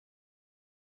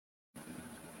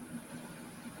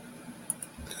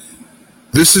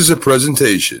This is a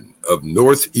presentation of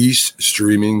Northeast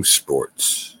Streaming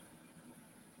Sports.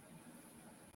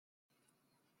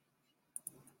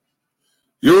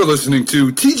 You're listening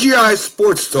to TGI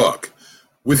Sports Talk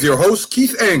with your host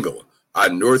Keith Engle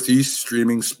on Northeast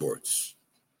Streaming Sports.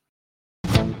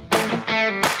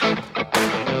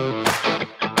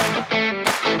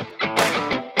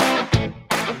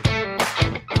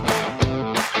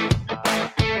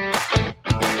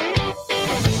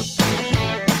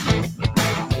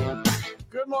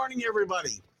 Good morning,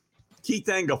 everybody. Keith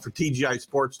Engle for TGI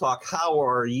Sports Talk. How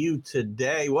are you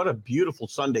today? What a beautiful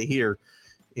Sunday here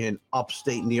in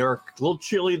upstate New York. A little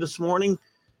chilly this morning,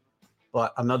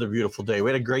 but another beautiful day. We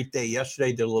had a great day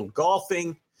yesterday. Did a little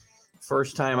golfing,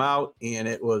 first time out, and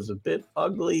it was a bit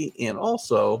ugly. And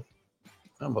also,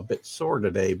 I'm a bit sore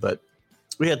today, but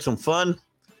we had some fun.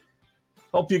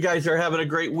 Hope you guys are having a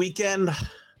great weekend.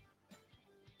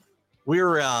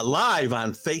 We're live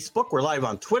on Facebook. We're live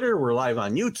on Twitter. We're live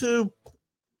on YouTube.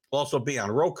 We'll also be on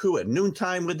Roku at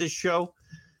noontime with this show.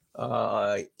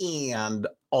 And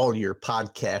all your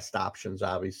podcast options,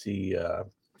 obviously,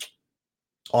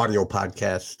 audio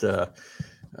podcast,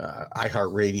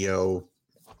 iHeartRadio,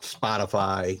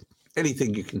 Spotify,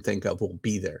 anything you can think of will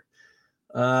be there.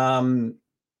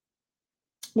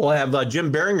 We'll have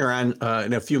Jim Beringer on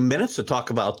in a few minutes to talk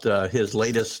about his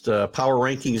latest power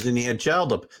rankings in the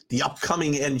NHL, the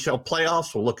upcoming NHL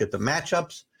playoffs. We'll look at the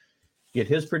matchups, get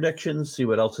his predictions, see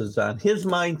what else is on his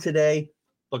mind today,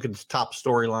 look at his top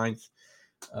storylines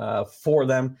for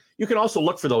them. You can also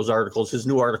look for those articles, his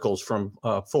new articles from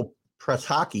Full Press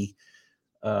Hockey,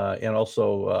 and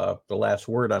also The Last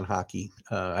Word on Hockey.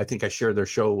 I think I shared their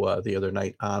show the other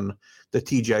night on the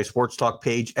TGI Sports Talk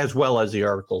page, as well as the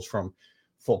articles from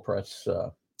Full Press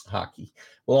Hockey.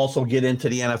 We'll also get into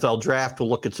the NFL draft. We'll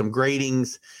look at some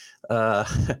gradings,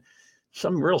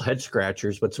 some real head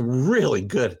scratchers, but some really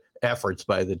good efforts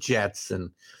by the Jets and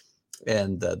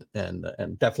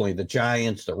definitely the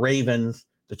Giants, the Ravens,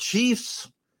 the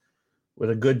Chiefs with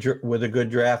a good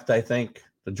draft. I think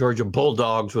the Georgia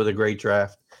Bulldogs with a great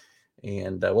draft,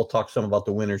 and we'll talk some about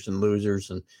the winners and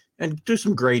losers and do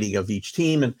some grading of each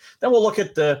team, and then we'll look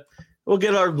at we'll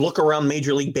get our look around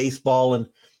Major League Baseball and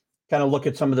kind of look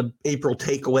at some of the April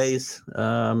takeaways.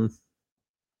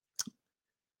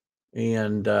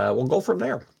 And we'll go from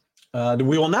there.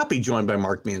 We will not be joined by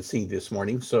Mark Mancini this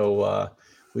morning, so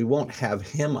we won't have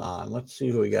him on. Let's see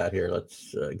who we got here.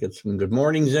 Let's get some good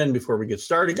mornings in before we get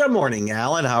started. Good morning,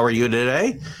 Alan. How are you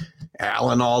today?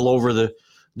 Alan all over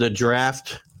the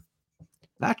draft.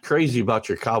 Not crazy about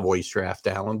your Cowboys draft,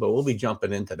 Alan, but we'll be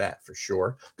jumping into that for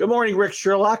sure. Good morning, Rick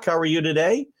Sherlock. How are you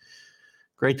today?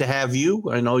 Great to have you.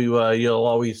 I know you're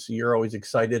always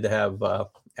excited to have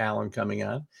Alan coming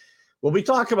on. We'll be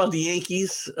talking about the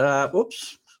Yankees.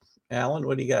 Alan,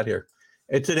 what do you got here?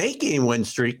 It's an 8-game win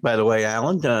streak, by the way,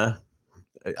 Alan.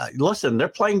 Listen, they're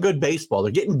playing good baseball.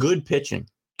 They're getting good pitching.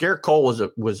 Garrett Cole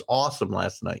was awesome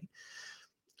last night.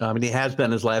 He has been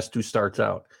his last two starts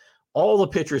out. All the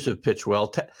pitchers have pitched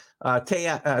well.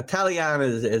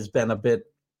 Talian has been a bit,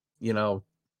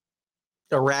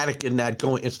 erratic in that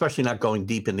especially not going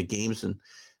deep into games, and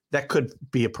that could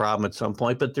be a problem at some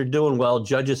point. But they're doing well.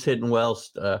 Judge is hitting well.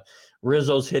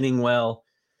 Rizzo's hitting well.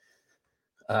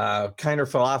 Kiner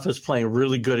Falefa is playing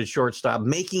really good at shortstop,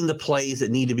 making the plays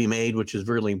that need to be made, which is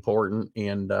really important.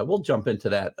 And we'll jump into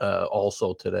that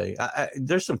also today.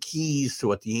 There's some keys to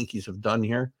what the Yankees have done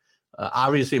here.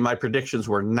 Obviously, my predictions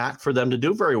were not for them to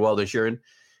do very well this year. And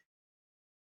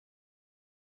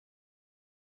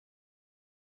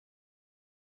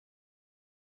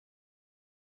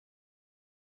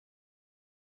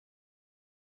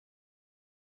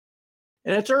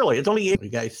it's early. It's only 8. You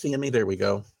guys seeing me? There we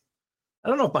go. I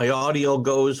don't know if my audio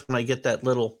goes when I get that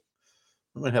I'm going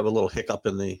to have a little hiccup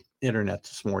in the internet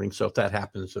this morning. So if that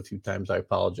happens a few times, I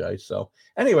apologize. So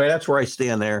anyway, that's where I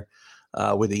stand there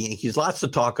with the Yankees. Lots to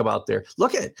talk about there.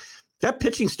 Look at that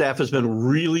pitching staff has been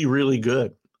really, really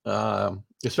good,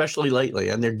 especially lately.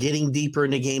 And they're getting deeper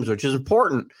into games, which is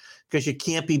important because you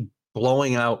can't be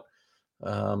blowing out.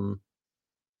 You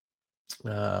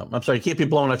can't be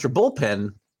blowing out your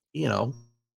bullpen,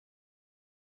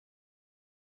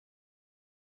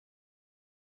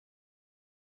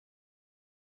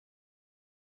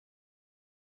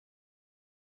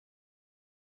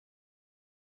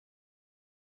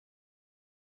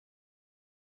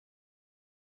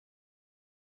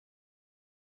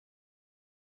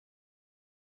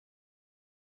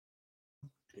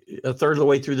 a third of the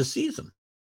way through the season.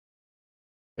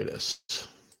 It is.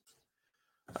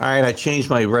 All right, I changed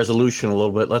my resolution a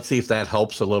little bit. Let's see if that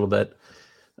helps a little bit.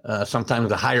 Sometimes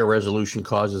the higher resolution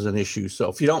causes an issue. So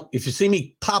if you see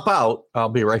me pop out, I'll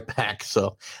be right back. So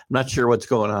I'm not sure what's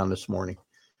going on this morning.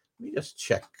 Let me just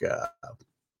check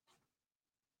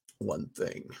one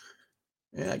thing.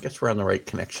 Yeah, I guess we're on the right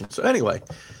connection. So anyway,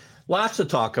 lots to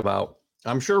talk about.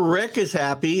 I'm sure Rick is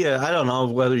happy. I don't know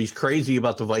whether he's crazy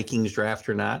about the Vikings draft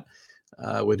or not.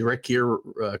 With Rick here,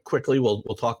 quickly, we'll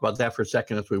talk about that for a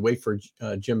second as we wait for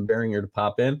Jim Beringer to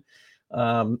pop in.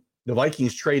 The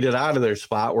Vikings traded out of their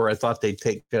spot where I thought they'd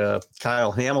take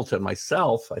Kyle Hamilton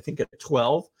myself, I think at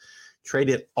 12,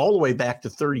 traded all the way back to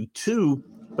 32,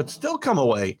 but still come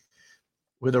away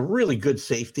with a really good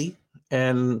safety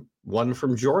and one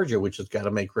from Georgia, which has got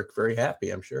to make Rick very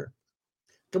happy, I'm sure.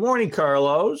 Good morning,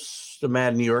 Carlos. The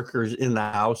Mad New Yorker's in the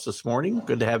house this morning.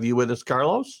 Good to have you with us,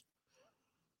 Carlos.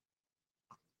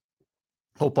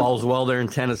 Hope all's well there in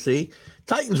Tennessee.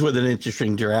 Titans with an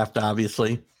interesting draft,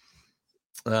 obviously.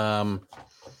 Coming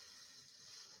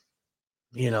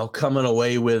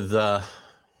away with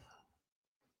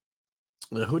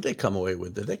who'd they come away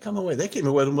with? Did they come away? They came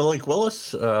away with Malik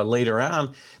Willis later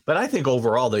on, but I think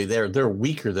overall they're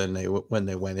weaker than when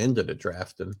they went into the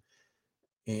draft.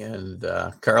 And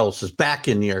Carlos is back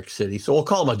in New York City, so we'll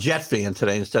call him a Jet fan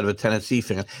today instead of a Tennessee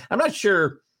fan. I'm not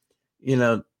sure,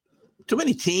 too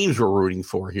many teams we're rooting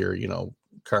for here,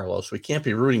 Carlos. We can't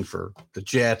be rooting for the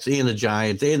Jets and the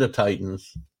Giants and the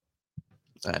Titans.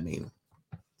 I mean,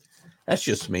 that's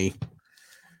just me.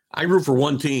 I root for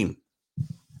one team.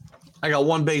 I got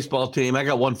one baseball team. I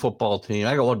got one football team.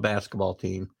 I got one basketball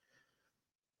team.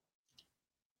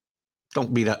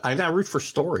 Don't be that. I got to root for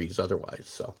stories otherwise.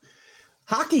 So,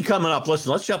 hockey coming up.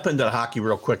 Listen, let's jump into the hockey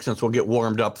real quick since we'll get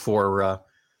warmed up for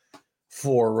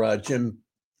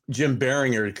Jim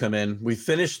Beringer to come in. We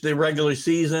finished the regular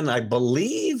season. I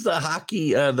believe the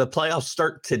playoffs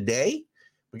start today.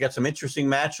 We got some interesting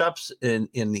matchups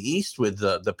in the East with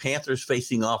the Panthers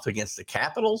facing off against the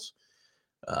Capitals.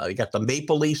 You got the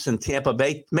Maple Leafs in Tampa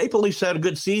Bay. Maple Leafs had a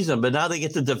good season, but now they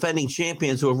get the defending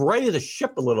champions who have righted the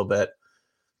ship a little bit.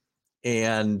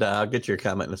 And I'll get your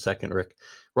comment in a second, Rick.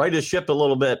 Righted the ship a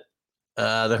little bit.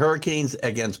 The Hurricanes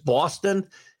against Boston,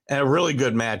 and a really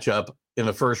good matchup in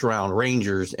the first round,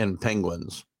 Rangers and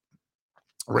Penguins.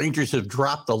 Rangers have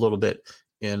dropped a little bit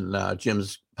in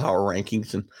Jim's power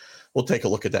rankings, and we'll take a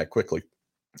look at that quickly.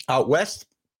 Out west,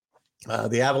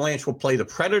 the Avalanche will play the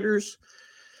Predators.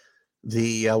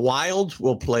 The Wild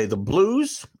will play the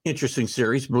Blues. Interesting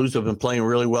series. Blues have been playing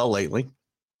really well lately.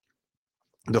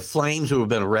 The Flames, who have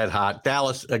been red hot,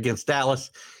 Dallas against Dallas,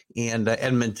 and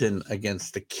Edmonton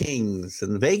against the Kings.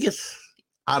 And Vegas,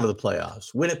 out of the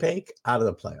playoffs. Winnipeg, out of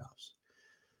the playoffs.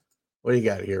 What do you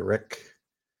got here, Rick?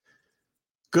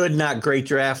 Good, not great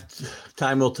draft.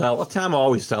 Time will tell. Well, time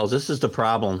always tells. This is the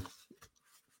problem.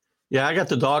 Yeah, I got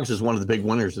the Dogs as one of the big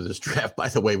winners of this draft, by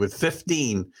the way, with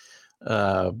 15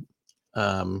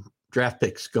 draft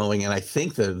picks going. And I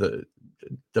think the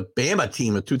Bama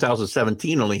team of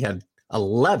 2017 only had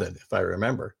 11, if I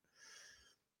remember.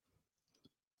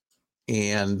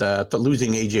 And the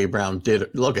losing A.J. Brown did.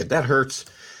 Look, that hurts.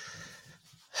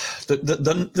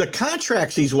 The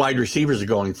contracts these wide receivers are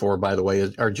going for, by the way,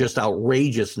 are just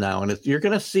outrageous now. And you're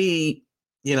going to see,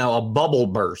 a bubble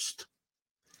burst.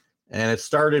 And it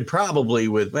started probably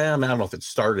with, I don't know if it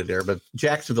started there, but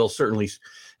Jacksonville certainly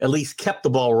at least kept the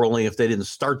ball rolling if they didn't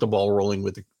start the ball rolling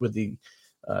with the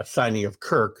signing of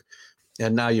Kirk.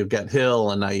 And now you've got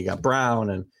Hill, and now you got Brown,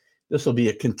 and this will be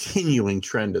a continuing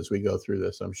trend as we go through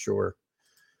this, I'm sure.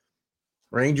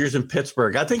 Rangers and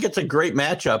Pittsburgh. I think it's a great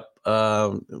matchup.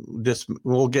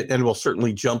 We'll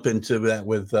certainly jump into that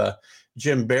with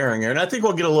Jim Beringer. And I think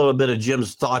we'll get a little bit of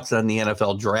Jim's thoughts on the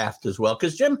NFL draft as well.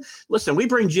 Because Jim, listen, we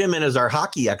bring Jim in as our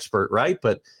hockey expert, right?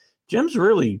 But Jim's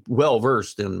really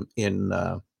well-versed in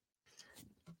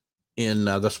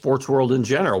the sports world in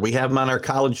general. We have him on our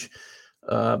college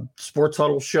Sports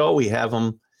Huddle show. We have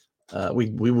him.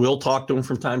 We will talk to him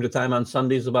from time to time on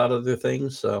Sundays about other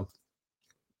things. So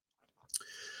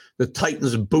the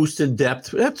Titans boosted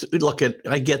depth.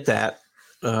 I get that,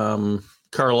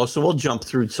 Carlos. So we'll jump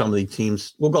through some of the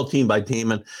teams. We'll go team by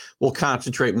team, and we'll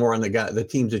concentrate more on the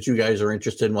teams that you guys are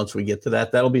interested in once we get to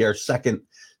that. That'll be our second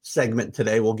segment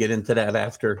today. We'll get into that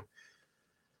after.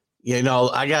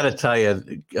 I got to tell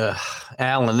you,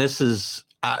 Alan, this is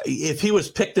if he was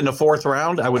picked in the fourth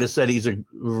round, I would have said he's a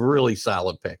really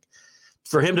solid pick.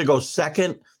 For him to go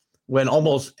second when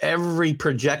almost every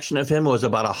projection of him was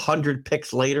about 100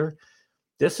 picks later,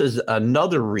 this is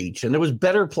another reach. And there was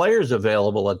better players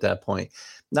available at that point.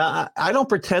 Now, I don't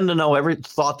pretend to know every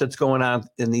thought that's going on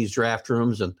in these draft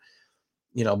rooms. And,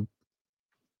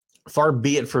 far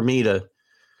be it for me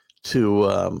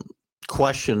to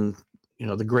question,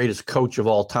 the greatest coach of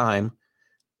all time.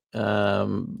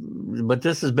 But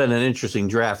this has been an interesting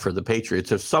draft for the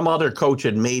Patriots. If some other coach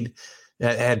had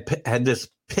this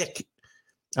pick,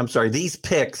 these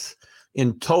picks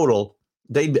in total,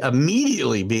 they'd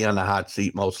immediately be on the hot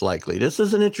seat, most likely. This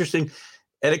is an interesting,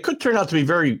 and it could turn out to be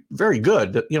very, very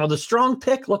good. The strong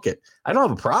pick, I don't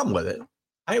have a problem with it.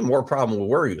 I have more problem with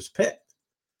where he was picked.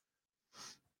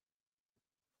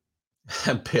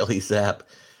 Bailey Zapp.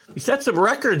 He set some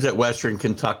records at Western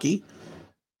Kentucky.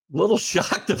 A little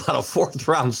shocked about a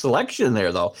fourth-round selection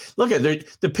there, though. Look at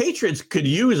the Patriots could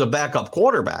use a backup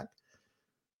quarterback,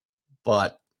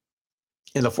 but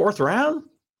in the fourth round,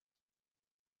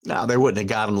 no, they wouldn't have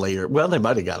got him later. Well, they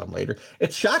might have got him later.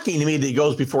 It's shocking to me that he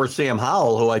goes before Sam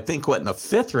Howell, who I think went in the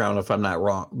fifth round, if I'm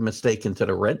not mistaken, to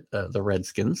the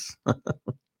Redskins.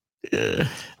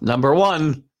 Number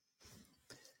one.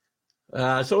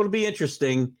 So it'll be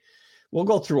interesting. We'll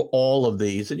go through all of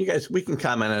these, and you guys, we can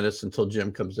comment on this until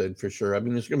Jim comes in for sure. I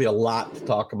mean, there's going to be a lot to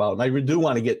talk about, and I do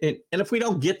want to get in. And if we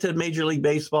don't get to Major League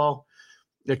Baseball,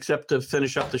 except to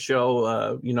finish up the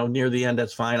show, near the end,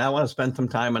 that's fine. I want to spend some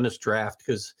time on this draft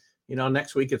because,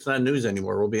 next week it's not news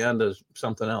anymore. We'll be on to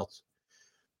something else.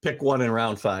 Pick one in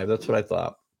round 5. That's what I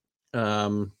thought.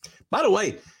 By the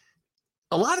way,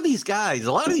 a lot of these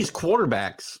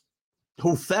quarterbacks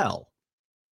who fell,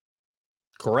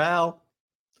 Corral,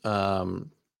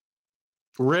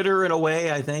 Ritter in a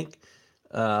way, I think,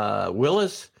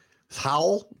 Willis,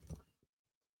 Howell,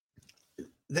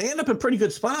 they end up in pretty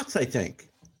good spots, I think.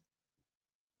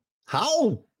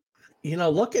 Howell,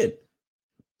 look at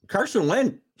Carson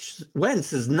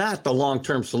Wentz is not the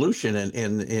long-term solution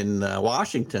in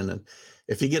Washington. And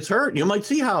if he gets hurt, you might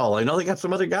see Howell. I know they got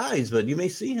some other guys, but you may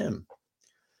see him.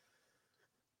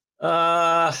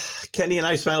 Kenny and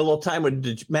I spent a little time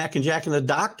with Mac and Jack and the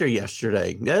doctor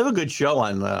yesterday. They have a good show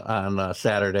on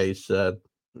Saturdays.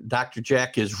 Dr.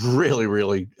 Jack is really,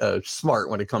 really smart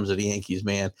when it comes to the Yankees,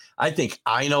 man. I think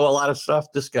I know a lot of stuff.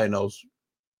 This guy knows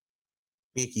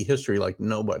Yankee history like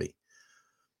nobody.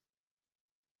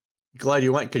 Glad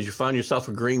you went because you found yourself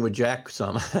agreeing with Jack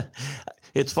some.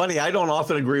 It's funny. I don't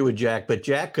often agree with Jack, but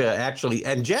Jack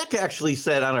actually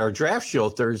said on our draft show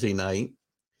Thursday night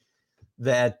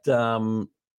that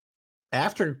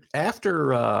after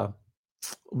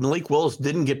Malik Willis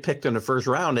didn't get picked in the first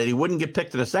round, that he wouldn't get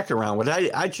picked in the second round,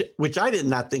 which I did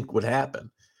not think would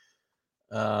happen.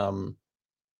 But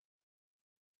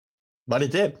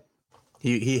it did.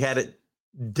 He had it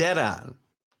dead on.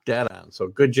 So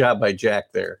good job by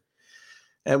Jack there.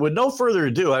 And with no further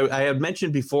ado, I had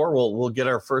mentioned before, we'll get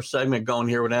our first segment going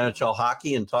here with NHL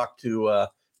hockey and talk to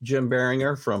Jim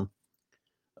Beringer from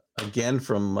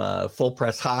Full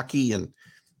Press Hockey and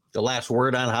the last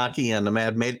word on hockey on the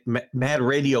Mad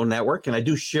Radio Network. And I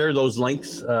do share those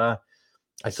links. I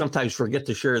sometimes forget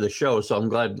to share the show, so I'm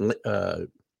glad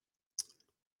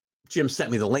Jim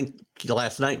sent me the link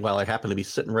last night while I happened to be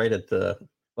sitting right at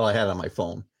I had it on my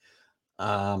phone.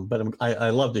 But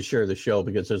I love to share the show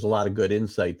because there's a lot of good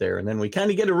insight there. And then we kind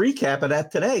of get a recap of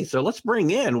that today. So let's bring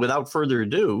in, without further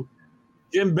ado,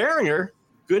 Jim Beringer.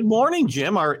 Good morning,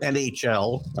 Jim, our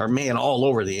man all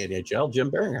over the NHL.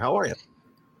 Jim Beringer, how are you?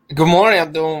 Good morning.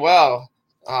 I'm doing well.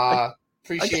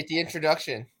 Appreciate the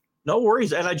introduction. No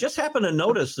worries. And I just happened to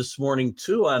notice this morning,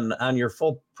 too, on your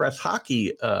Full Press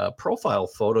Hockey profile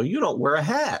photo, you don't wear a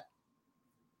hat.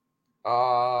 You're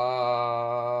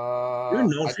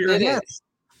known for your hats.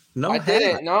 No, I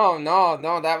didn't.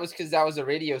 No. That was because that was a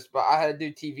radio spot. I had to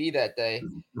do TV that day.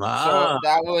 So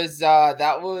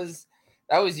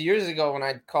that was years ago when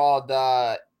I called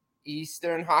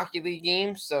Eastern Hockey League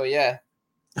games. So yeah.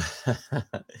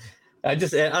 I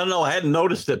don't know. I hadn't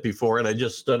noticed it before, and I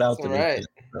just stood out to me. Right.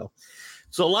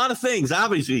 So a lot of things.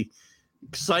 Obviously,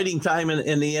 exciting time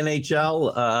in the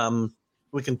NHL.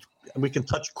 We can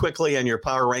touch quickly on your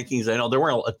power rankings. I know there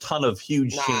weren't a ton of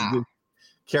huge changes.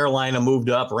 Carolina moved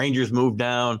up. Rangers moved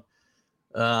down.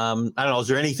 I don't know. Is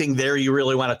there anything there you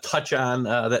really want to touch on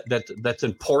that's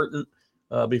important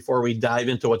before we dive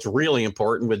into what's really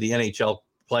important with the NHL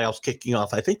playoffs kicking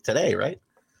off? I think today, right?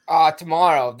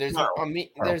 Tomorrow. There's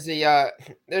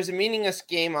a meaningless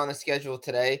game on the schedule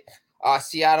today.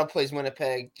 Seattle plays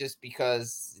Winnipeg just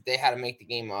because they had to make the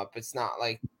game up. It's not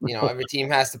like, every team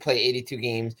has to play 82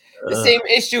 games. The same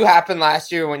issue happened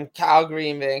last year when Calgary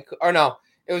and Vancouver, or no,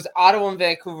 it was Ottawa and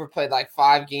Vancouver played like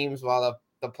 5 games while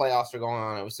the playoffs were going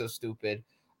on. It was so stupid.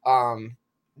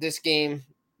 This game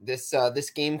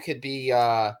could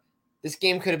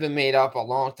have been made up a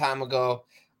long time ago,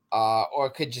 or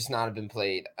it could just not have been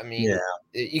played. I mean,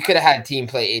 you could have had a team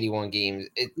play 81 games.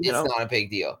 It's not a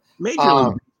big deal. Major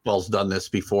League basketball's done this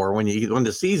before. When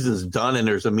the season's done and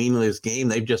there's a meaningless game,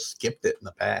 they've just skipped it in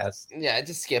the past. Yeah,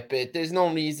 just skip it. There's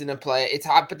no reason to play. It's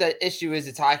hot, but the issue is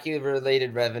it's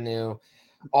hockey-related revenue,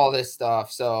 all this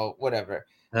stuff. So whatever.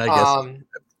 I guess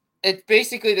It's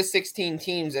basically the 16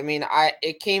 teams. I mean,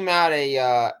 it came out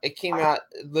a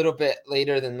little bit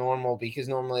later than normal because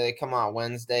normally they come out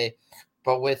Wednesday,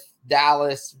 but with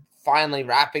Dallas finally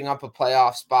wrapping up a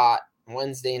playoff spot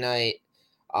Wednesday night,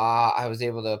 I was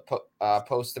able to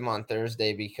post them on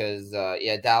Thursday because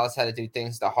Dallas had to do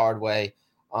things the hard way,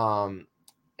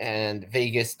 and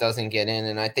Vegas doesn't get in,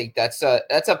 and I think that's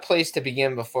a place to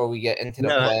begin before we get into the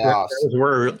playoffs.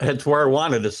 That's where I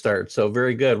wanted to start. So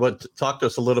very good. Talk to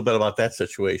us a little bit about that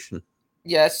situation.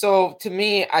 Yeah, so to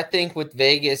me, I think with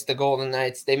Vegas, the Golden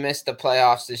Knights, they missed the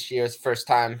playoffs this year. It's the first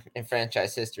time in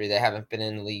franchise history. They haven't been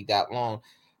in the league that long,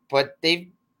 but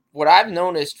what I've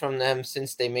noticed from them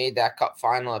since they made that cup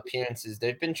final appearances,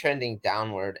 they've been trending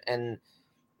downward. And,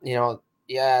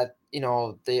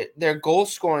 their goal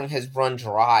scoring has run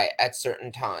dry at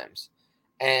certain times.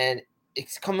 And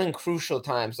it's come in crucial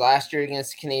times. Last year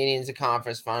against the Canadiens, the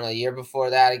conference final, the year before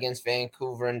that against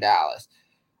Vancouver and Dallas.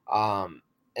 And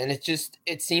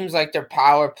it seems like their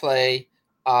power play,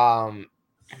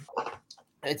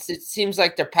 it seems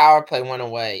like their power play went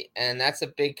away, and that's a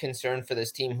big concern for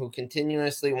this team who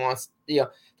continuously wants,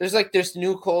 there's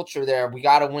new culture there. We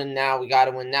got to win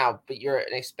now. But you're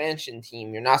an expansion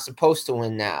team. You're not supposed to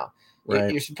win now.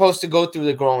 Right. You're supposed to go through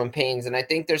the growing pains, and I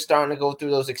think they're starting to go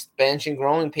through those expansion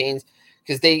growing pains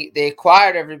because they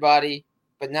acquired everybody,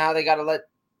 but now they got to let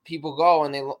people go,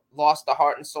 and they lost the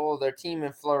heart and soul of their team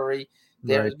in Fleury.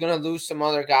 They're going to lose some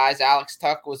other guys. Alex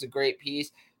Tuck was a great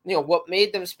piece. What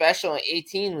made them special in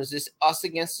 18 was this us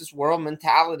against this world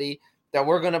mentality that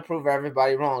we're going to prove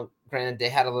everybody wrong. Granted, they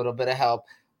had a little bit of help,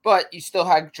 but you still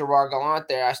had Gerard Gallant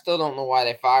there. I still don't know why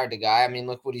they fired the guy. I mean,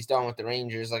 look what he's done with the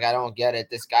Rangers. Like, I don't get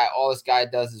it. All this guy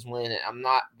does is win. I'm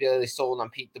not really sold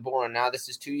on Pete DeBoer. And now this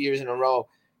is 2 years in a row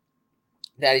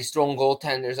that he's thrown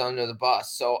goaltenders under the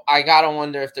bus. So I got to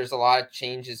wonder if there's a lot of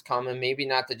changes coming. Maybe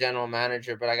not the general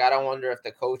manager, but I got to wonder if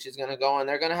the coach is going to go, and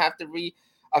they're going to have to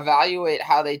evaluate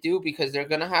how they do because they're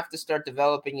going to have to start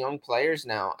developing young players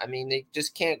now. I mean, they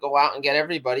just can't go out and get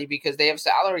everybody because they have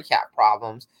salary cap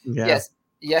problems. Yeah.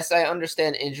 Yes, I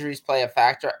understand injuries play a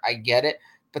factor. I get it,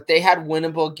 but they had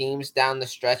winnable games down the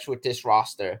stretch with this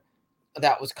roster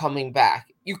that was coming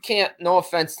back. You can't, no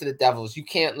offense to the Devils, you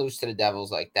can't lose to the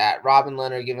Devils like that. Robin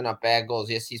Leonard giving up bad goals.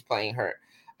 Yes, he's playing hurt.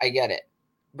 I get it.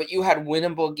 But you had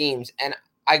winnable games, and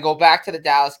I go back to the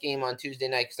Dallas game on Tuesday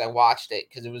night because I watched it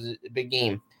because it was a big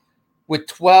game.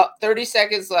 With 30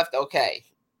 seconds left, okay,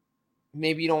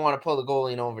 maybe you don't want to pull the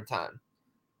goalie in overtime.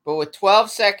 But with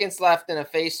 12 seconds left in a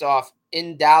face-off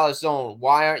in Dallas zone,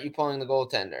 why aren't you pulling the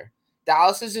goaltender?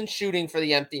 Dallas isn't shooting for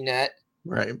the empty net.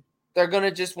 Right. They're going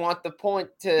to just want the point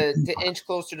to inch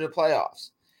closer to the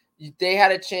playoffs. They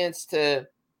had a chance to,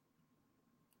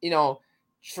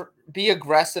 be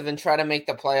aggressive and try to make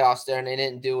the playoffs there, and they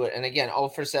didn't do it. And again,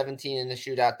 0-for-17 in the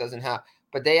shootout doesn't help.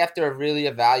 But they have to really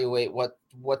evaluate what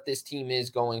this team is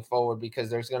going forward because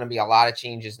there's going to be a lot of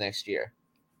changes next year.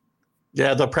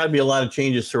 Yeah, there'll probably be a lot of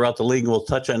changes throughout the league. We'll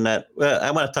touch on that.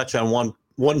 I want to touch on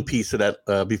one piece of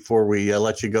that before we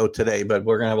let you go today, but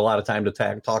we're going to have a lot of time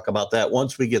to talk about that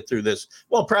once we get through this.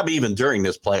 Well, probably even during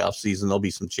this playoff season, there'll be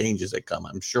some changes that come,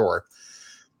 I'm sure.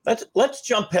 Let's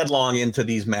jump headlong into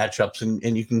these matchups,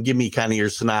 and you can give me kind of your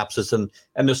synopsis and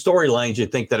the storylines you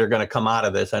think that are going to come out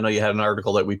of this. I know you had an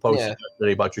article that we posted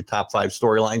yesterday about your top 5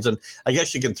 storylines, and I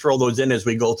guess you can throw those in as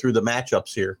we go through the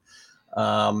matchups here.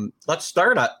 Let's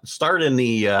start in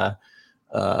the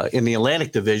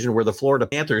Atlantic Division, where the Florida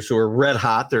Panthers, who are red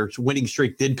hot, their winning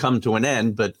streak did come to an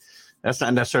end, but that's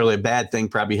not necessarily a bad thing,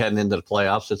 probably heading into the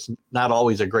playoffs. It's not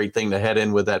always a great thing to head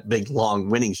in with that big, long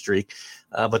winning streak.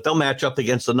 But they'll match up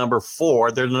against the number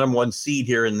 4. They're the number 1 seed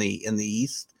here in the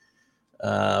East,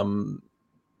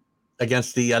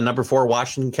 against the number 4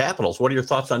 Washington Capitals. What are your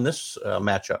thoughts on this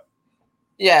matchup?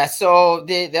 Yeah, so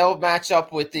they'll match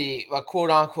up with the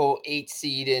quote-unquote 8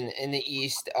 seed in the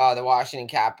East, the Washington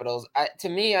Capitals. To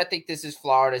me, I think this is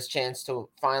Florida's chance to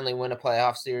finally win a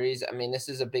playoff series. I mean, this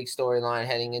is a big storyline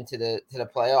heading into the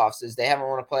playoffs, is they haven't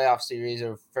won a playoff series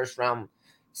or first round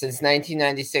since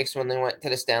 1996 when they went to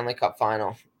the Stanley Cup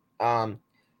final.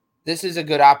 This is a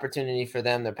good opportunity for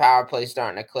them. Their power play is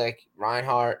starting to click.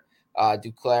 Reinhart,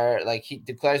 Duclair,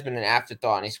 Duclair's been an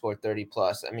afterthought, and he scored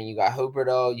 30+. I mean, you got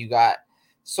Huberdeau, you got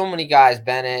so many guys,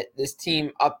 Bennett. This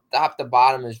team up top to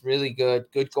bottom is really good.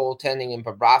 Good goaltending in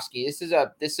Bobrovsky. This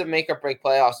is a make or break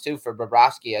playoffs too for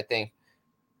Bobrovsky, I think.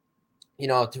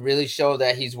 to really show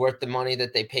that he's worth the money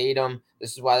that they paid him.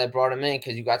 This is why they brought him in,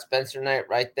 because you got Spencer Knight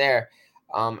right there.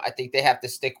 I think they have to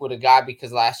stick with a guy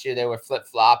because last year they were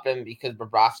flip-flopping because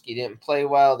Bobrovsky didn't play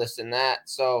well, this and that.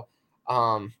 So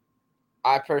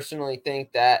I personally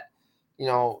think that,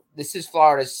 this is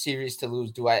Florida's series to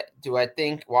lose. Do I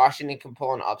think Washington can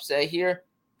pull an upset here?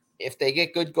 If they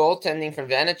get good goaltending from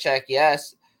Vanacek,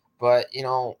 yes. But,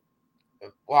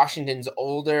 Washington's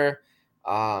older.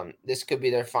 This could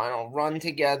be their final run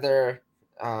together.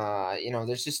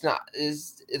 There's just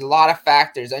there's a lot of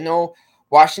factors. I know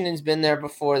Washington's been there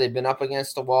before. They've been up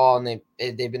against the wall, and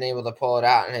they've been able to pull it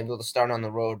out and able to start on the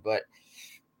road. But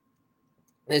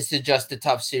this is just a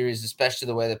tough series, especially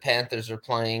the way the Panthers are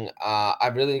playing. I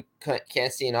really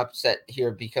can't see an upset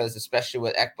here because, especially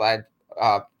with Ekblad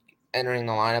entering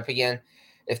the lineup again,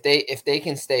 if they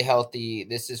can stay healthy,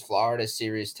 this is Florida's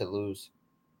series to lose.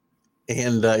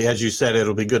 And as you said,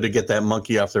 it'll be good to get that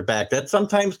monkey off their back. That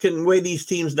sometimes can weigh these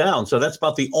teams down. So that's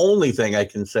about the only thing I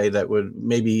can say that would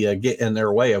maybe get in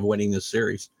their way of winning this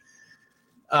series.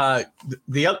 The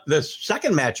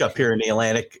second matchup here in the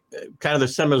Atlantic, kind of a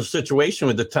similar situation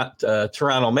with the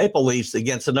Toronto Maple Leafs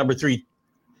against the number 3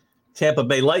 Tampa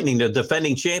Bay Lightning, the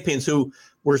defending champions, who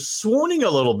were swooning a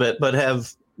little bit, but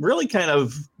have really kind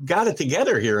of got it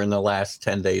together here in the last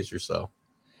 10 days or so.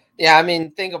 Yeah, I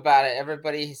mean, think about it.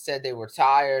 Everybody said they were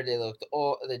tired. They looked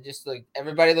old.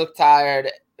 Everybody looked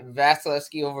tired.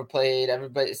 Vasilevsky overplayed.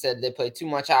 Everybody said they played too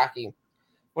much hockey.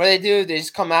 What do? They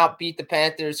just come out, beat the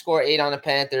Panthers, score 8 on the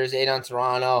Panthers, 8 on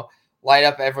Toronto, light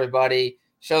up everybody,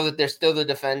 show that they're still the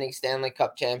defending Stanley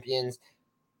Cup champions.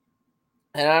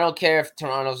 And I don't care if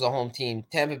Toronto's a home team.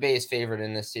 Tampa Bay is favored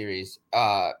in this series.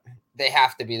 They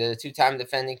have to be. They're the 2-time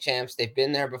defending champs. They've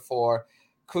been there before.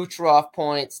 Kucherov,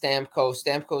 Point, Stamkos.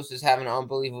 Stamkos is having an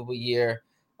unbelievable year.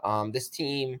 This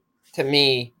team, to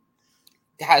me,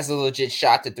 has a legit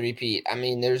shot to three-peat. I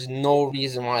mean, there's no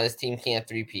reason why this team can't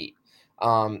three-peat.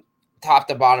 Top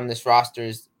to bottom, this roster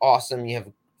is awesome. You have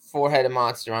a 4-headed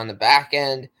monster on the back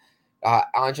end.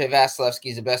 Andre Vasilevsky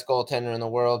is the best goaltender in the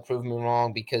world. Prove me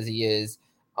wrong, because he is.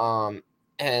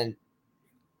 And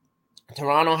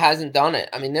Toronto hasn't done it.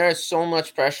 I mean, there is so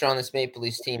much pressure on this Maple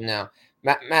Leafs team now.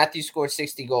 Matthews scored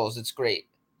 60 goals. It's great.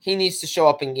 He needs to show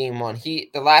up in game 1. The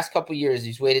last couple of years,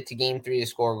 he's waited to game 3 to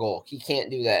score a goal. He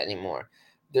can't do that anymore.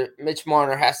 Mitch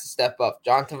Marner has to step up.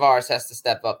 John Tavares has to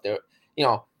step up there.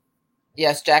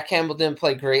 Yes, Jack Campbell didn't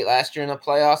play great last year in the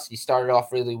playoffs. He started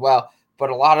off really well,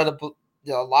 but a lot of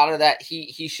that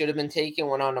he should have been taken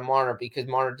went on to Marner, because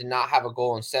Marner did not have a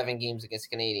goal in 7 games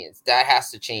against Canadians. That has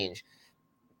to change.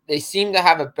 They seem to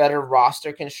have a better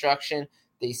roster construction.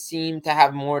 They seem to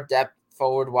have more depth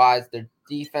forward-wise. Their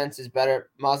defense is better.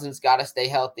 Muzzin's got to stay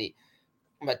healthy.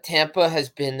 But Tampa has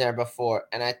been there before,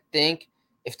 and I think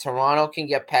if Toronto can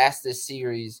get past this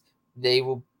series, they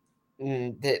will.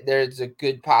 There's a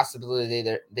good possibility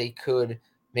that they could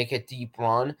make a deep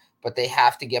run, but they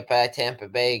have to get by Tampa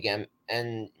Bay again.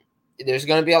 And there's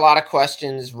going to be a lot of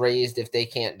questions raised if they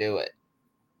can't do it.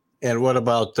 And what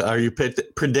about, are you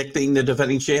predicting the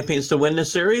defending champions to win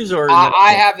this series? Or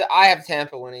I have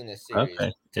Tampa winning this series.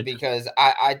 Okay. Because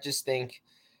I just think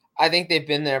they've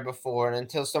been there before, and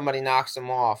until somebody knocks them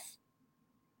off,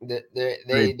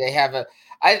 they have a.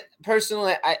 I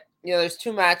personally, there's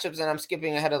 2 matchups, and I'm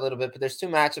skipping ahead a little bit, but there's 2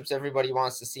 matchups everybody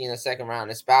wants to see in the second round.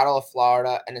 It's Battle of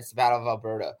Florida and it's the Battle of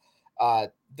Alberta.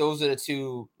 Those are the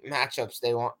 2 matchups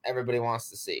everybody wants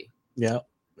to see. Yeah.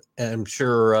 I'm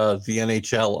sure the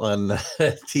NHL and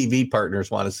TV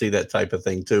partners want to see that type of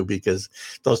thing too, because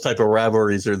those type of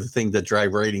rivalries are the thing that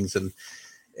drive ratings,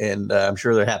 and I'm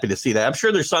sure they're happy to see that. I'm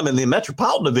sure there's some in the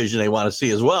Metropolitan Division they want to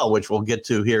see as well, which we'll get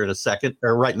to here in a second,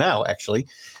 or right now, actually.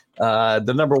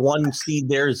 The number 1 seed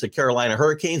there is the Carolina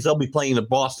Hurricanes. They'll be playing the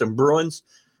Boston Bruins,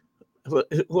 who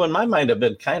in my mind have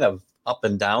been kind of up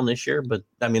and down this year. But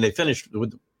I mean, they finished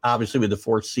obviously with the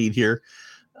 4th seed here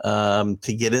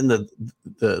to get in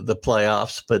the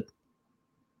playoffs. But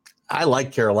I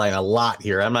like Carolina a lot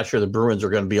here. I'm not sure the Bruins are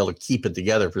going to be able to keep it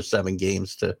together for 7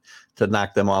 games to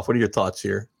knock them off. What are your thoughts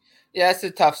here? Yeah, it's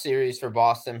a tough series for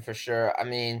Boston for sure. I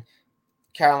mean,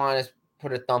 Carolina's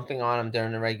put a thumping on them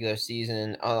during the regular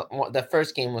season. The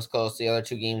first game was close. The other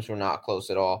 2 games were not close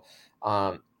at all.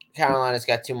 Carolina's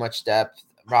got too much depth.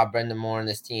 Rob Brendamore and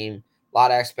this team, a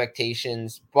lot of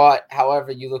expectations. But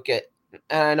however you look at,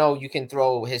 and I know you can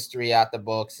throw history out the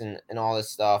books and all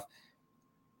this stuff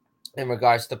in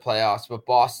regards to playoffs, but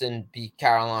Boston beat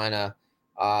Carolina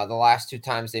the last 2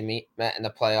 times they met in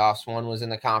the playoffs. One was in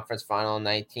the conference final in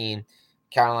 19.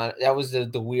 Carolina, that was the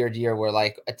weird year where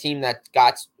a team that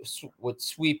would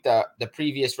sweep the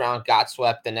previous round got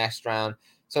swept the next round.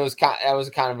 So that was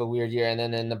kind of a weird year. And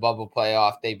then in the bubble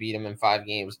playoff, they beat them in 5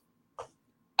 games.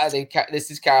 I think this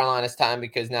is Carolina's time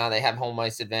because now they have home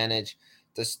ice advantage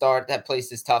to start. That place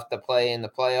is tough to play in the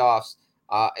playoffs.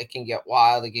 It can get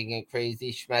wild. It can get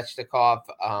crazy. Shmechnikov,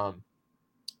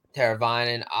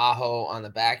 Teravainen, Aho on the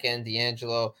back end,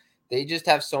 D'Angelo. They just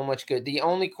have so much good. The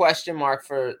only question mark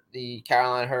for the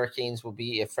Carolina Hurricanes will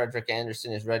be if Frederick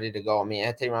Anderson is ready to go. I mean,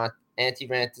 Antti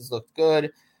Rant has looked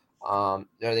good. Are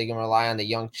they going to rely on the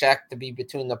young Czech to be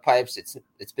between the pipes?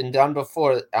 It's been done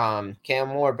before. Cam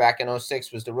Moore back in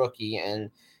 06 was the rookie,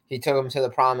 and he took him to the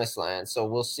promised land. So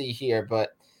we'll see here.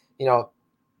 But,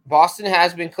 Boston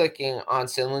has been clicking on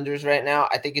cylinders right now.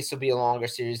 I think this will be a longer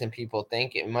series than people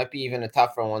think. It might be even a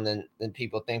tougher one than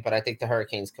people think, but I think the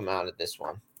Hurricanes come out of this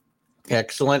one.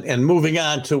 Excellent. And moving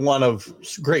on to one of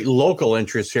great local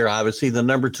interest here, obviously, the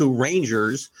number 2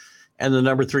 Rangers and the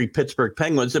number 3 Pittsburgh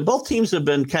Penguins. And both teams have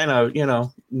been kind of,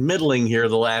 middling here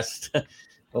the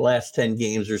last 10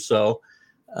 games or so.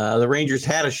 The Rangers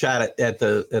had a shot at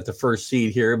the first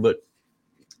seed here, but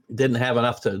didn't have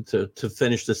enough to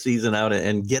finish the season out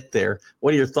and get there.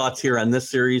 What are your thoughts here on this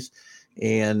series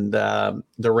and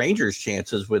the Rangers'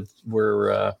 chances? We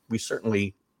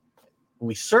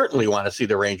certainly want to see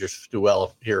the Rangers do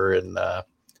well here in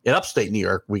upstate New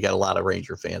York. We got a lot of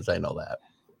Ranger fans. I know that.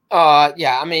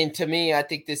 Yeah. I mean, to me, I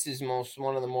think this is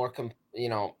one of the more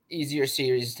easier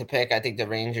series to pick. I think the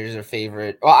Rangers are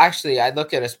favored. Well, actually, I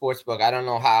looked at a sports book. I don't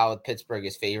know how Pittsburgh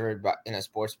is favored, but in a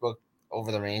sports book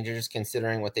over the Rangers,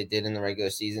 considering what they did in the regular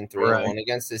season, 3-1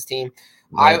 against this team.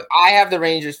 Right. I have the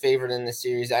Rangers favored in this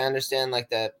series. I understand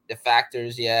the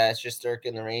factors. Yeah, it's just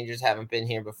Shesterkin. The Rangers haven't been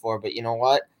here before, but you know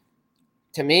what?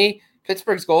 To me,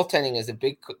 Pittsburgh's goaltending is a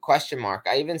big question mark.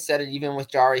 I even said it even with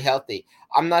Jari healthy.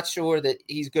 I'm not sure that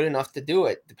he's good enough to do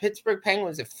it. The Pittsburgh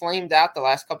Penguins have flamed out the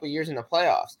last couple of years in the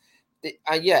playoffs.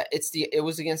 It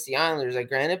was against the Islanders, I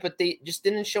granted, but they just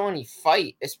didn't show any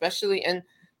fight, especially. And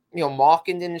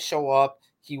Malkin didn't show up.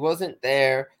 He wasn't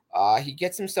there. He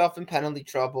gets himself in penalty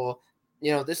trouble.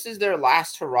 This is their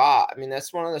last hurrah. I mean,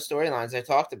 that's one of the storylines I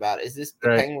talked about. Is this the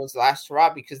Penguins' last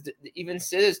hurrah? Because even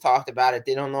Sid has talked about it.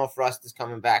 They don't know if Rust is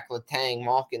coming back. Letang,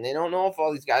 Malkin. They don't know if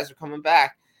all these guys are coming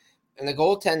back. And the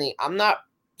goaltending, I'm not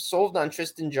sold on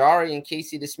Tristan Jarry and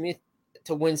Casey DeSmith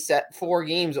to win 4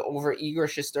 games over Igor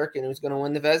Shesterkin, who's going to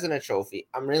win the Vezina Trophy.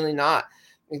 I'm really not.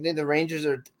 I think the Rangers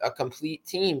are a complete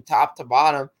team, top to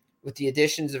bottom, with the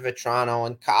additions of Vetrano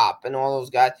and Kopp and all those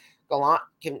guys. Gallant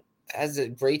has a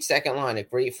great second line, a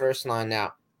great first line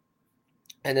now,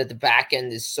 and that the back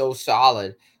end is so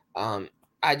solid.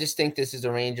 I just think this is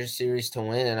a Rangers series to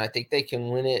win, and I think they can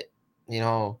win it.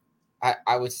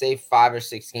 I would say 5 or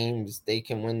 6 games they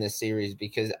can win this series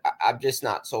because I'm just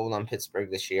not sold on Pittsburgh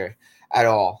this year at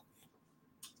all.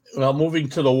 Well, moving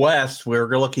to the West,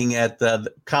 we're looking at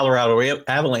the Colorado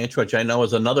Avalanche, which I know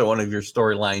is another one of your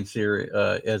storylines here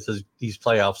as these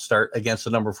playoffs start against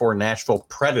the number 4 Nashville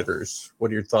Predators. What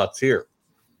are your thoughts here?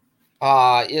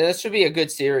 Yeah, this should be a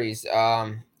good series.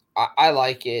 I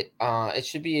like it. It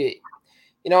should be,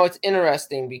 it's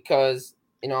interesting because,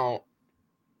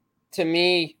 to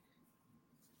me,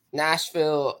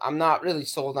 Nashville, I'm not really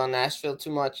sold on Nashville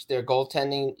too much. Their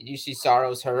goaltending, UC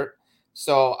Saros hurt.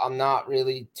 So I'm not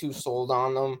really too sold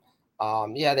on them.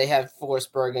 They have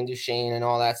Forsberg and Duchesne and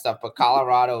all that stuff, but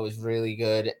Colorado is really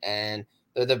good, and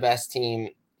they're the best team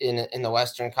in the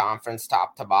Western Conference,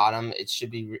 top to bottom. It should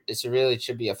be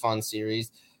a fun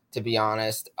series, to be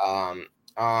honest. I'm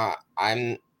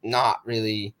not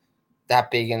really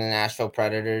that big in the Nashville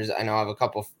Predators. I know I have a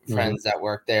couple friends that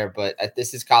work there, but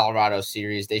this is Colorado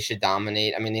series. They should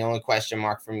dominate. I mean, the only question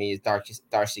mark for me is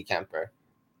Darcy Kemper.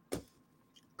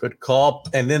 Good call.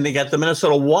 And then they got the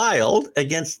Minnesota Wild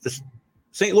against the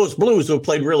St. Louis Blues, who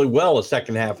played really well the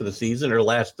second half of the season or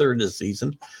last third of the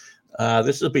season.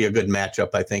 This will be a good matchup,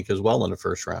 I think, as well in the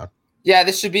first round. Yeah,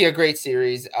 this should be a great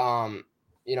series.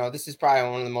 This is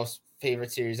probably one of the most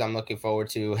favorite series I'm looking forward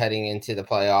to heading into the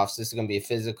playoffs. This is going to be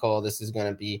physical. This is going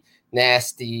to be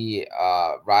nasty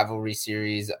rivalry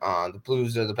series. The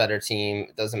Blues are the better team.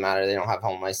 It doesn't matter. They don't have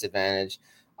home ice advantage.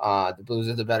 The Blues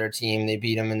are the better team. They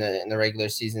beat them in the regular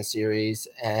season series,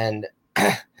 and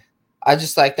I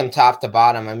just like them top to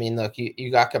bottom. I mean, look, you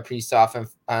got Kaprizov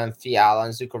and Fiala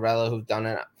and Zuccarello who've done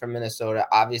it for Minnesota.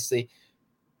 Obviously,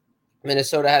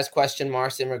 Minnesota has question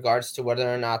marks in regards to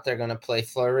whether or not they're going to play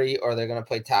Fleury or they're going to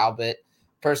play Talbot.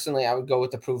 Personally, I would go with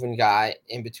the proven guy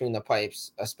in between the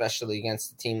pipes, especially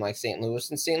against a team like St. Louis.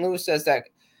 And St. Louis says that,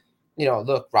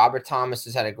 look, Robert Thomas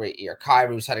has had a great year.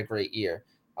 Kairu's had a great year.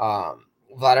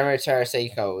 Vladimir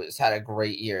Tarasenko has had a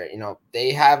great year. You know,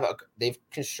 they've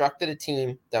constructed a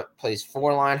team that plays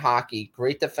 4-line hockey,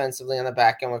 great defensively on the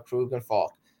back end with Krug and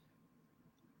Falk,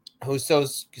 who's so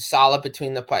solid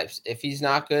between the pipes. If he's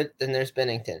not good, then there's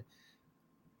Bennington.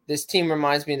 This team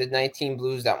reminds me of the 19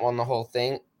 Blues that won the whole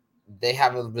thing. They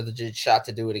have a legit shot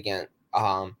to do it again.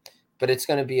 But it's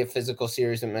going to be a physical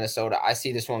series in Minnesota. I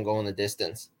see this one going the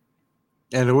distance.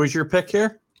 And who was your pick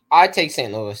here? I take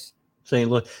St. Louis. St.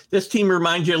 Louis. This team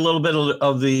reminds you a little bit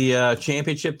of the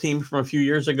championship team from a few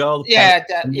years ago.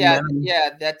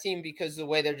 That team, because the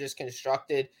way they're just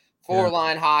constructed,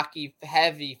 4-line hockey,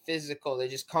 heavy, physical. They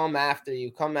just come after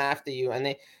you,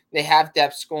 and they have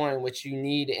depth scoring, which you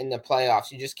need in the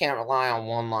playoffs. You just can't rely on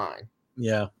one line.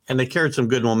 Yeah, and they carried some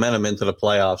good momentum into the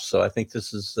playoffs, so I think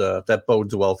this is that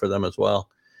bodes well for them as well.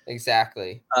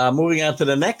 Exactly. Moving on to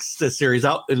the next series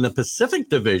out in the Pacific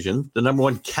Division, the number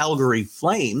 1 Calgary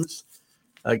Flames,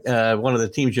 one of the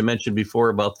teams you mentioned before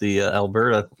about the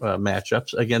Alberta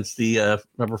matchups against the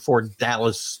number 4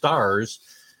 Dallas Stars.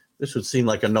 This would seem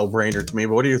like a no-brainer to me,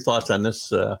 but what are your thoughts on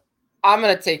this? I'm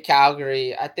going to take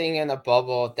Calgary. I think in the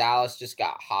bubble, Dallas just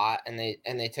got hot, and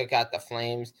they took out the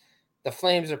Flames. The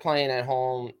Flames are playing at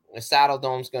home. The Saddle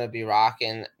Dome's going to be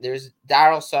rocking. There's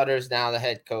Daryl Sutter's now the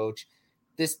head coach.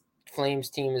 This Flames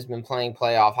team has been playing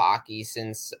playoff hockey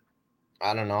since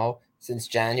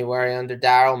January under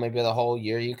Daryl, maybe the whole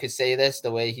year. You could say this,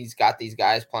 the way he's got these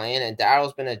guys playing, and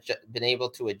Daryl's been able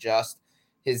to adjust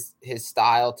his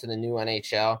style to the new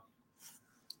NHL.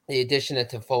 The addition of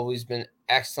Toffoli's been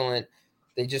excellent.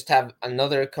 They just have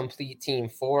another complete team,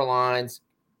 4 lines,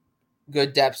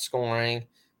 good depth scoring,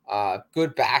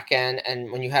 good back end.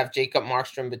 And when you have Jacob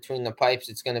Markstrom between the pipes,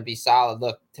 it's going to be solid.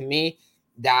 Look, to me,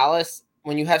 Dallas,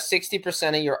 when you have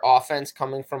 60% of your offense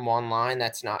coming from one line,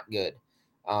 that's not good.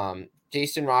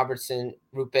 Jason Robertson,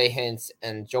 Rupe Hintz,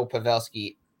 and Joe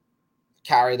Pavelski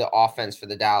carry the offense for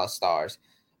the Dallas Stars.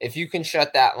 If you can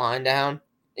shut that line down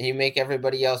and you make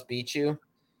everybody else beat you,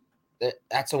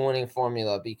 that's a winning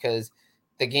formula, because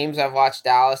the games I've watched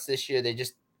Dallas this year, they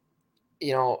just,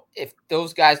 if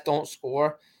those guys don't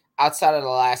score outside of the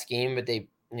last game, but they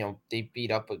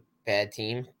beat up a bad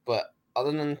team. But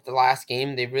other than the last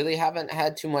game, they really haven't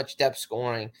had too much depth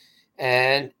scoring.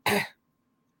 And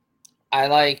I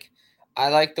like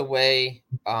the way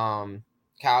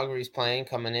Calgary's playing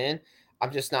coming in.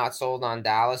 I'm just not sold on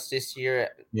Dallas this year.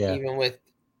 Yeah. Even with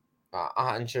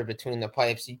Ottinger between the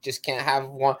pipes, you just can't have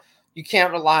one. You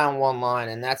can't rely on one line,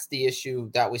 and that's the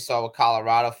issue that we saw with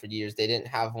Colorado for years. They didn't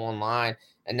have one line,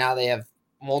 and now they have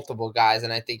multiple guys,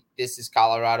 and I think this is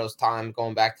Colorado's time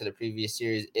going back to the previous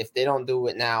series. If they don't do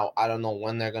it now, I don't know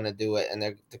when they're going to do it, and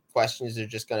the questions are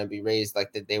just going to be raised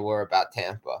like that they were about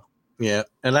Tampa. Yeah,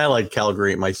 and I like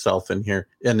Calgary myself in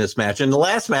this match. And the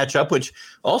last matchup, which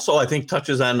also I think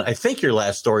touches on, I think, your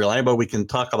last storyline, but we can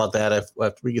talk about that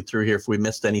after we get through here if we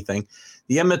missed anything.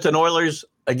 The Edmonton Oilers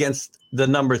against the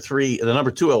number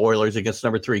 2 Oilers against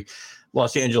number 3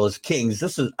 Los Angeles Kings.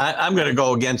 I'm going to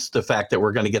go against the fact that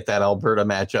we're going to get that Alberta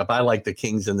matchup. I like the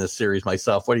Kings in this series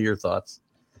myself. What are your thoughts?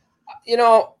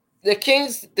 The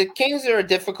Kings are a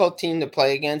difficult team to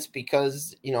play against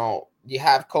because, you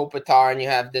have Kopitar and you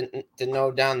have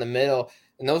Deneau down the middle,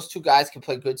 and those two guys can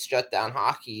play good shutdown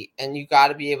hockey. And you got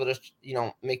to be able to,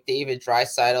 McDavid,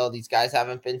 Draisaitl, these guys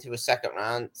haven't been to a second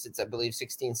round since, I believe,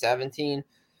 16-17.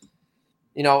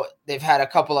 They've had a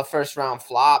couple of first round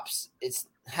flops. It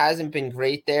hasn't been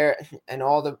great there, and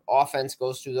all the offense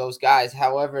goes through those guys.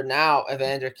 However, now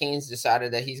Evander Kane's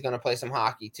decided that he's going to play some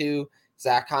hockey too.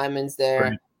 Zach Hyman's there.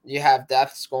 Right. You have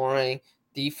depth scoring.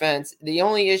 Defense. The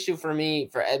only issue for me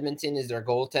for Edmonton is their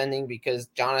goaltending, because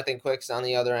Jonathan Quick's on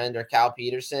the other end, or Cal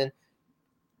Peterson.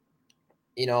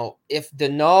 If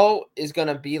Deneau is going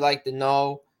to be like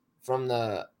Deneau from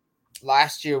the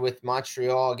last year with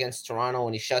Montreal against Toronto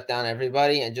when he shut down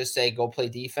everybody and just say, go play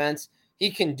defense,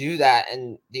 he can do that,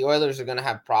 and the Oilers are going to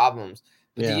have problems.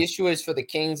 But the issue is for the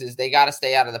Kings is they got to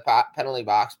stay out of the penalty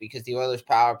box, because the Oilers'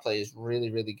 power play is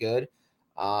really, really good.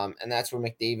 And that's where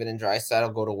McDavid and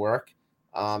Draisaitl go to work.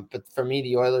 But for me,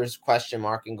 the Oilers question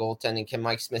mark in goaltending. Can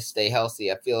Mike Smith stay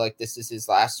healthy? I feel like this is his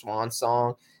last swan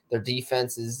song. Their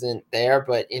defense isn't there,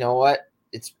 but you know what?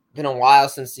 It's been a while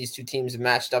since these two teams have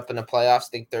matched up in the playoffs, I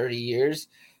think 30 years.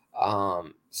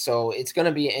 So it's going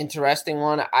to be an interesting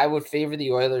one. I would favor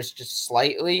the Oilers just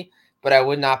slightly, but I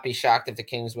would not be shocked if the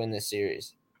Kings win this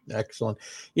series. Excellent.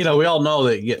 We all know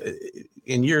that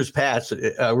in years past,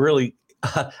 a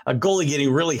goalie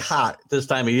getting really hot this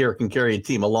time of year can carry a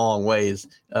team a long ways.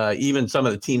 Even some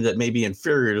of the teams that may be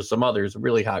inferior to some others, a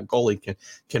really hot goalie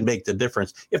can make the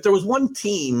difference. If there was one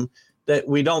team that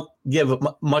we don't give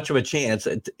much of a chance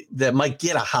that might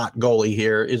get a hot goalie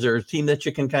here? Is there a team that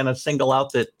you can kind of single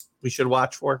out that we should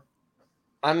watch for?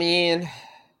 I mean,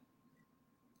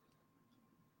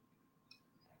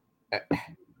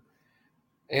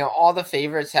 all the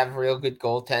favorites have real good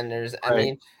goaltenders. Right. I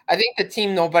mean, I think the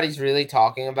team nobody's really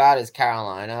talking about is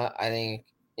Carolina. I think,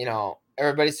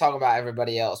 everybody's talking about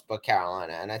everybody else but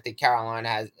Carolina. And I think Carolina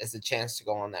has a chance to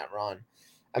go on that run.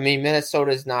 I mean,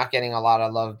 Minnesota is not getting a lot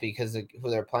of love because of who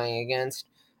they're playing against.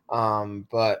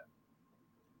 But,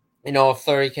 if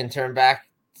Fleury can turn back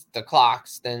the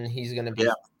clocks, then he's going to be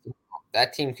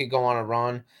that team could go on a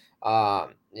run.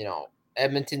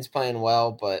 Edmonton's playing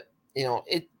well, but,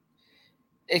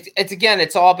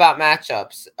 it's all about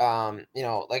matchups.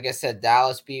 Like I said,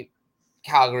 Dallas beat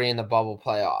Calgary in the bubble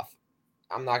playoff.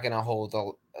 I'm not going to hold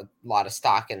a lot of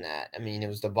stock in that. I mean, it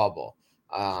was the bubble.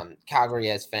 Calgary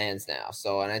has fans now,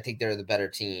 and I think they're the better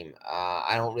team.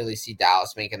 I don't really see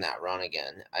Dallas making that run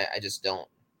again. I just don't.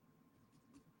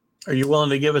 Are you willing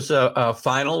to give us a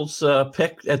finals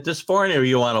pick at this point, or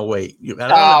you want to wait?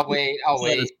 I'll wait.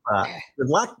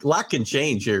 The lot can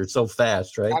change here so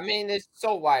fast, right? I mean, it's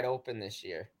so wide open this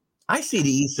year. I see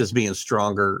the East as being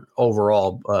stronger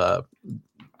overall,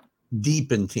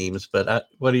 deep in teams. But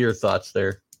what are your thoughts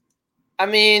there? I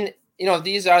mean,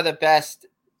 these are the best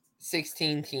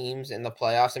 16 teams in the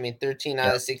playoffs. I mean, 13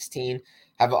 out of 16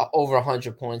 have over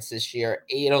 100 points this year.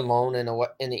 8 alone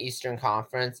in the Eastern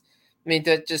Conference. I mean,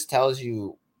 that just tells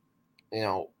you,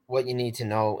 what you need to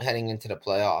know heading into the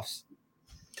playoffs.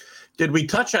 Did we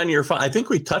touch on your? I think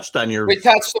we touched on your. We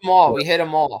touched them all. We hit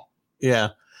them all. Yeah.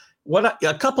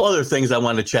 A couple other things I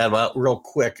want to chat about real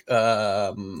quick.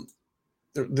 The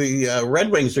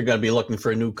Red Wings are going to be looking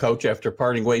for a new coach after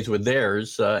parting ways with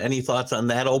theirs. Any thoughts on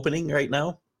that opening right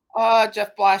now?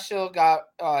 Jeff Blashill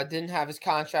didn't have his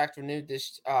contract renewed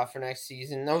this for next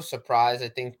season. No surprise. I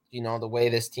think the way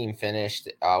this team finished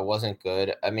wasn't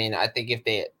good. I mean, I think if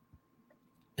they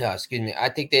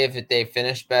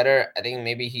finished better, I think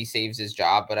maybe he saves his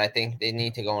job. But I think they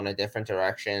need to go in a different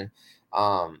direction,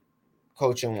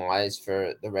 coaching wise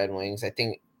for the Red Wings. I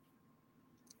think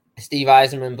Steve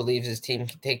Yzerman believes his team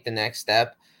can take the next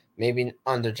step. Maybe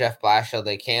under Jeff Blashill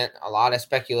they can't. A lot of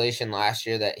speculation last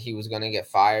year that he was going to get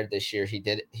fired. This year he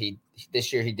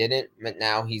didn't, but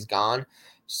now he's gone.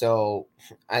 So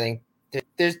I think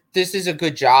this is a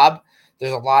good job.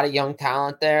 There's a lot of young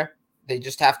talent there. They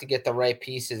just have to get the right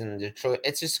pieces in Detroit.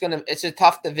 It's a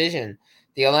tough division.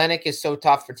 The Atlantic is so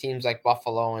tough for teams like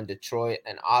Buffalo and Detroit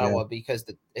and Ottawa because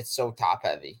it's so top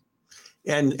heavy.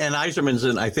 And Yzerman's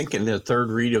I think in the third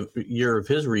year of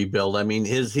his rebuild. I mean,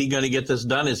 is he going to get this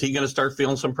done? Is he going to start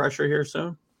feeling some pressure here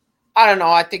soon? I don't know.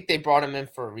 I think they brought him in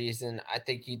for a reason. I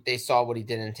think they saw what he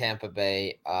did in Tampa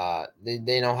Bay.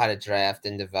 They know how to draft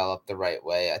and develop the right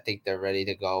way. I think they're ready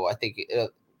to go. I think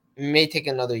it may take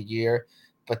another year,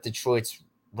 but Detroit's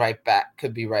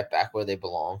could be right back where they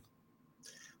belong.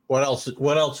 What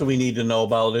else do we need to know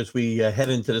about as we head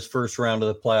into this first round of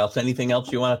the playoffs? Anything else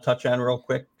you want to touch on real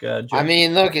quick, Jim? I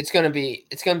mean, look, it's gonna be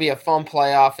a fun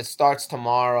playoff. It starts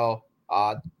tomorrow.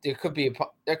 There could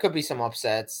be some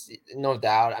upsets, no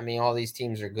doubt. I mean, all these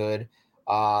teams are good.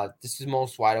 This is the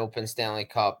most wide open Stanley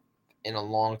Cup in a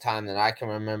long time that I can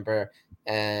remember,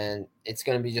 and it's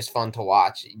gonna be just fun to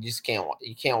watch. You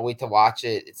can't wait to watch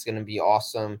it. It's gonna be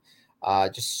awesome.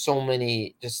 Just so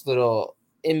many,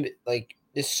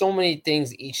 there's so many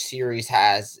things each series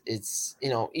has. It's,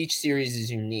 each series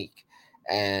is unique,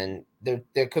 and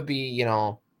there could be,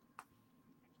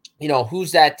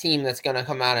 who's that team that's going to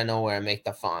come out of nowhere and make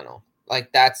the final?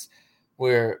 Like, that's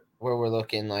where we're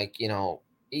looking. Like,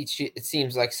 it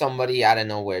seems like somebody out of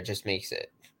nowhere just makes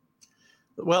it.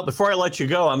 Well, before I let you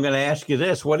go, I'm going to ask you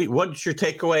this. What's your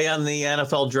takeaway on the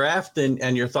NFL draft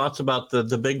and your thoughts about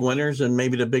the big winners and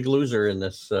maybe the big loser in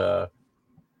this last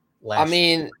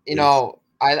season?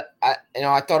 I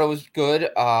thought it was good.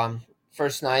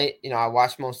 First night, I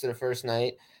watched most of the first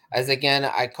night. As again,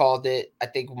 I called it. I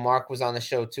think Mark was on the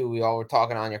show too. We all were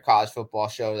talking on your college football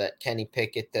show that Kenny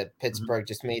Pickett to Pittsburgh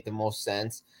just made the most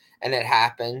sense, and it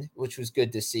happened, which was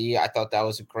good to see. I thought that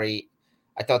was a great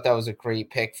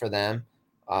pick for them.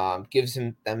 Gives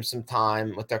them some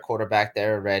time with their quarterback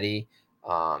there already.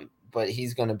 But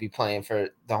he's going to be playing for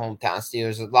the hometown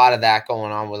Steelers. A lot of that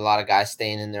going on with a lot of guys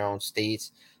staying in their own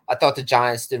states. I thought the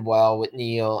Giants did well with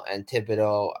Neal and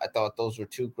Thibodeau. I thought those were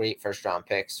two great first-round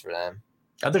picks for them.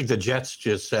 I think the Jets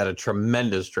just had a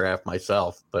tremendous draft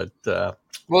myself, but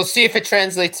we'll see if it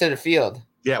translates to the field.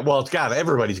 Yeah, well,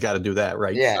 everybody's got to do that,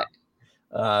 right? Yeah.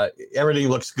 So, everything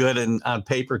looks good on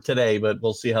paper today, but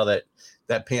we'll see how that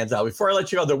that pans out. Before I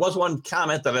let you go, there was one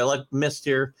comment that I missed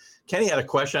here. Kenny had a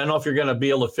question. I don't know if you're going to be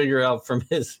able to figure out from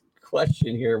his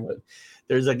question here, but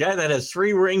there's a guy that has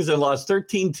 3 rings and lost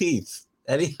 13 teeth.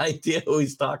 Any idea who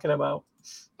he's talking about?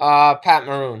 Pat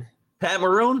Maroon. Pat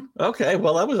Maroon? Okay,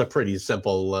 well, that was a pretty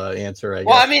simple answer, I guess.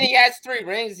 Well, I mean, he has 3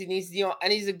 rings. He needs,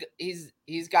 and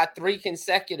he's got 3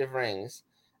 consecutive rings.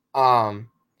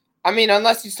 I mean,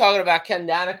 unless he's talking about Ken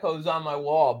Danico's on my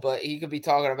wall, but he could be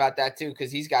talking about that too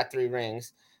because he's got 3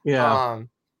 rings. Yeah.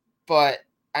 But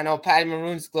I know Patty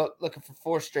Maroon's looking for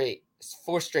 4 straight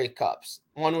cups.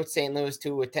 1 with St. Louis,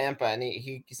 2 with Tampa, and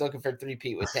he's looking for a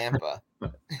 3-peat with Tampa.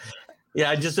 Yeah,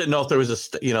 I just didn't know if there was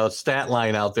a stat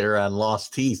line out there on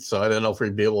lost teeth, so I didn't know if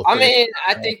we'd be able to. I mean,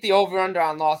 I think the over/under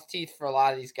on lost teeth for a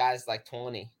lot of these guys is like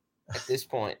 20 at this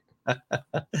point.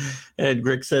 And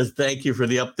Rick says, thank you for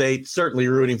the update. Certainly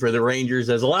rooting for the Rangers,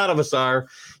 as a lot of us are.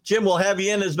 Jim, we'll have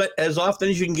you in as often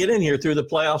as you can get in here through the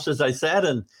playoffs, as I said,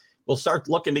 and we'll start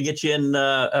looking to get you in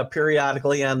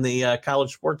periodically on the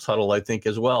College Sports Huddle, I think,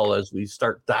 as well, as we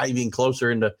start diving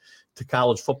closer into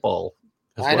college football.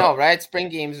 I know, right? Spring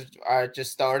games are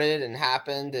just started and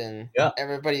happened, and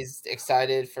everybody's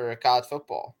excited for college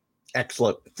football.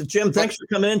 Excellent. Jim, thanks for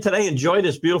coming in today. Enjoy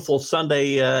this beautiful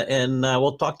Sunday, and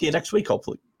we'll talk to you next week,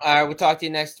 hopefully. All right, we'll talk to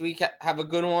you next week. Have a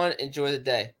good one. Enjoy the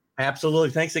day.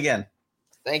 Absolutely. Thanks again.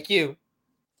 Thank you.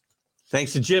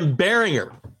 Thanks to Jim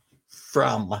Beringer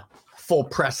from Full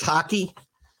Press Hockey.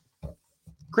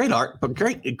 Great art, but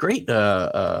great. It's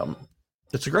a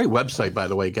great website, by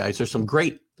the way, guys. There's some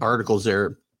great articles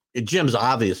there. Jim's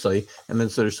obviously, and then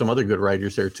so there's some other good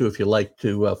writers there too. If you like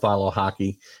to follow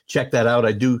hockey, check that out.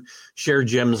 I do share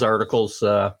Jim's articles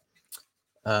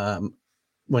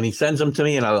when he sends them to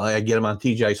me, and I get them on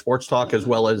TGI Sports Talk, as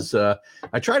well as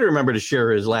I try to remember to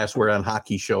share his Last Word on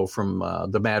Hockey show from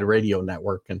the Mad Radio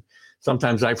Network. And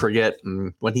sometimes I forget,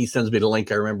 and when he sends me the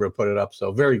link, I remember to put it up.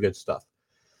 So very good stuff.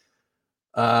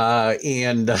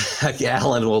 And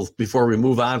Alan will, before we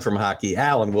move on from hockey,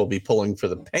 Alan will be pulling for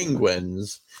the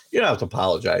Penguins. You don't have to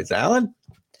apologize, Alan.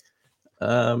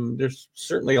 There's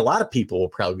certainly a lot of people will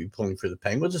probably be pulling for the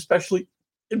Penguins, especially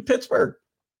in Pittsburgh.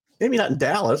 Maybe not in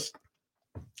Dallas,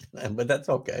 but that's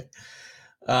okay.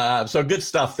 So good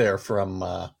stuff there from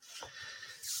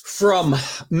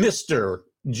Mr.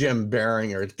 Jim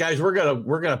Beringer. Guys, we're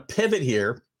gonna pivot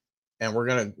here, and we're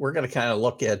gonna kind of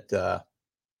look at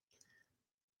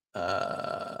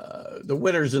the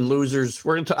winners and losers.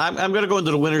 I'm going to go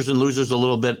into the winners and losers a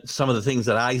little bit. Some of the things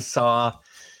that I saw.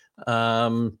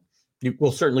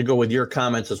 We'll certainly go with your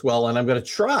comments as well. And I'm going to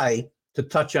try to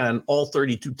touch on all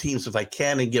 32 teams if I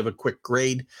can and give a quick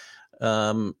grade,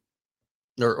 or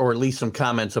at least some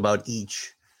comments about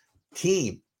each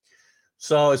team.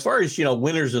 So as far as,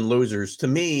 winners and losers, to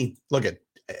me, look at,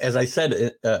 as I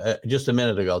said just a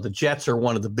minute ago, the Jets are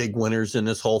one of the big winners in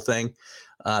this whole thing.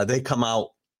 They come out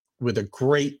with a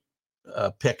great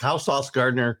pick. How Sauce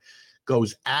Gardner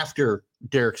goes after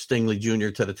Derek Stingley Jr.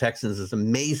 to the Texans is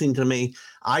amazing to me.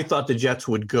 I thought the Jets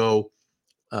would go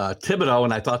Thibodeau,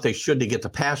 and I thought they should to get the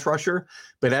pass rusher.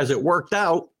 But as it worked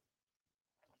out,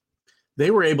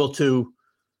 they were able to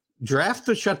draft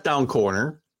the shutdown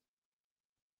corner,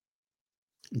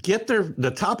 get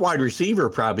the top wide receiver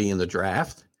probably in the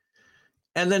draft,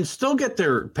 and then still get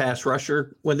their pass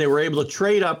rusher when they were able to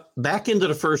trade up back into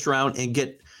the first round and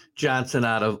get Johnson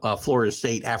out of Florida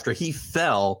State after he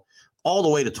fell all the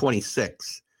way to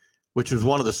 26, which was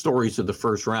one of the stories of the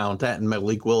first round. That and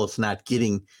Malik Willis not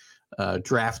getting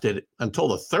drafted until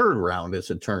the third round,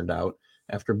 as it turned out,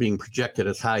 after being projected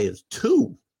as high as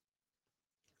 2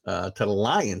 to the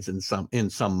Lions in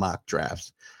some mock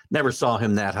drafts. Never saw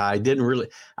him that high. Didn't really.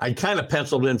 I kind of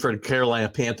penciled in for the Carolina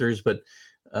Panthers, but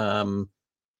at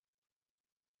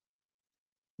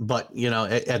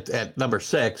number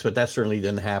 6, but that certainly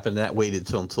didn't happen. That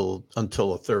waited until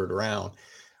the third round.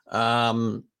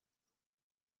 And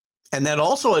then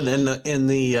also in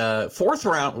the fourth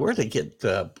round, where'd they get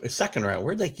second round?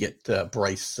 Where'd they get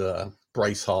Bryce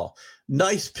Hall?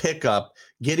 Nice pickup,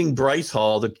 getting Bryce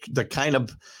Hall, the kind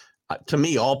of to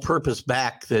me all-purpose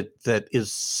back that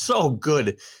is so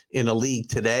good in a league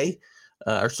today,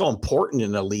 or so important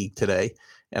in a league today.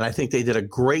 And I think they did a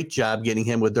great job getting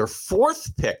him with their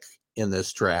 4th pick in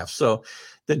this draft. So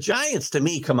the Jets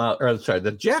come out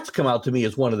to me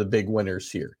as one of the big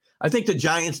winners here. I think the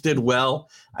Giants did well.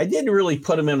 I didn't really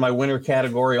put them in my winner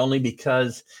category only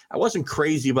because I wasn't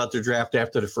crazy about their draft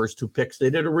after the first 2 picks. They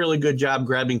did a really good job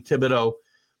grabbing Thibodeau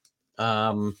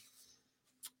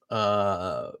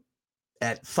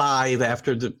at 5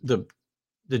 after the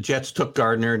Jets took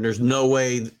Gardner. And there's no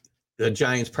way the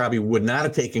Giants probably would not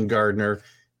have taken Gardner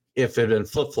if it had been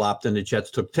flip-flopped and the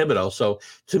Jets took Thibodeau. So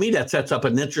to me, that sets up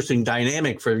an interesting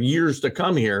dynamic for years to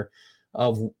come here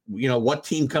of, what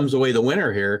team comes away the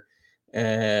winner here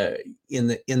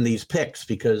in these picks,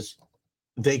 because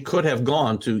they could have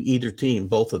gone to either team,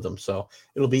 both of them. So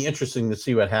it'll be interesting to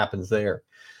see what happens there.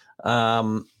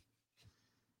 The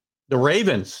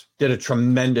Ravens did a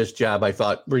tremendous job, I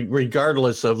thought,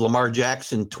 regardless of Lamar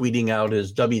Jackson tweeting out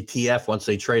his WTF once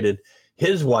they traded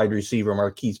his wide receiver,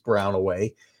 Marquise Brown,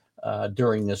 away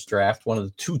during this draft. One of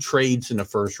the 2 trades in the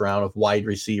first round of wide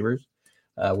receivers,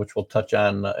 which we'll touch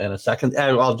on in a second.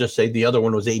 I'll just say the other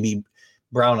one was A.B.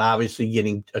 Brown, obviously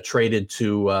getting traded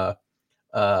to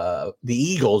the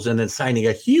Eagles and then signing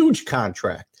a huge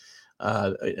contract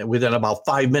within about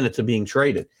 5 minutes of being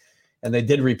traded. And they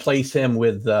did replace him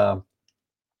with the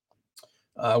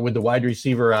wide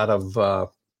receiver out of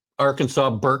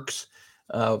Arkansas, Burks,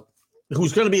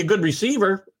 who's going to be a good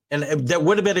receiver, and that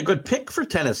would have been a good pick for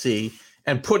Tennessee,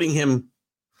 and putting him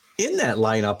in that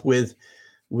lineup with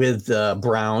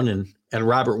Brown and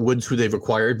Robert Woods, who they've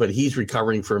acquired, but he's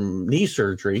recovering from knee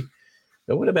surgery.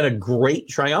 That would have been a great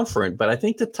triumvirate, but I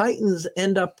think the Titans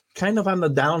end up kind of on the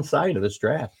downside of this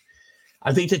draft.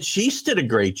 I think the Chiefs did a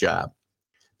great job.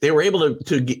 They were able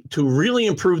to really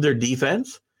improve their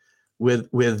defense with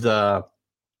their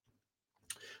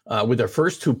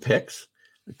first 2 picks,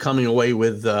 coming away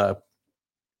with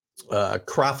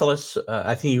Krophilus.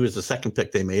 I think he was the second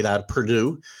pick they made out of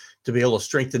Purdue, to be able to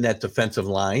strengthen that defensive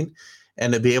line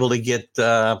and to be able to get.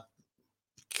 I'm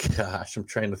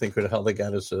trying to think who the hell they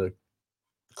got as a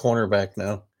cornerback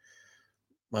now.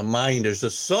 My mind, there's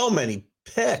just so many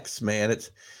picks, man.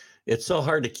 It's so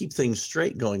hard to keep things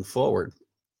straight going forward.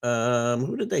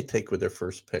 Who did they take with their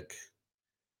first pick?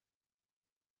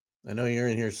 I know you're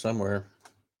in here somewhere.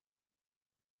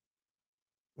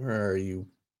 Where are you,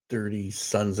 dirty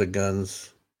sons of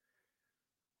guns?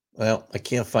 Well, I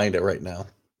can't find it right now,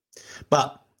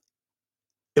 but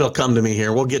it'll come to me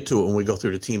here. We'll get to it when we go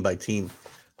through the team by team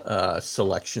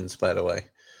selections, by the way.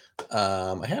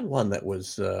 I had one that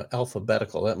was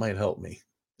alphabetical. That might help me.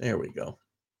 There we go.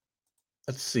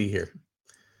 Let's see here.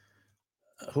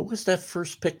 Who was that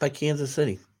first pick by Kansas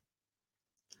City?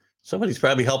 Somebody's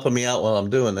probably helping me out while I'm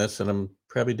doing this, and I'm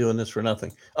probably doing this for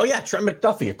nothing. Oh, yeah, Trent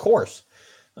McDuffie, of course.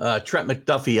 Trent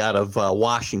McDuffie out of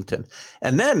Washington.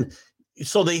 And then,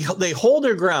 so they hold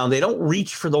their ground. They don't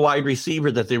reach for the wide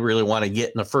receiver that they really want to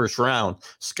get in the first round.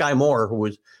 Sky Moore,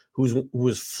 who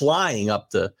was flying up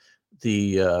the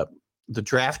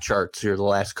draft charts here the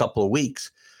last couple of weeks.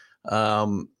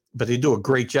 But they do a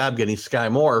great job getting Sky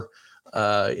Moore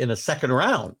in a second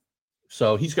round.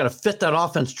 So he's going to fit that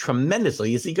offense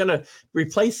tremendously. Is he going to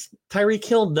replace Tyreek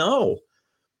Hill? No.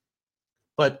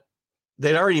 But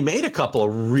they'd already made a couple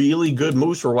of really good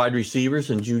moves for wide receivers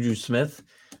and Juju Smith,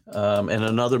 and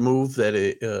another move that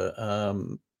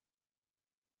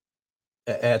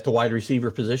at the wide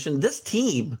receiver position. This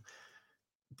team,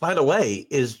 by the way,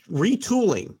 is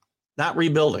retooling, not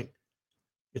rebuilding.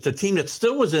 It's a team that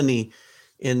still was in the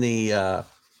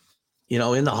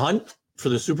hunt for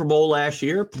the Super Bowl last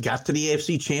year, got to the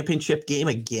AFC Championship game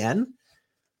again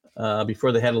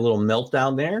before they had a little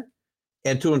meltdown there.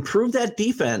 And to improve that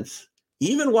defense,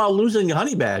 even while losing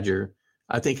Honey Badger,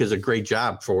 I think is a great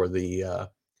job for the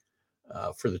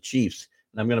Chiefs.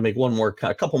 And I'm going to make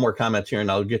a couple more comments here,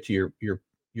 and I'll get to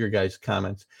your guys'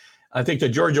 comments. I think the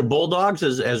Georgia Bulldogs,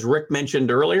 as Rick mentioned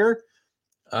earlier,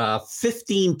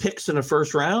 15 picks in the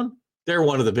first round. They're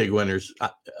one of the big winners,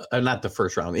 not the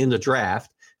first round, in the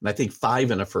draft. And I think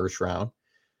 5 in the first round.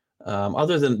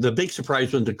 Other than the big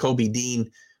surprise was Kobe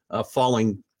Dean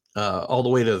falling all the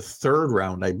way to the third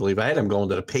round, I believe. I had him going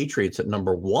to the Patriots at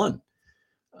number 1.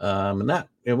 And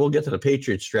we'll get to the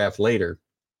Patriots draft later.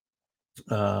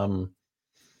 And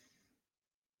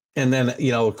then,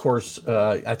 of course,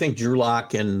 I think Drew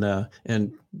Lock and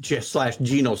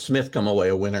Geno Smith come away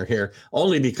a winner here,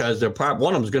 only because one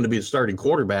of them is going to be the starting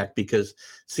quarterback, because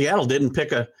Seattle didn't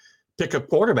pick a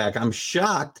quarterback. I'm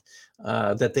shocked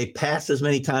that they passed as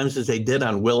many times as they did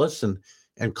on Willis and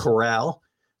Corral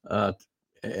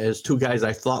as 2 guys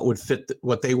I thought would fit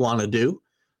what they want to do.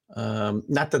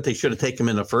 Not that they should have taken him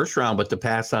in the first round, but to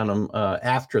pass on them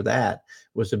after that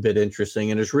was a bit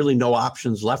interesting. And there's really no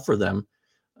options left for them.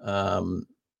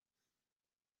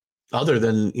 Other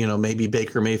than maybe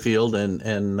Baker Mayfield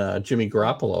and Jimmy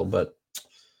Garoppolo, but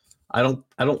I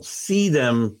don't see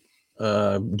them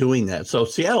doing that. So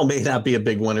Seattle may not be a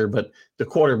big winner, but the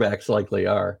quarterbacks likely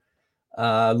are.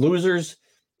 Losers,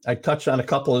 I touched on a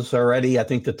couple of this already. I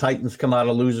think the Titans come out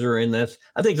a loser in this.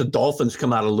 I think the Dolphins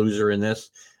come out a loser in this.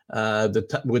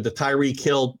 With the Tyreek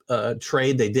Hill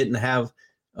trade, they didn't have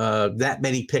that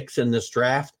many picks in this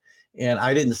draft. And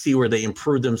I didn't see where they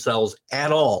improved themselves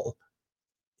at all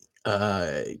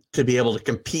to be able to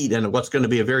compete in what's going to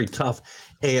be a very tough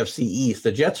AFC East.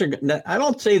 The Jets are, I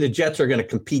don't say the Jets are going to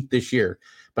compete this year,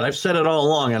 but I've said it all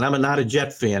along, and I'm not a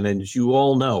Jet fan, and as you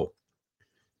all know,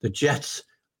 the Jets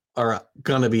are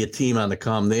going to be a team on the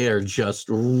come. They are just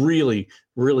really,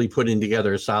 really putting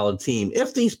together a solid team.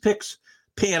 If these picks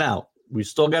pan out, we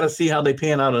still got to see how they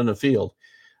pan out on the field.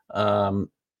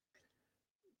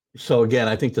 So again,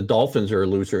 I think the Dolphins are a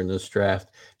loser in this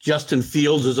draft. Justin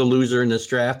Fields is a loser in this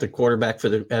draft. The quarterback for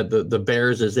the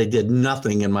Bears, as they did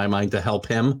nothing in my mind to help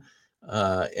him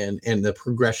and the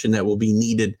progression that will be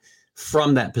needed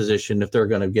from that position if they're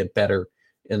going to get better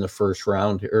in the first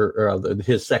round or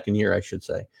his second year, I should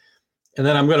say. And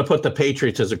then I'm going to put the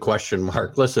Patriots as a question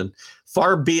mark. Listen,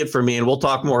 far be it for me, and we'll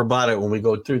talk more about it when we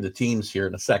go through the teams here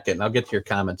in a second. I'll get to your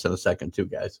comments in a second too,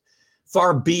 guys.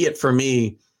 Far be it for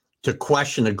me to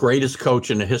question the greatest coach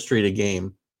in the history of the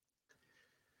game.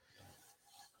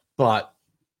 But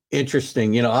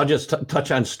interesting, I'll just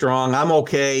touch on Strong. I'm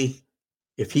okay.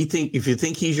 If you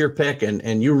think he's your pick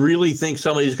and you really think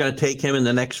somebody's going to take him in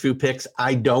the next few picks,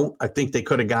 I don't. I think they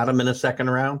could have got him in the second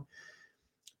round.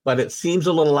 But it seems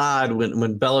a little odd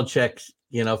when Belichick,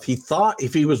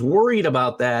 if he was worried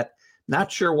about that,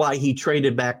 not sure why he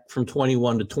traded back from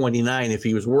 21 to 29 if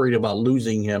he was worried about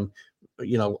losing him,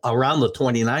 around the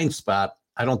 29 spot.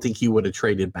 I don't think he would have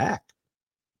traded back.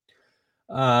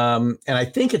 And I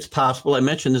think it's possible. I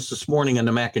mentioned this morning on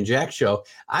the Mac and Jack show.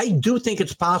 I do think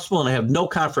it's possible, and I have no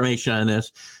confirmation on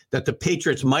this, that the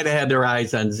Patriots might have had their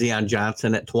eyes on Zion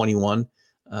Johnson at 21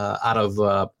 out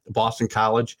of Boston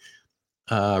College.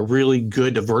 Really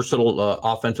good, versatile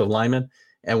offensive lineman.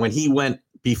 And when he went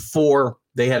before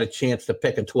they had a chance to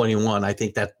pick a 21, I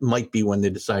think that might be when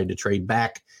they decided to trade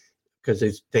back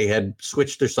because they had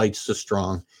switched their sights to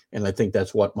Strong. And I think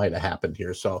that's what might have happened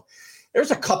here. So there's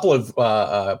a couple of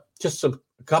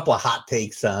hot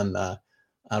takes on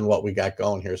what we got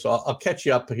going here. So I'll catch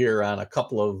you up here on a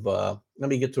couple of let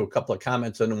me get to a couple of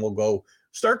comments, and then we'll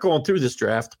start going through this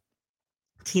draft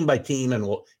team by team, and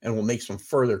we'll make some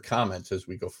further comments as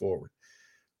we go forward.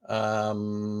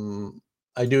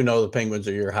 I do know the Penguins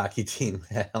are your hockey team,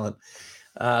 Alan.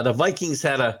 The Vikings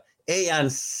had a on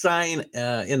sign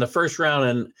in the first round,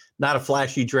 and not a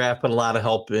flashy draft, but a lot of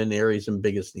help in areas in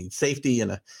biggest need. Safety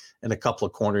and a couple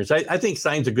of corners. I think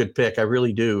Sign's a good pick. I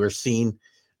really do. Or Seen.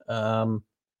 There's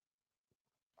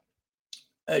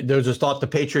a thought the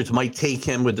Patriots might take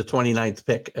him with the 29th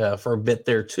pick for a bit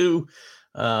there too.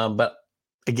 But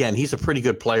again, he's a pretty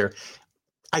good player.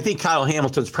 I think Kyle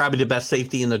Hamilton's probably the best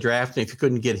safety in the draft. And if you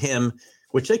couldn't get him,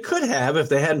 which they could have if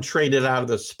they hadn't traded out of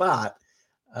the spot,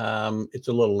 it's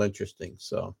a little interesting.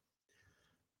 So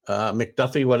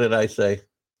McDuffie, what did I say?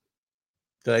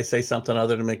 Did I say something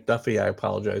other than McDuffie? I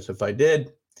apologize if I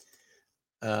did.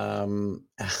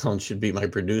 Alan should be my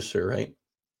producer, right?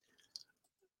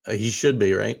 He should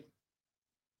be, right?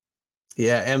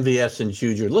 Yeah, MVS and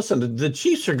Juju. Listen, the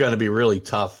Chiefs are going to be really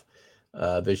tough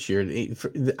this year.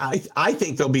 I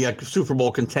think they'll be a Super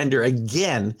Bowl contender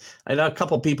again. I know a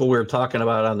couple of people we were talking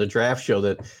about on the draft show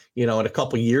that, in a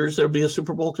couple of years, there'll be a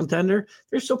Super Bowl contender.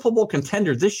 They're a Super Bowl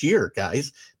contender this year,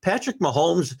 guys. Patrick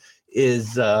Mahomes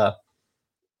is still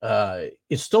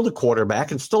the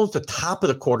quarterback and still at the top of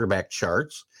the quarterback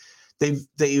charts.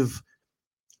 They've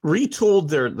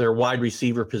retooled their wide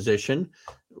receiver position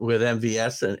with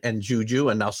MVS and Juju,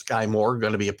 and now Sky Moore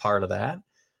going to be a part of that.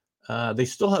 They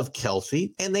still have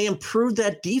Kelsey, and they improved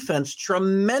that defense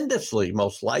tremendously,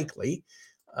 most likely.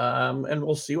 And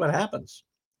we'll see what happens.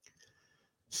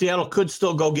 Seattle could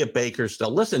still go get Baker still.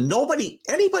 Listen,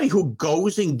 anybody who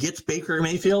goes and gets Baker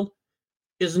Mayfield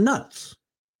is nuts.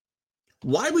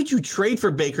 Why would you trade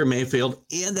for Baker Mayfield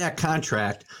and that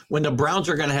contract when the Browns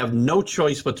are going to have no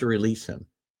choice but to release him?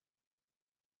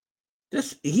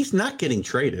 He's not getting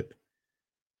traded.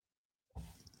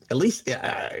 At least,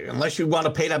 unless you want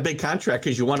to pay that big contract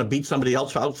because you want to beat somebody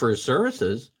else out for his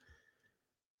services.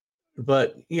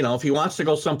 But, if he wants to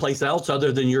go someplace else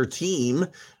other than your team,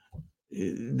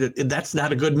 that's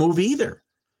not a good move either.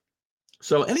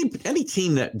 So any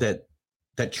team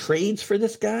that trades for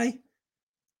this guy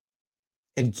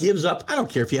and gives up, I don't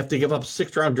care if you have to give up a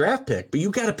 6th-round draft pick, but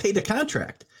you got to pay the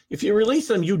contract. If you release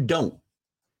him, you don't.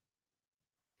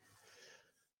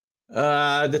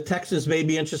 The Texans may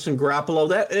be interested in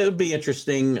Garoppolo. It'll be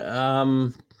interesting.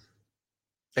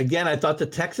 Again, I thought the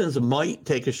Texans might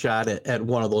take a shot at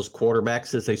one of those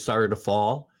quarterbacks as they started to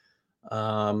fall.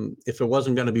 If it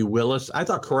wasn't going to be Willis, I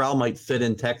thought Corral might fit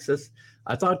in Texas.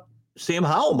 I thought Sam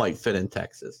Howell might fit in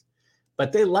Texas.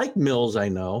 But they like Mills, I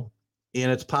know.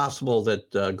 and it's possible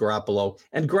that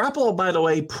Garoppolo, by the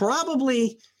way,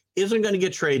 probably isn't going to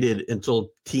get traded until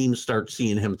teams start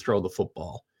seeing him throw the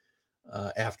football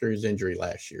after his injury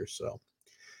last year. So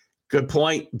good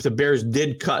point. The Bears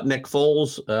did cut Nick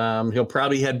Foles. He'll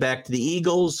probably head back to the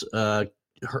Eagles.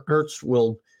 Hurts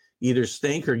will either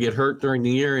stink or get hurt during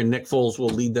the year, and Nick Foles will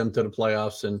lead them to the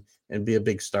playoffs and be a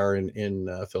big star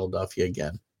in Philadelphia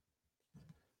again.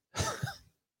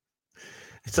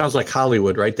 It sounds like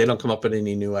Hollywood, right? They don't come up with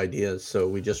any new ideas, so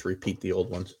we just repeat the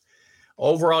old ones.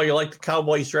 Overall, you like the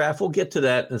Cowboys draft? We'll get to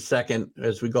that in a second.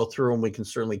 As we go through them, we can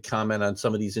certainly comment on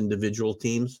some of these individual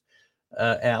teams.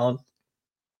 Alan,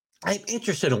 I'm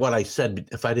interested in what I said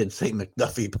if I didn't say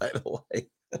McDuffie, by the way.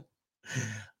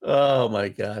 Oh, my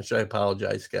gosh. I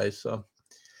apologize, guys. So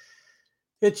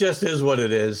it just is what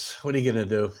it is. What are you going to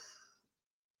do?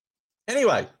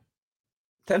 Anyway,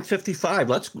 10:55.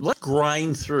 Let's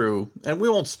grind through, and we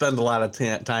won't spend a lot of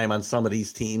time on some of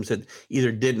these teams that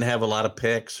either didn't have a lot of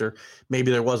picks, or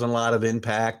maybe there wasn't a lot of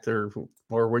impact, or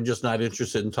we're just not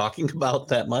interested in talking about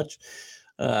that much.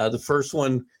 The first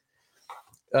one,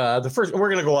 we're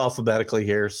going to go alphabetically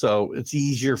here, so it's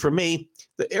easier for me.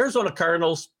 The Arizona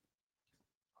Cardinals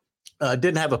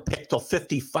didn't have a pick till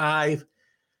 55.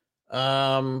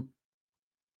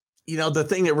 The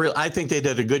thing that I think they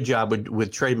did a good job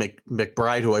with Trey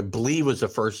McBride, who I believe was the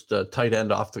first tight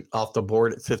end off the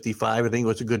board at 55. I think it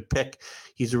was a good pick.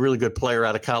 He's a really good player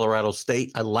out of Colorado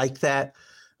State. I like that.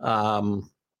 The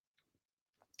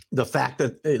fact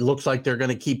that it looks like they're going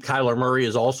to keep Kyler Murray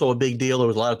is also a big deal. There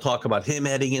was a lot of talk about him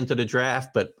heading into the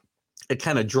draft, but it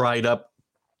kind of dried up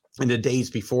in the days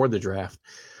before the draft.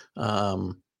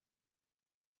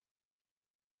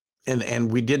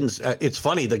 And we didn't. It's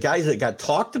funny, the guys that got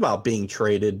talked about being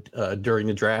traded during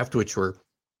the draft, which were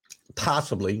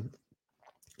possibly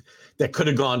that could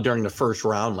have gone during the first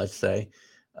round, let's say,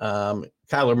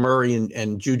 Kyler Murray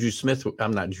and Juju Smith.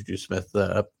 I'm not Juju Smith.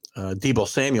 Deebo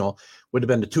Samuel would have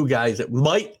been the two guys that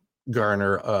might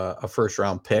garner a first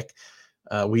round pick.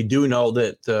 We do know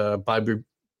that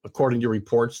according to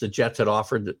reports, the Jets had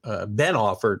been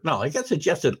offered. No, I guess the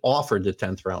Jets had offered the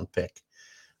 10th round pick.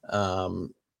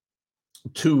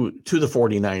 To the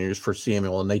 49ers for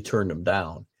Samuel, and they turned him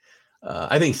down.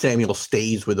 I think Samuel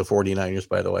stays with the 49ers,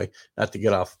 by the way, not to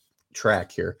get off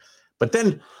track here. But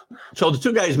then, so the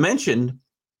two guys mentioned,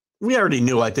 we already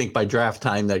knew, I think, by draft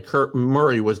time that Kurt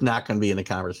Murray was not going to be in the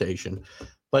conversation.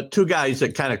 But two guys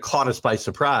that kind of caught us by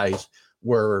surprise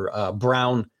were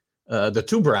the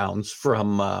two Browns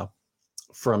from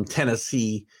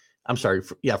Tennessee.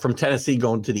 From Tennessee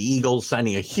going to the Eagles,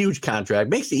 signing a huge contract.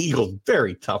 Makes the Eagles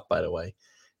very tough, by the way.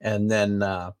 And then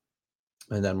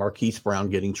Marquise Brown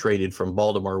getting traded from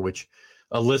Baltimore, which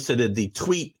elicited the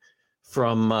tweet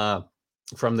from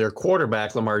their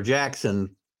quarterback, Lamar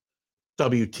Jackson,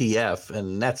 WTF.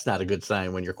 And that's not a good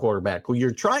sign when your quarterback, who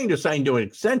you're trying to sign to an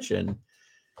extension,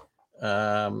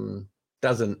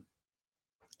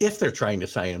 if they're trying to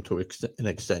sign him to an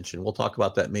extension. We'll talk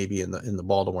about that maybe in the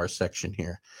Baltimore section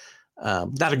here.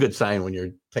 Not a good sign when you're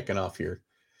picking off your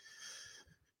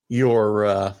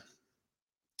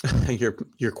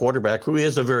quarterback, who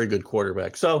is a very good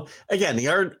quarterback. So again,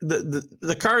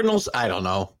 the Cardinals, I don't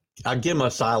know. I'll give them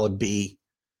a solid B.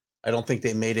 I don't think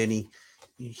they made any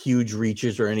huge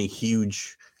reaches or any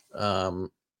huge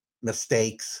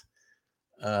mistakes.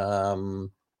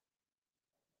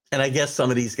 And I guess some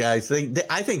of these guys,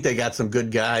 I think they got some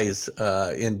good guys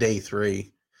in day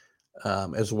three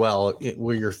as well,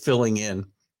 where you're filling in,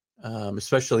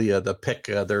 especially the pick,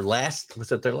 their last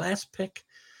pick?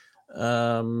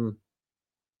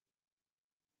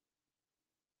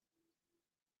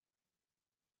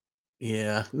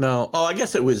 Yeah, no. Oh, I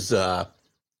guess it was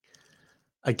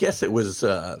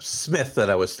Smith that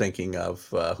I was thinking of,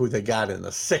 who they got in the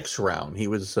 6th round. He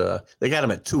was they got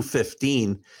him at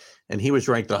 215. And he was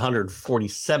ranked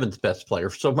 147th best player.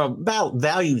 So from a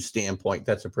value standpoint,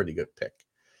 that's a pretty good pick.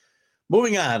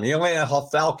 Moving on, the Atlanta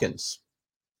Falcons.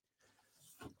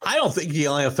 I don't think the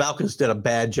Atlanta Falcons did a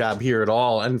bad job here at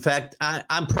all. In fact,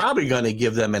 I'm probably going to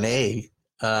give them an A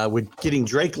with getting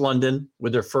Drake London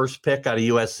with their first pick out of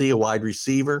USC, a wide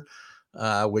receiver,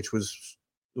 which was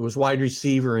wide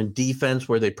receiver and defense,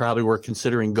 where they probably were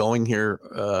considering going here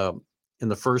in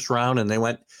the first round, and they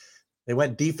went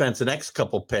defense the next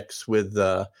couple picks with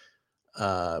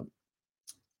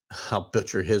I'll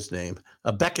butcher his name,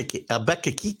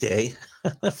 Abekakite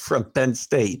from Penn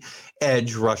State,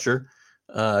 edge rusher.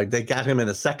 They got him in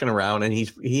the 2nd round, and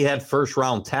he had first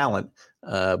round talent,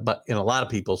 but in a lot of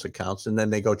people's accounts. And then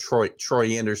they go Troy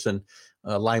Anderson,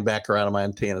 linebacker out of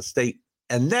Montana State,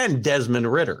 and then Desmond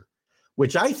Ridder,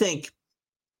 which I think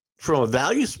from a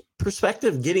values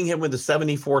perspective, getting him with the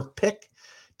 74th pick,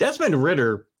 Desmond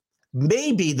Ridder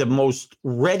may be the most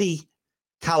ready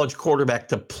college quarterback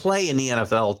to play in the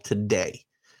NFL today,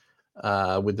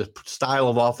 with the style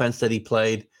of offense that he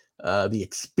played, the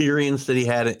experience that he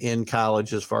had in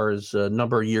college as far as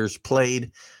number of years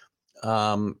played,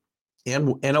 and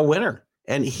a winner.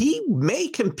 And he may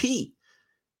compete.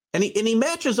 And he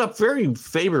matches up very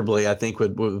favorably, I think,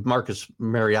 with Marcus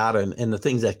Mariota and the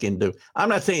things that can do. I'm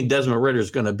not saying Desmond Ridder is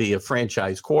going to be a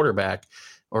franchise quarterback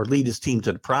or lead his team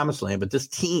to the promised land, but this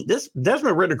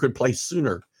Desmond Ridder could play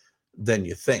sooner than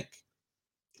you think.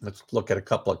 Let's look at a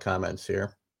couple of comments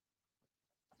here.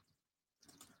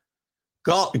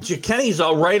 Kenny's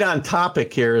all right on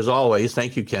topic here, as always.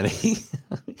 Thank you, Kenny.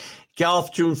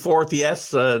 Golf, June 4th,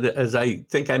 yes. As I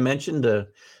think I mentioned,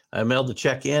 I mailed the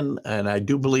check in, and I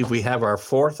do believe we have our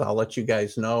 4th. I'll let you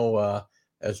guys know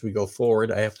as we go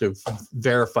forward. I have to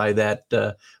verify that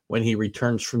when he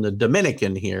returns from the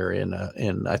Dominican here in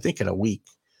I think in a week.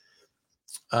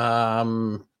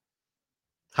 Hollywood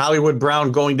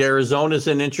Brown going to Arizona is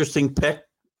an interesting pick.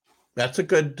 That's a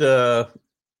good.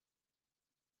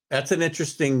 That's an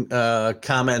interesting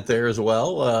comment there as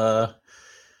well.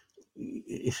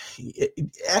 It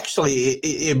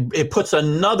puts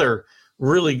another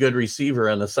really good receiver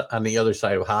on the other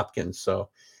side of Hopkins. So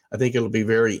I think it'll be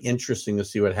very interesting to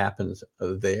see what happens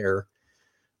there.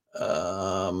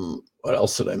 What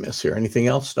else did I miss here? Anything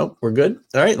else? Nope, we're good.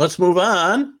 All right, let's move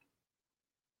on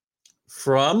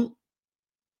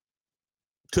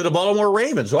to the Baltimore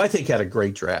Ravens, who I think had a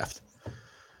great draft.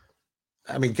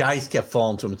 I mean, guys kept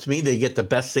falling to them. To me, they get the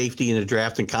best safety in the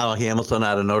draft in Kyle Hamilton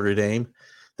out of Notre Dame.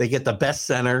 They get the best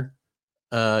center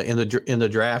in the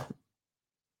draft.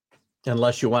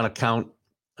 Unless you want to count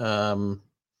Zion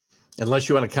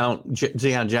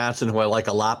Johnson, who I like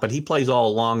a lot, but he plays all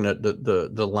along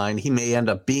the line. He may end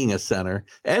up being a center,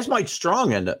 as Mike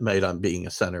Strong made on being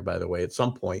a center, by the way, at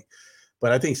some point.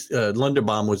 But I think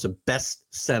Linderbaum was the best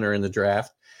center in the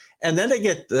draft. And then they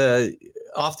get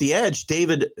off the edge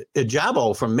David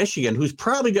Ojabo from Michigan, who's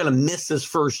probably going to miss his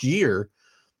first year,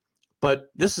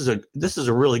 but this is a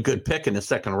really good pick in the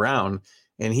second round.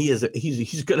 And he's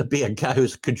going to be a guy who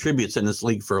contributes in this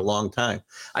league for a long time.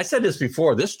 I said this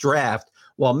before. This draft,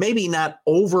 while maybe not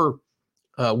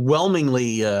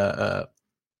overwhelmingly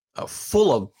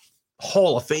full of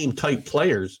Hall of Fame type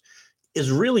players,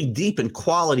 is really deep in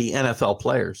quality NFL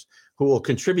players who will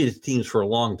contribute to teams for a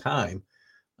long time.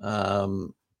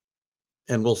 And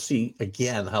we'll see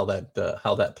again how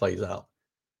that plays out.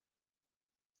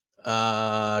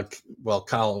 Well,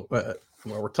 Kyle,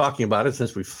 we're talking about it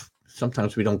since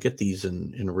sometimes we don't get these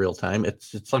in real time.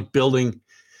 It's like building.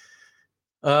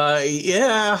 We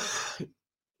have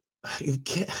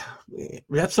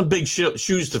some big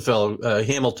shoes to fill.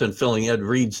 Hamilton filling Ed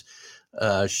Reed's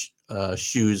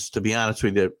shoes, to be honest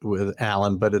with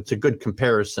Alan, but it's a good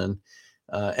comparison.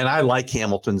 And I like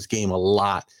Hamilton's game a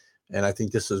lot. And I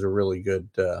think this is a really good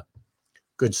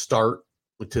start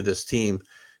to this team.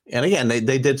 And again,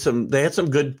 they had some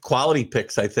good quality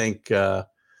picks, I think.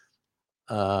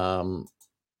 And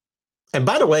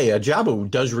by the way, Ojabo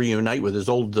does reunite with his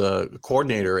old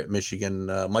coordinator at Michigan,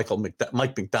 Mike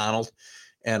McDonald,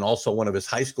 and also one of his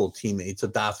high school teammates,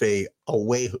 Adafe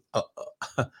Owe.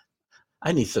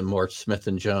 I need some more Smith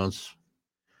and Jones.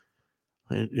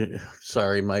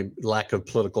 Sorry, my lack of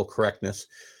political correctness.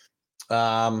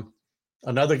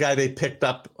 Another guy they picked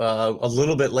up a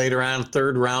little bit later on,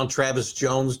 third round, Travis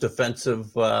Jones,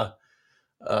 defensive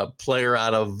player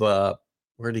out of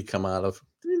where did he come out of?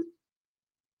 You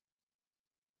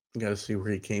got to see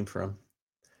where he came from.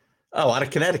 Oh, out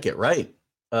of Connecticut, right?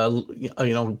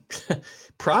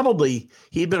 Probably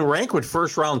he'd been ranked with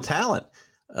first round talent.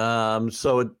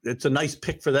 So it's a nice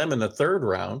pick for them in the third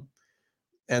round.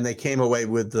 And they came away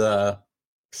with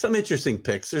some interesting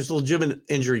picks. There's legitimate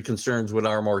injury concerns with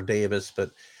Armour Davis,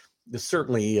 but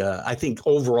certainly I think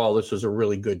overall this was a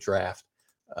really good draft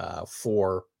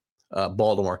for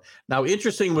Baltimore. Now,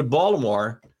 interesting with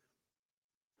Baltimore,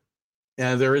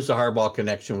 and there is a Harbaugh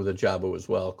connection with Ojabo as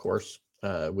well, of course,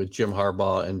 with Jim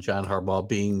Harbaugh and John Harbaugh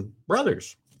being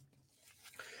brothers.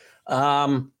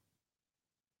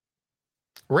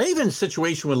 Ravens'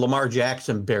 situation with Lamar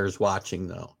Jackson bears watching,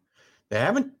 though. They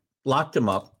haven't locked him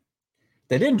up.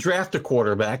 They didn't draft a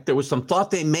quarterback. There was some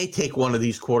thought they may take one of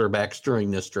these quarterbacks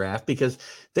during this draft because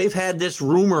they've had this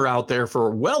rumor out there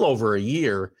for well over a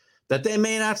year that they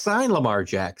may not sign Lamar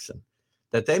Jackson,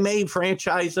 that they may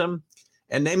franchise him,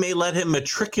 and they may let him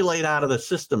matriculate out of the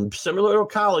system, similar to a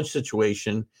college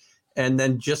situation, and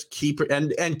then just keep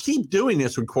doing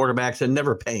this with quarterbacks and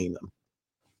never paying them.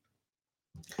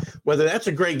 Whether that's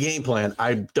a great game plan,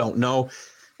 I don't know.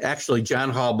 Actually,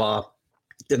 John Harbaugh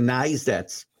denies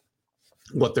that's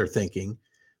what they're thinking.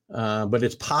 But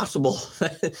it's possible.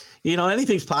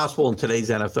 Anything's possible in today's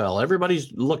NFL.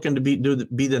 Everybody's looking to be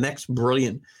the next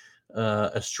brilliant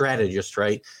strategist,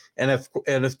 right? And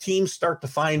if teams start to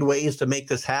find ways to make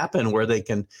this happen, where they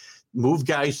can move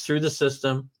guys through the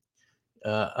system,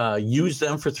 use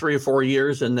them for 3 or 4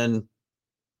 years, and then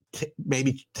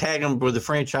maybe tag them with the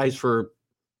franchise for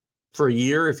a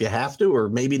year if you have to, or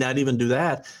maybe not even do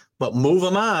that, but move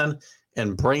them on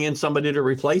and bring in somebody to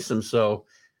replace them, so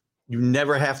you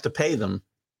never have to pay them.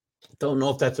 Don't know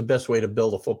if that's the best way to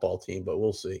build a football team, but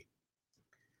we'll see.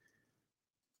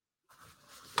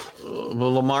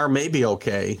 Well, Lamar may be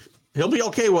okay. He'll be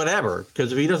okay, whatever,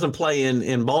 because if he doesn't play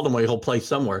in Baltimore, he'll play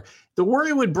somewhere. The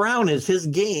worry with Brown is his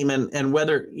game and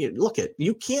whether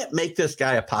you can't make this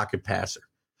guy a pocket passer.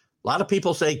 A lot of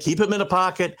people say keep him in a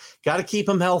pocket, got to keep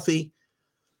him healthy.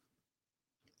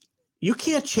 You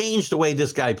can't change the way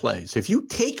this guy plays. If you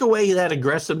take away that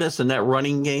aggressiveness and that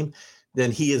running game,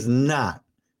 then he is not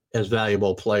as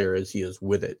valuable a player as he is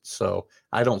with it. So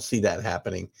I don't see that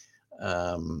happening.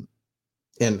 And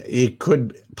it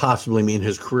could possibly mean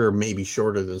his career may be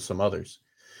shorter than some others.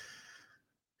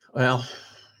 Well,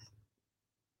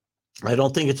 I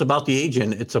don't think it's about the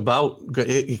agent.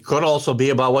 It could also be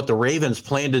about what the Ravens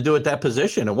plan to do at that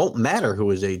position. It won't matter who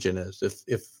his agent is.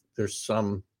 If there's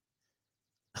some,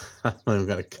 I'm not even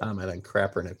going to comment on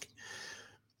Kaepernick.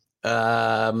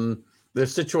 The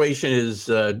situation is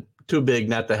too big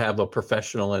not to have a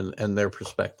professional and their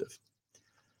perspective.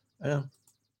 Yeah,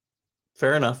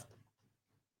 fair enough.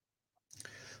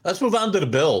 Let's move on to the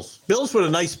Bills. Bills with a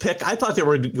nice pick. I thought they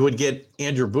would get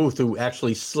Andrew Booth, who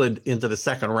actually slid into the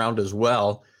second round as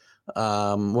well.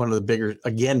 One of the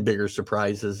bigger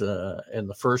surprises in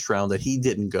the first round that he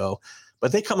didn't go.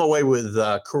 But they come away with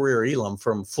Career Elam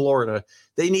from Florida.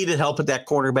 They needed help at that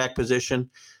cornerback position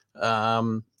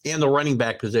and the running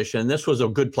back position. This was a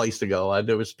good place to go.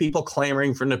 There was people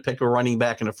clamoring for them to pick a running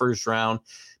back in the first round,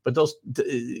 but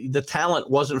the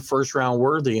talent wasn't first round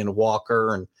worthy in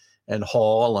Walker and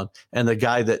Hall and the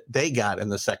guy that they got in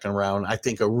the second round. I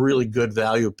think a really good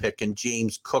value pick in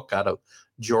James Cook out of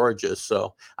Georgia.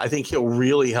 So I think he'll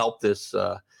really help this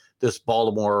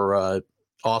Baltimore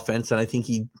offense, and I think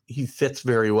he fits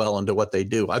very well into what they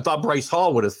do. I thought Bryce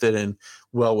Hall would have fit in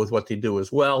well with what they do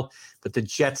as well, but the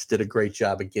Jets did a great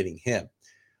job of getting him.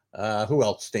 Who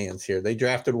else stands here? They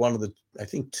drafted one of the, I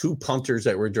think, 2 punters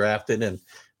that were drafted, and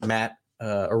Matt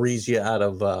Arisia out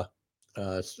of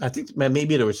I think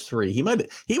maybe there was 3. He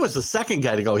was the second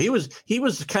guy to go. He was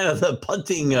kind of the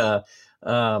punting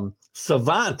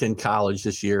savant in college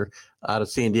this year out of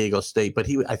San Diego State, but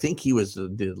I think he was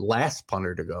the last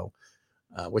punter to go.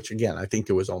 Which again, I think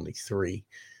there was only 3.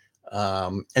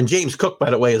 And James Cook, by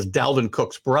the way, is Dalvin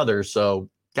Cook's brother, so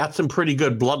got some pretty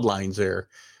good bloodlines there.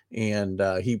 And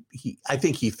I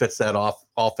think he fits that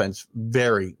offense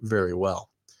very, very well.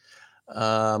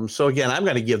 So again, I'm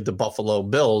going to give the Buffalo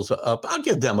Bills I'll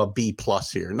give them a B+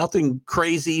 here. Nothing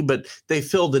crazy, but they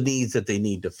fill the needs that they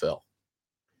need to fill.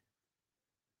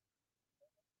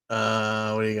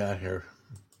 What do you got here?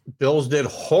 Bills did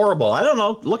horrible. I don't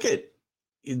know. Look at.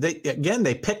 They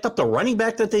picked up the running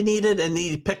back that they needed, and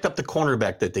they picked up the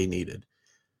cornerback that they needed.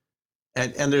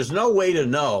 And there's no way to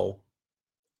know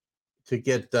to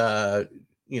get,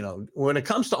 when it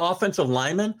comes to offensive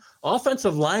linemen,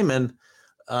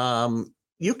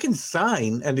 you can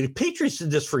sign, and the Patriots did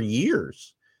this for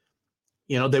years.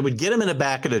 They would get them in the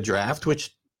back of the draft,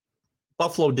 which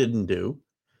Buffalo didn't do.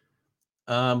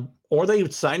 Or they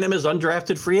would sign them as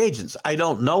undrafted free agents. I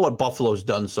don't know what Buffalo's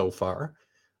done so far.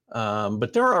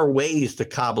 But there are ways to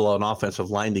cobble an offensive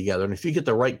line together. And if you get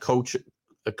the right coach,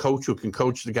 a coach who can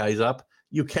coach the guys up,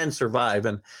 you can survive.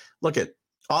 And look at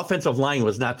offensive line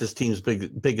was not this team's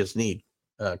biggest need,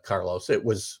 Carlos. It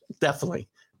was definitely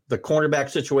the cornerback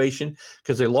situation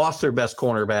because they lost their best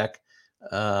cornerback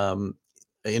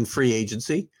in free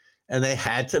agency, and they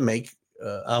had to make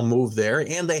a move there,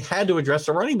 and they had to address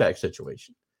the running back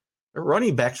situation. The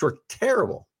running backs were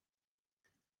terrible.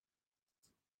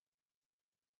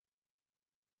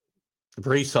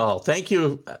 Bryce Hall. Thank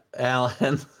you,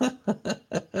 Alan.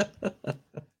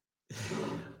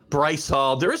 Bryce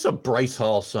Hall. There is a Bryce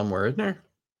Hall somewhere, isn't there?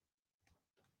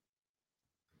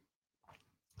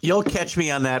 You'll catch me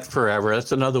on that forever.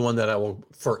 That's another one that I will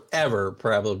forever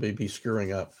probably be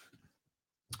screwing up.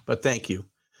 But thank you.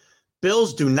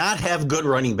 Bills do not have good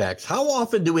running backs. How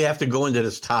often do we have to go into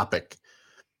this topic?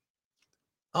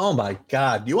 Oh, my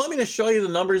God. You want me to show you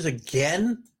the numbers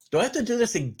again? Do I have to do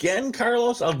this again,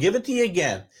 Carlos? I'll give it to you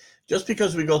again. just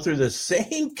because we go through the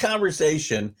same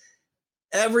conversation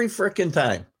every freaking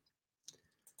time.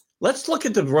 Let's look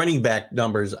at the running back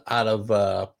numbers out of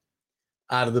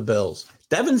the Bills.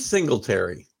 Devin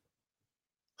Singletary,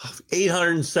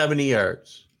 870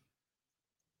 yards.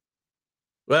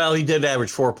 Well, he did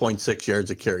average 4.6 yards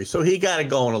a carry, so he got it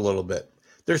going a little bit.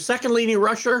 Their second leading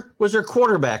rusher was their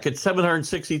quarterback at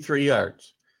 763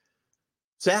 yards.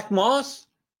 Zach Moss,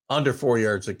 under 4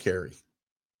 yards a carry.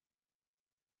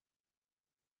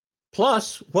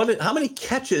 Plus, how many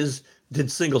catches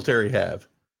did Singletary have?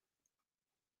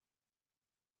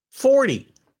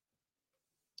 40.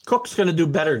 Cook's going to do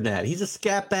better than that. He's a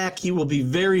scat back. He will be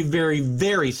very, very,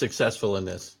 very successful in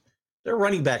this. Their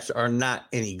running backs are not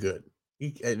any good.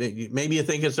 Maybe you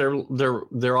think it's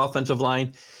their offensive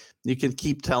line. You can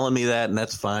keep telling me that, and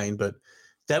that's fine. But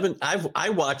I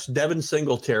watched Devin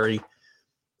Singletary,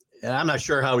 and I'm not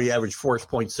sure how he averaged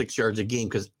 4.6 yards a game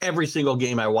because every single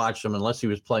game I watched him, unless he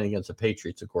was playing against the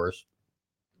Patriots, of course,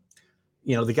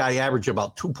 the guy averaged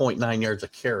about 2.9 yards a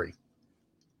carry.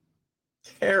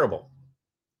 Terrible.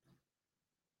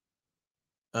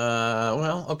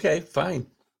 Well, okay, fine.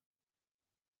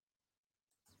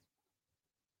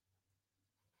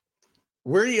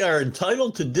 We are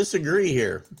entitled to disagree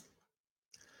here.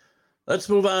 Let's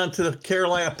move on to the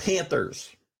Carolina Panthers.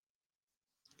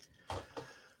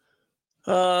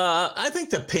 I think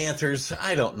the Panthers,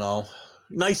 I don't know.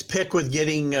 Nice pick with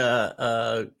getting,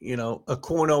 Aquino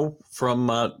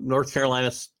from North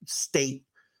Carolina State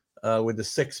with the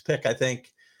 6th pick, I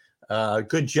think.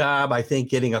 Good job, I think,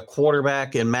 getting a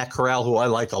quarterback in Matt Corral, who I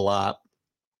like a lot,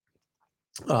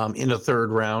 in the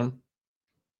 3rd round,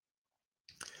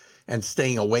 and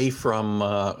staying away from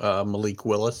Malik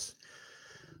Willis.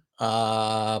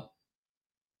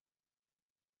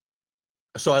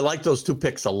 So I like those 2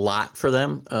 picks a lot for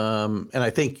them. And I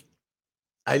think,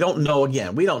 I don't know,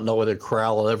 again, we don't know whether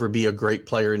Corral will ever be a great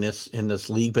player in this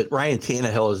league, but Ryan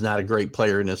Tannehill is not a great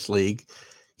player in this league.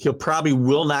 He'll probably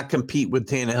will not compete with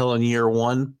Tannehill in year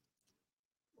 1.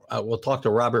 We'll talk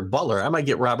to Robert Butler. I might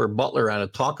get Robert Butler on to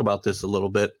talk about this a little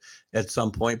bit at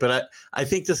some point, but I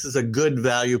think this is a good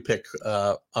value pick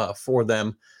for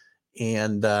them.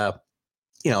 And,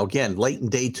 again, late in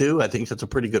day 2, I think that's a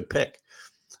pretty good pick.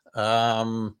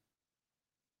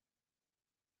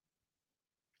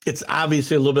 It's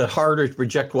obviously a little bit harder to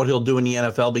project what he'll do in the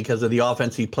NFL because of the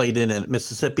offense he played in at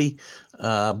Mississippi.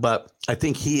 But I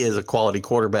think he is a quality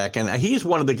quarterback, and he's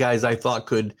one of the guys I thought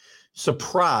could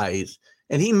surprise.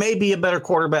 And he may be a better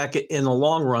quarterback in the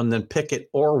long run than Pickett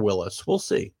or Willis. We'll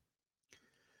see.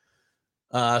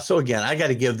 So again, I got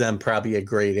to give them probably a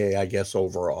grade A, I guess,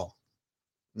 overall.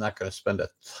 I'm not going to spend a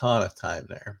ton of time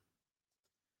there.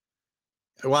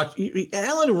 Watch,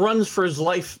 Allen runs for his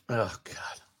life. Oh,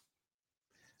 God.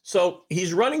 So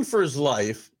he's running for his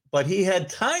life, but he had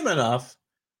time enough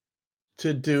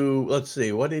to do, let's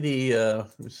see, what did he,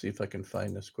 let me see if I can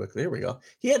find this quickly. Here we go.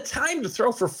 He had time to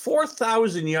throw for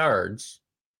 4,000 yards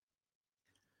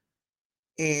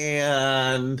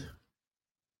and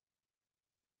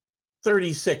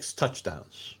 36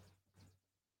 touchdowns.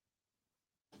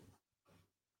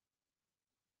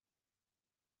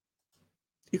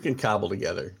 You can cobble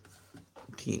together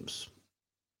teams.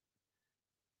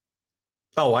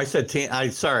 Oh, I said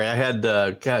sorry. I had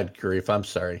God grief. I'm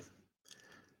sorry.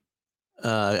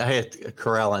 I had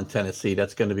Corral on Tennessee.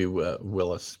 That's going to be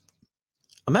Willis.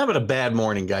 I'm having a bad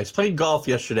morning, guys. Played golf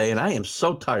yesterday, and I am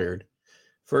so tired.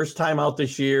 First time out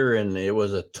this year, and it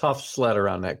was a tough sled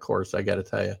around that course, I got to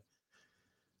tell you.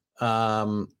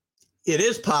 It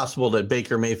is possible that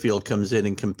Baker Mayfield comes in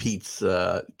and competes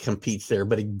there.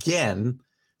 But again,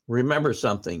 remember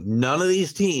something. None of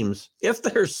these teams, if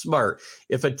they're smart,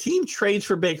 if a team trades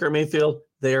for Baker Mayfield,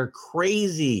 they're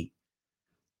crazy.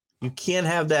 You can't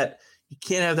have that. You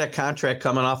can't have that contract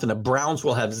coming off, and the Browns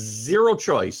will have zero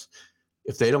choice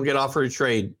if they don't get offered a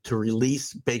trade to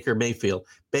release Baker Mayfield.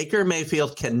 Baker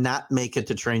Mayfield cannot make it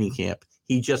to training camp.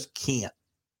 He just can't.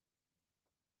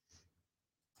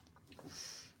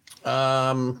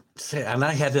 And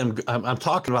I had him. I'm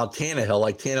talking about Tannehill,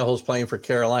 like Tannehill's playing for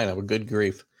Carolina. With good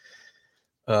grief.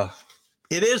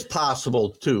 It is possible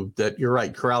too that you're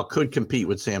right. Corral could compete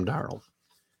with Sam Darnold.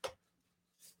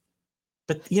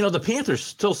 But the Panthers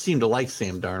still seem to like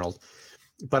Sam Darnold.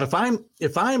 But if I'm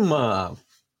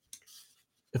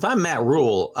Matt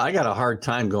Rule, I got a hard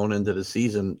time going into the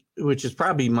season, which is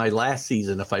probably my last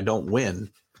season if I don't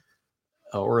win,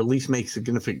 or at least make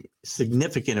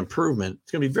significant improvement.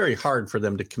 It's going to be very hard for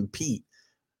them to compete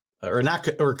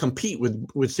or compete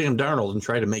with Sam Darnold and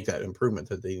try to make that improvement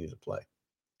that they need to play.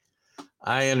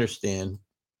 I understand.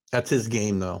 That's his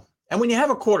game, though. And when you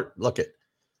have a quarter, look at.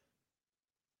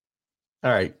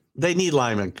 All right. They need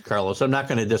linemen, Carlos. I'm not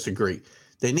going to disagree.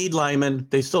 They need linemen.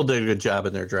 They still did a good job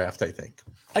in their draft, I think.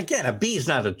 Again, a B is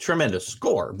not a tremendous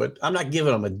score, but I'm not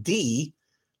giving them a D.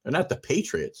 They're not the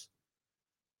Patriots.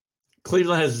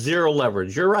 Cleveland has zero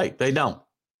leverage. You're right. They don't.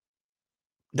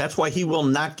 That's why he will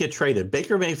not get traded.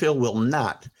 Baker Mayfield will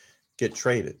not get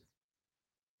traded.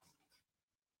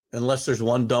 Unless there's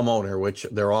one dumb owner, which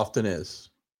there often is.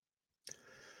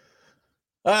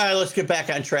 All right, let's get back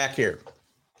on track here.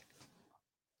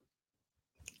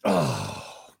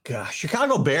 Oh, gosh.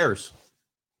 Chicago Bears.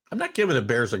 I'm not giving the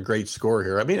Bears a great score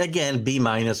here. I mean, again, B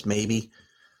minus maybe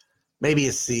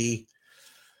a C.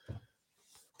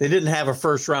 They didn't have a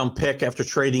first-round pick after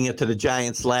trading it to the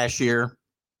Giants last year.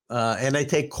 And they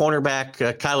take cornerback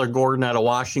Kyler Gordon out of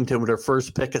Washington with their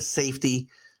first pick, a safety,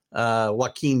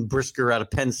 Joaquin Brisker out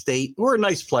of Penn State, who are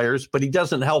nice players, but he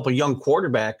doesn't help a young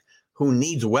quarterback who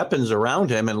needs weapons around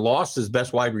him and lost his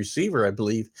best wide receiver, I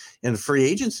believe, in free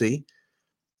agency.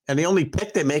 And the only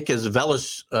pick they make is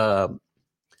Velus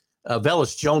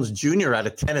Jones Jr. out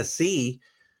of Tennessee.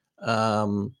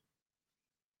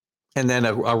 And then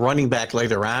a running back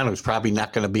later on who's probably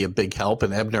not going to be a big help,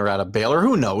 and Ebner out of Baylor.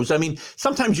 Who knows? I mean,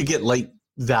 sometimes you get late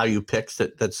value picks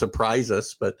that surprise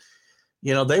us, but,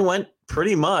 they went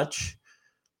pretty much.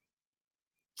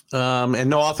 And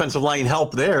no offensive line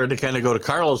help there to kind of go to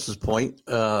Carlos's point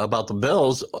about the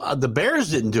Bills. The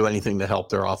Bears didn't do anything to help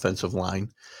their offensive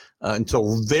line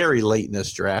until very late in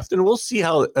this draft. And we'll see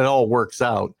how it all works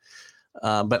out.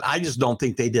 But I just don't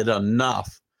think they did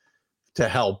enough to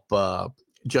help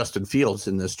Justin Fields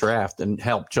in this draft and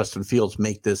help Justin Fields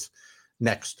make this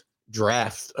next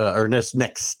draft or this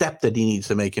next step that he needs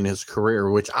to make in his career,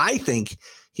 which I think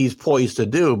he's poised to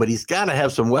do, but he's got to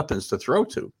have some weapons to throw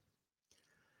to.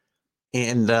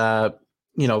 And,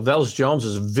 Velus Jones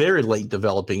is very late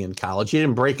developing in college. He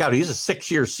didn't break out. He's a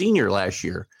 6-year senior last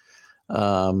year.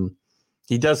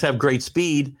 He does have great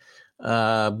speed.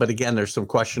 But again, there's some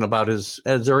question about as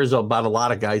there is about a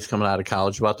lot of guys coming out of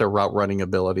college about their route running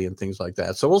ability and things like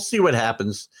that. So we'll see what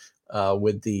happens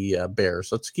with the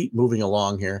Bears. Let's keep moving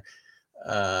along here.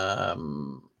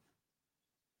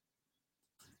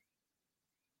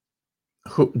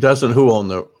 Who own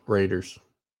the Raiders?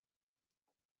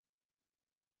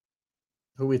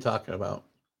 Who are we talking about?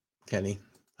 Kenny,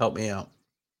 help me out.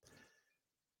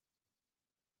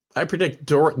 I predict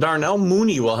Darnell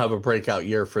Mooney will have a breakout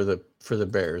year for the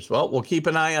Bears. Well, we'll keep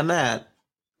an eye on that.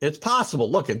 It's possible.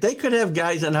 Look, if they could have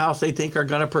guys in house they think are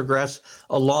going to progress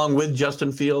along with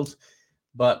Justin Fields,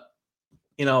 but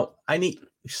I need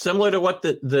similar to what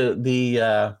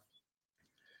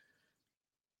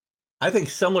I think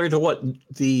similar to what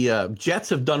the Jets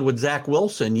have done with Zach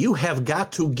Wilson. You have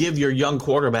got to give your young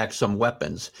quarterback some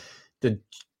weapons. The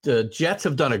Jets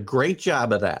have done a great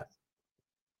job of that.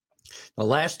 The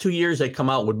last 2 years, they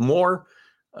come out with more.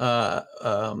 I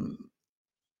don't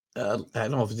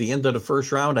know if it's the end of the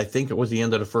first round. I think it was the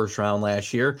end of the first round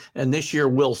last year. And this year,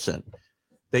 Wilson.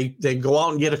 They go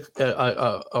out and get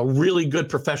a really good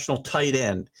professional tight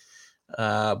end,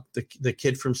 the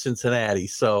kid from Cincinnati.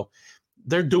 So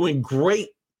they're doing great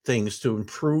things to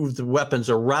improve the weapons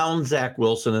around Zach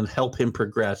Wilson and help him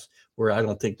progress, where I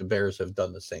don't think the Bears have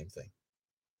done the same thing.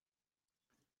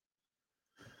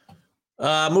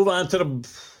 Move on to the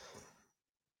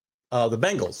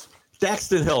Bengals.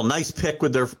 Daxton Hill, nice pick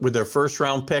with their first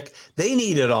round pick. They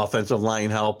needed offensive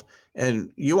line help,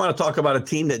 and you want to talk about a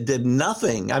team that did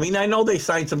nothing. I mean, I know they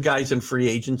signed some guys in free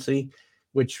agency,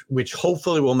 which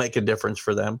hopefully will make a difference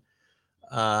for them.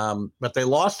 But they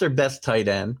lost their best tight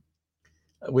end,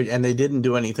 and they didn't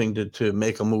do anything to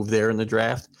make a move there in the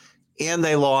draft. And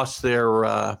they lost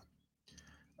their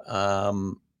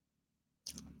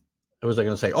what was I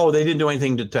going to say? Oh, they didn't do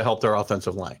anything to help their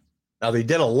offensive line. Now, they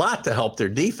did a lot to help their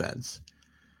defense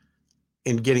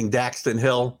in getting Daxton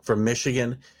Hill from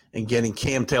Michigan and getting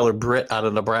Cam Taylor-Britt out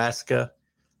of Nebraska.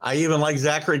 I even like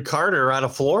Zachary Carter out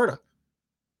of Florida.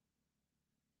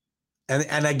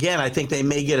 And again, I think they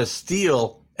may get a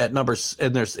steal at in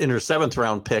their 7th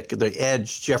round pick, the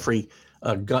edge, Jeffrey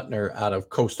Gutner out of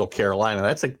Coastal Carolina.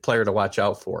 That's a player to watch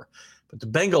out for. But the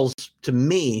Bengals, to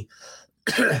me,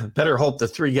 better hope the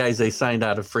 3 guys they signed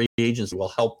out of free agency will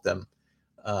help them.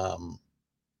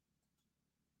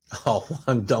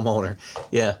 One dumb owner.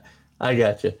 Yeah, I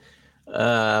got you.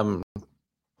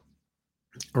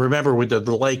 Remember with the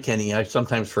delay, Kenny, I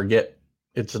sometimes forget.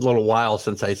 It's a little while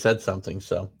since I said something.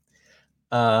 So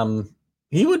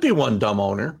he would be one dumb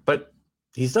owner, but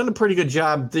he's done a pretty good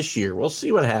job this year. We'll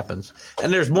see what happens.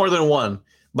 And there's more than one.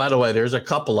 By the way, there's a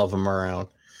couple of them around.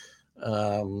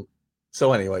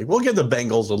 So anyway, we'll give the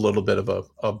Bengals a little bit of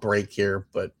a break here,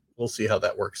 but we'll see how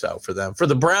that works out for them. For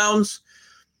the Browns,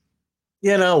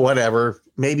 whatever.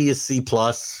 Maybe a C+.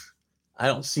 I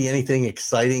don't see anything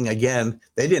exciting. Again,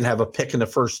 they didn't have a pick in the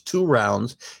first 2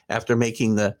 rounds after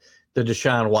making the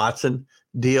Deshaun Watson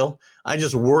deal. I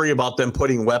just worry about them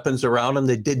putting weapons around them.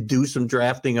 They did do some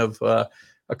drafting of a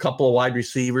couple of wide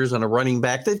receivers and a running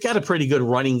back. They've got a pretty good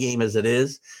running game as it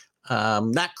is.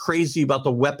 Not crazy about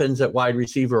the weapons at wide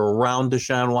receiver around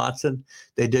Deshaun Watson.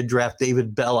 They did draft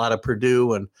David Bell out of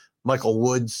Purdue and Michael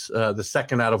Woods, the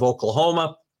second out of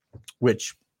Oklahoma,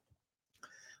 which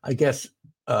I guess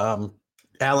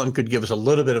Alan could give us a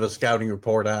little bit of a scouting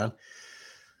report on.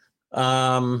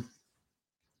 I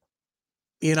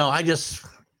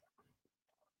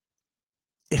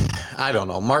don't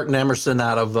know. Martin Emerson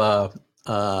out of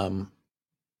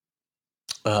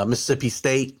Mississippi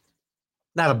State,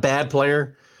 not a bad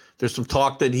player. There's some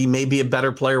talk that he may be a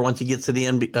better player once he gets to the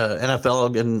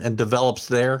NFL and develops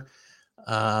there.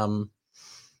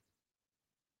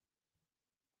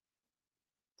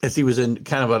 As he was in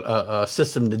kind of a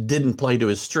system that didn't play to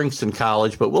his strengths in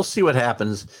college, but we'll see what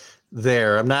happens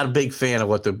there. I'm not a big fan of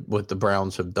what the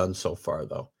Browns have done so far,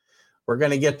 though. We're going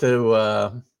to get to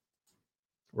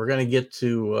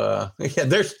yeah,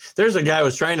 there's a guy I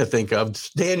was trying to think of.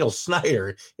 Daniel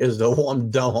Snyder is the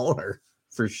one owner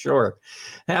for sure.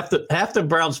 Half the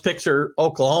Browns picks are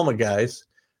Oklahoma guys.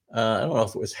 I don't know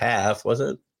if it was half, was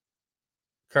it?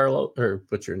 Carlo, or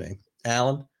what's your name?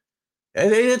 Alan? And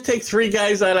they did take 3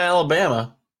 guys out of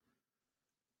Alabama.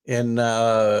 And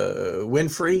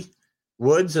Winfrey,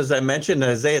 Woods, as I mentioned,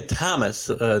 Isaiah Thomas,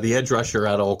 the edge rusher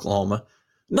out of Oklahoma.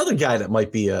 Another guy that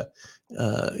might be a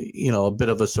bit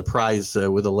of a surprise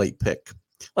with a late pick.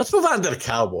 Let's move on to the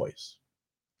Cowboys.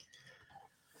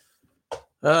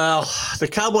 The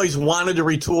Cowboys wanted to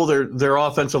retool their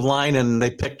offensive line, and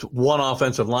they picked one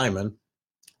offensive lineman,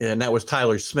 and that was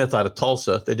Tyler Smith out of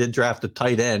Tulsa. They did draft a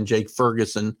tight end, Jake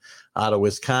Ferguson, out of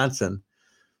Wisconsin.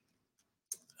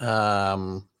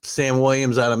 Sam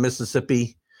Williams out of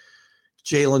Mississippi.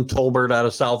 Jalen Tolbert out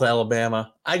of South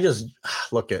Alabama. I just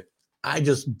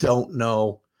don't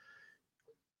know.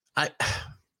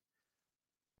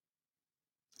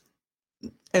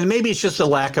 And maybe it's just a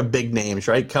lack of big names,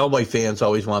 right? Cowboy fans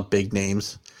always want big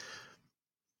names.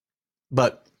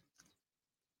 But,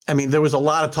 I mean, there was a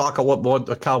lot of talk of what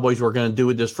the Cowboys were going to do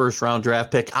with this first-round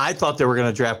draft pick. I thought they were going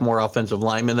to draft more offensive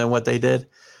linemen than what they did,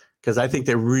 because I think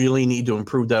they really need to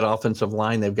improve that offensive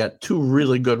line. They've got 2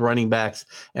 really good running backs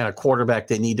and a quarterback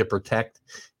they need to protect.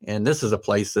 And this is a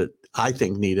place that I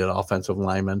think needed offensive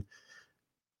linemen.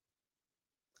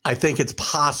 I think it's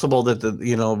possible that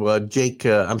Jalen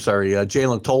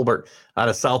Tolbert out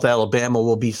of South Alabama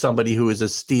will be somebody who is a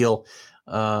steal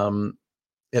in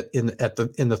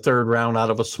the 3rd round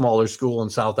out of a smaller school in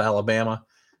South Alabama,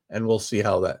 and we'll see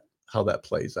how that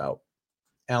plays out.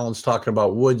 Alan's talking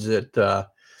about Woods at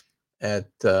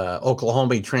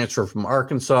Oklahoma. He transferred from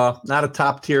Arkansas. Not a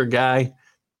top tier guy.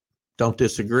 Don't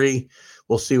disagree.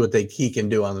 We'll see what he can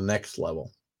do on the next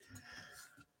level.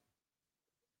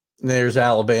 There's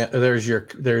Alabama.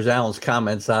 There's Alan's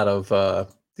comments out of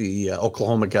the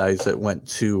Oklahoma guys that went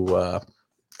to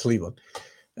Cleveland.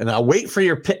 And I'll wait for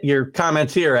your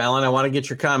comments here, Alan. I want to get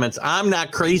your comments. I'm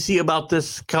not crazy about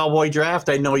this Cowboy draft.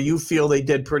 I know you feel they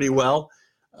did pretty well.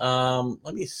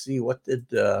 Let me see. What did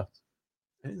I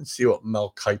didn't see what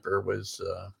Mel Kiper was.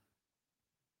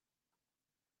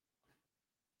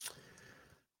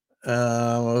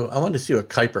 I wanted to see what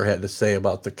Kiper had to say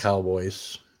about the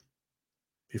Cowboys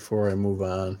before I move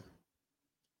on.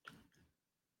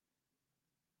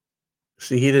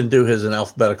 See, he didn't do his in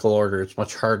alphabetical order. It's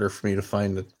much harder for me to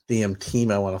find the damn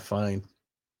team I want to find.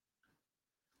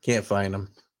 Can't find them.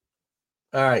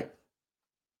 All right.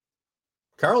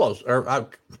 Carlos.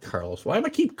 Why do I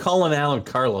keep calling Alan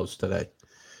Carlos today?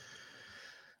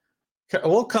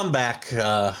 We'll come back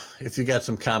if you got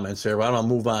some comments there. But I'm going to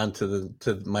move on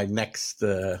to my next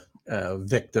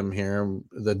victim here,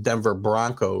 the Denver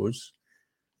Broncos.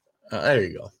 There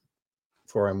you go.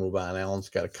 Before I move on, Alan's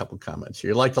got a couple comments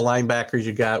here. You like the linebackers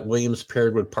you got? Williams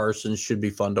paired with Parsons should be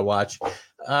fun to watch.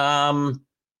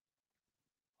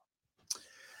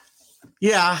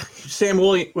 Yeah, Sam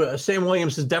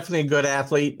Williams is definitely a good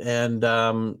athlete, and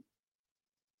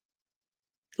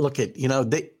look at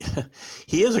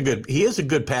he is a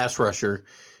good pass rusher,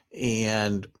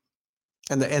 and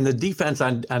the defense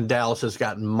on Dallas has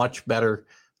gotten much better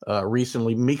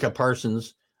recently. Michael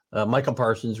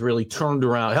Parsons really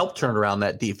helped turn around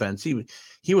that defense.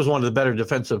 He was one of the better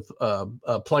defensive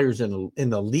players in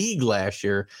the league last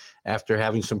year after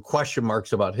having some question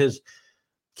marks about his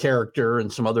character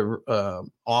and some other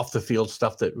off the field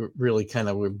stuff that really kind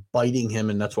of were biting him,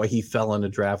 and that's why he fell in the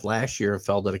draft last year and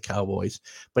fell to the Cowboys.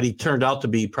 But he turned out to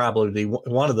be probably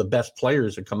one of the best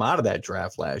players to come out of that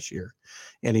draft last year,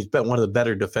 and he's been one of the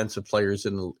better defensive players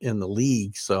in the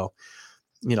league. So,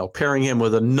 pairing him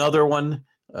with another one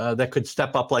that could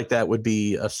step up like that would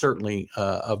be certainly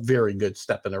a very good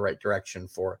step in the right direction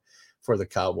for the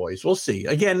Cowboys. We'll see.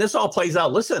 Again, this all plays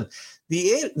out. Listen,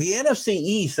 the NFC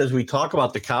East, as we talk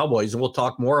about the Cowboys, and we'll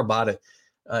talk more about it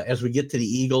as we get to the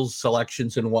Eagles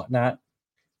selections and whatnot.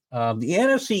 The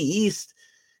NFC East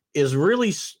is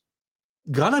really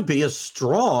going to be a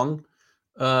strong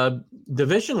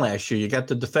division last year. You got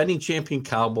the defending champion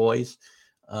Cowboys,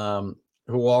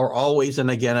 who are always,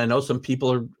 and again, I know some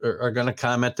people are going to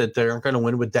comment that they aren't going to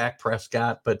win with Dak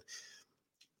Prescott, but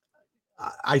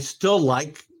I still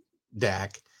like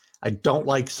Dak. I don't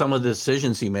like some of the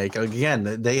decisions he makes.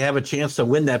 Again, they have a chance to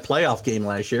win that playoff game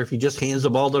last year if he just hands the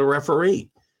ball to the referee.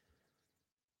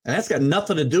 And that's got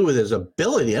nothing to do with his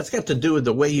ability. That's got to do with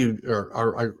the way you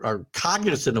are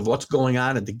cognizant of what's going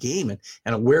on in the game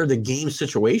and aware of the game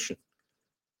situation.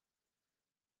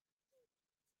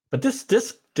 But this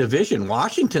division,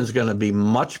 Washington's going to be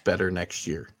much better next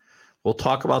year. We'll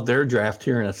talk about their draft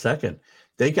here in a second.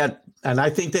 I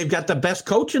think they've got the best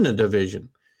coach in the division.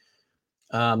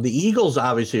 The Eagles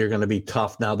obviously are going to be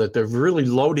tough now that they're really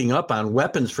loading up on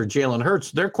weapons for Jalen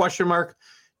Hurts. Their question mark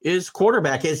is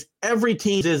quarterback, as every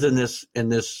team is in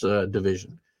this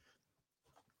division.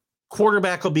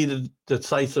 Quarterback will be the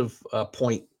decisive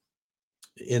point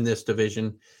in this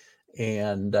division,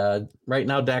 and right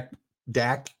now Dak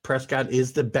Prescott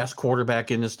is the best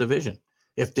quarterback in this division.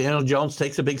 If Daniel Jones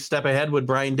takes a big step ahead with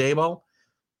Brian Daboll,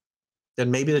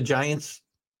 then maybe the Giants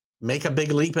make a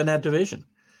big leap in that division.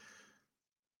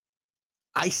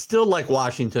 I still like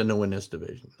Washington to win this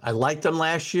division. I liked them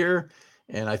last year,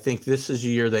 and I think this is a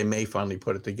year they may finally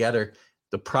put it together.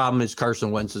 The problem is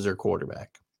Carson Wentz is their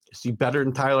quarterback. Is he better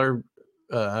than Heineke?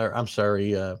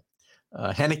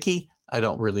 I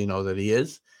don't really know that he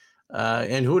is.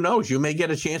 And who knows? You may get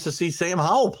a chance to see Sam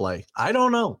Howell play. I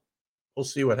don't know. We'll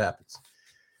see what happens.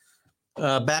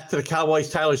 Back to the Cowboys,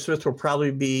 Tyler Smith will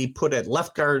probably be put at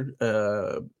left guard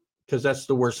because that's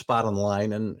the worst spot on the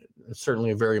line, and it's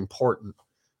certainly a very important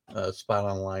spot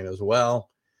on the line as well.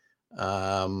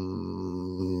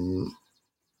 And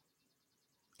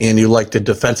you like the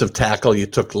defensive tackle you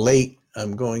took late.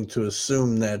 I'm going to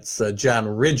assume that's John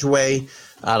Ridgeway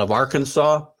out of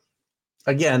Arkansas.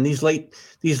 Again, these late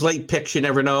picks, you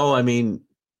never know. I mean,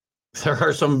 there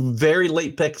are some very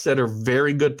late picks that are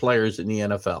very good players in the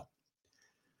NFL.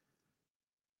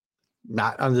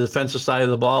 Not on the defensive side of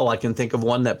the ball. I can think of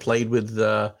one that played with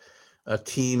a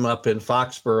team up in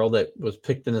Foxborough that was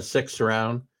picked in the 6th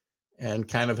round and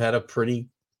kind of had a pretty,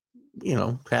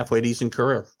 halfway decent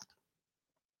career.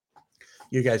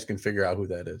 You guys can figure out who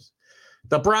that is.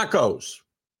 The Broncos.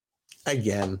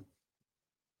 Again,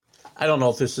 I don't know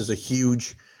if this is a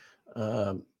huge,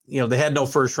 they had no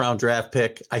first-round draft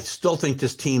pick. I still think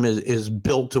this team is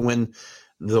built to win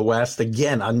the West.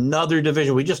 Again, another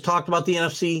division. We just talked about the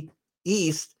NFC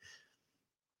East.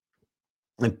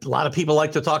 And a lot of people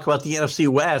like to talk about the NFC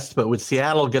West, but with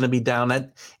Seattle going to be down,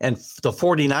 and the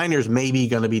 49ers may be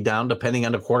going to be down, depending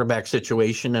on the quarterback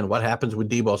situation and what happens with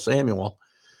Deebo Samuel.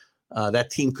 That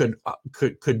team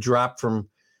could drop from,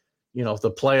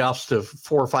 the playoffs to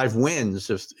 4 or 5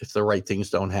 wins if the right things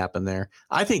don't happen there.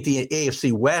 I think the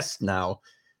AFC West now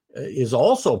is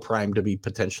also primed to be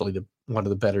potentially one of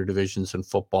the better divisions in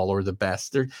football, or the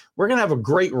best. We're going to have a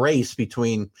great race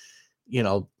between,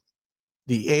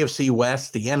 the AFC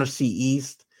West, the NFC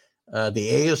East, the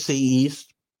AFC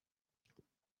East.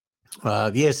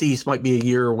 The AFC East might be a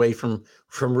year away from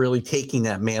really taking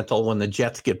that mantle when the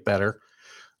Jets get better.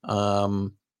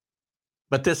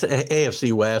 But this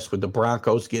AFC West, with the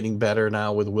Broncos getting better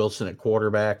now with Wilson at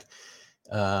quarterback,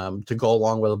 to go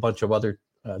along with a bunch of other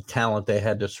talent they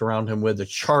had to surround him with, the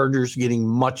Chargers getting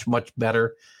much, much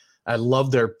better. I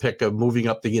love their pick of moving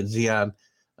up to get Zion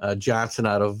Johnson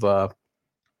out of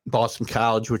Boston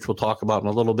College, which we'll talk about in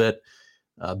a little bit.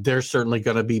 They're certainly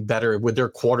going to be better with their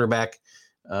quarterback,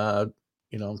 having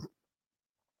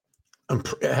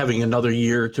another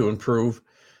year to improve.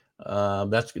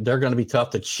 They're going to be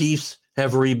tough. The Chiefs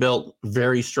have rebuilt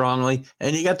very strongly,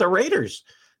 and you got the Raiders,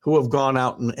 who have gone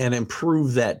out and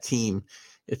improved that team.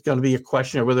 It's going to be a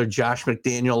question of whether Josh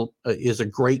McDaniel is a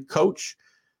great coach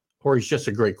or he's just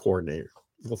a great coordinator.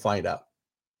 We'll find out.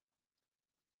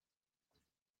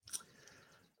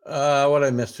 What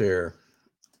I missed here?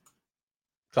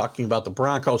 Talking about the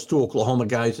Broncos, 2 Oklahoma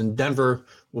guys in Denver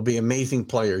will be amazing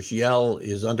players. Yell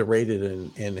is underrated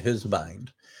in his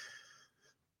mind.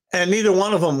 And neither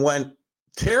one of them went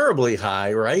terribly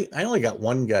high, right? I only got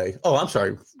one guy. Oh, I'm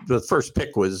sorry. The first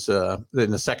pick was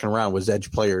in the second round was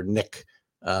edge player Nick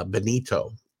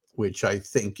Benito, which I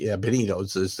think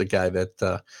Benito's is the guy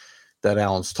that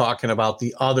Alan's talking about.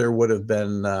 The other would have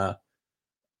been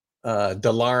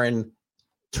DeLaren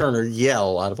Turner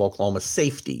Yell out of Oklahoma,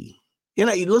 safety.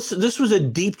 Listen, this was a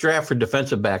deep draft for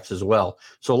defensive backs as well.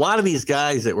 So a lot of these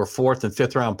guys that were fourth and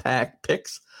fifth round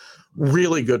picks,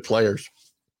 really good players.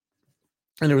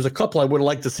 And there was a couple I would have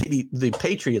liked to see the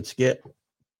Patriots get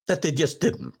that they just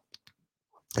didn't.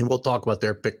 And we'll talk about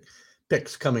their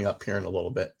picks coming up here in a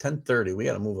little bit. 10:30. We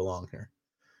got to move along here.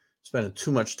 Spending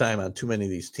too much time on too many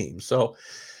of these teams. So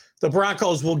the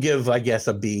Broncos will give, I guess,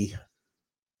 a B.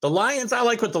 The Lions, I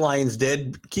like what the Lions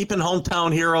did. Keeping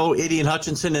hometown hero Aiden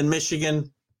Hutchinson in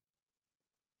Michigan.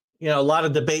 A lot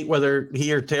of debate whether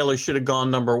he or Taylor should have gone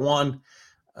number one.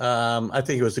 I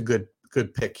think it was a good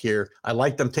pick here. I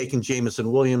like them taking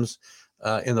Jamison Williams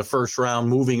in the first round,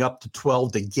 moving up to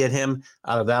 12 to get him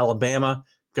out of Alabama.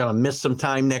 Going to miss some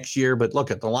time next year, but look,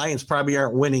 the Lions probably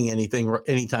aren't winning anything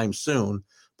anytime soon,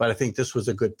 but I think this was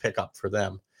a good pickup for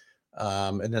them.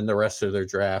 And then the rest of their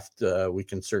draft, we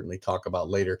can certainly talk about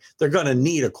later. They're going to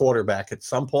need a quarterback at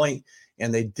some point,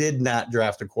 and they did not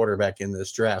draft a quarterback in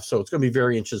this draft. So it's going to be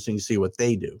very interesting to see what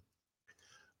they do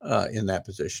in that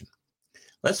position.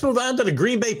 Let's move on to the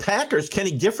Green Bay Packers,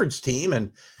 Kenny Gifford's team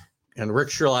and Rick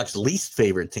Sherlock's least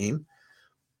favorite team.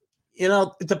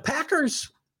 The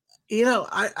Packers,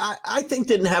 I think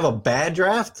didn't have a bad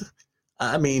draft.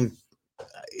 I mean,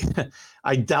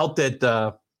 I doubt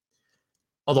that,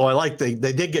 although I like they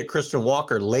did get Christian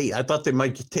Walker late. I thought they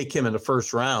might take him in the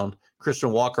first round, Christian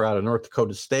Walker out of North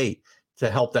Dakota State, to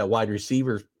help that wide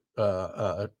receiver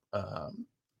hole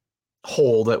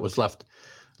that was left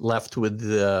with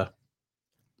the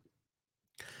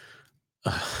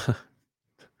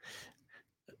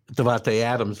Devontae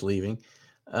Adams leaving.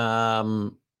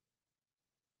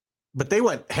 But they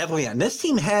went heavily on. This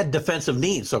team had defensive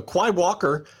needs. So Quay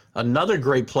Walker, another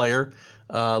great player,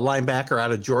 linebacker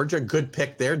out of Georgia, good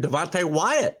pick there. Devontae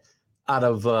Wyatt out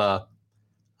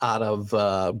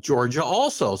of Georgia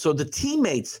also. So the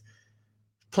teammates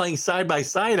playing side by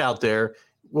side out there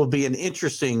will be an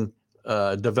interesting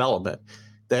development.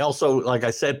 They also, like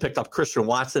I said, picked up Christian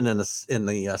Watson in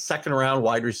the second round,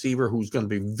 wide receiver, who's going to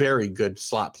be very good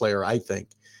slot player, I think,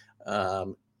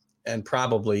 and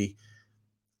probably,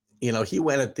 he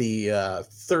went at the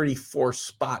 34th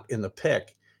spot in the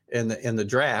pick in the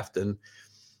draft, and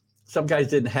some guys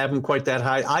didn't have him quite that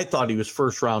high. I thought he was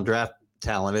first round draft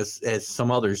talent, as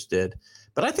some others did,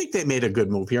 but I think they made a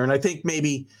good move here, and I think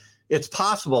maybe it's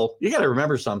possible. You got to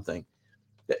remember something.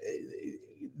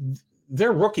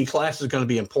 Their rookie class is going to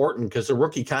be important because the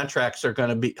rookie contracts are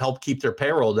going to help keep their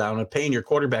payroll down, and paying your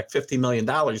quarterback $50 million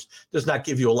does not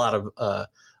give you a lot of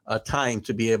time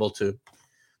to be able to,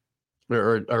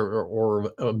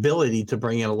 or ability to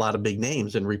bring in a lot of big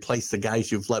names and replace the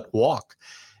guys you've let walk.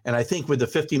 And I think with the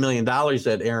 $50 million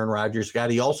that Aaron Rodgers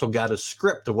got, he also got a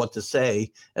script of what to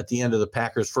say at the end of the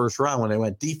Packers' first round when they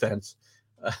went defense,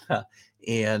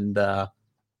 and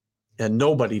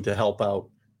nobody to help out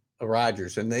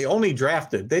Rodgers. And they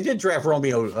did draft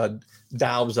Romeo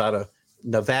Doubs out of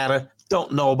Nevada.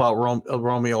 Don't know about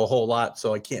Romeo a whole lot,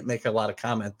 so I can't make a lot of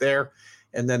comment there.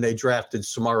 And then they drafted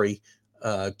Samari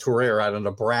Touré out of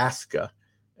Nebraska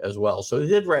as well. So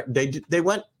they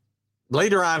went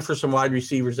later on for some wide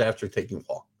receivers after taking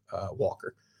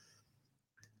Walker.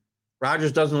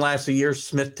 Rodgers doesn't last a year.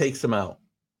 Smith takes him out.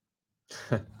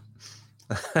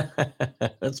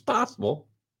 That's possible.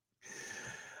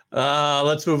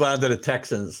 Let's move on to the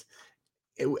Texans.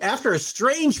 After a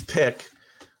strange pick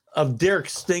of Derek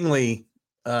Stingley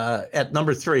at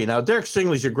number 3. Now, Derek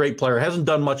Stingley's a great player. Hasn't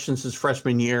done much since his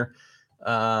freshman year,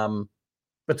 but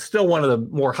still one of the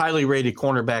more highly rated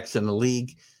cornerbacks in the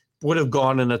league. Would have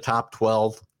gone in the top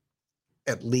 12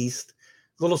 at least.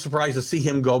 A little surprised to see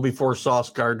him go before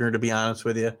Sauce Gardner, to be honest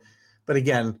with you. But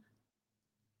again,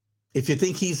 if you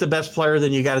think he's the best player,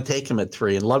 then you got to take him at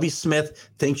 3. And Lovie Smith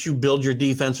thinks you build your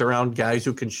defense around guys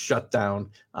who can shut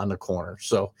down on the corner.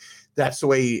 So that's the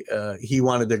way he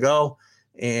wanted to go.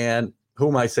 And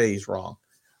whom I say he's wrong.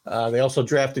 They also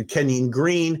drafted Kenyon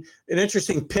Green. An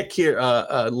interesting pick here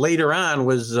later on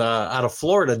was out of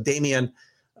Florida, Damian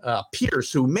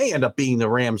Pierce, who may end up being the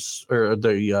Rams, or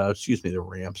the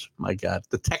Rams. My God,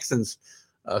 the Texans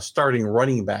starting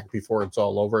running back before it's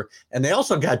all over. And they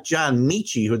also got John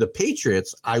Mechie, who the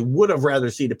Patriots, I would have rather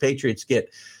see the Patriots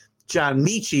get John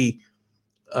Mechie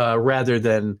rather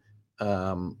than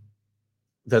Thornton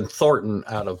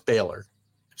out of Baylor.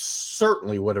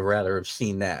 Certainly would have rather have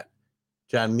seen that.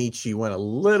 John Michie went a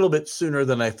little bit sooner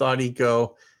than I thought he'd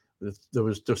go.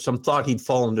 There's some thought he'd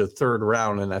fall into the third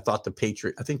round, and I think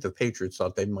the Patriots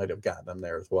thought they might have gotten him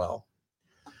there as well.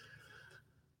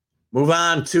 Move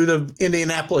on to the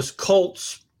Indianapolis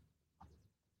Colts.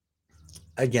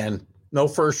 Again, no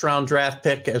first-round draft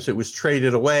pick as it was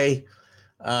traded away.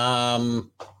 Nice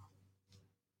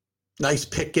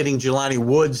pick getting Jelani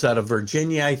Woods out of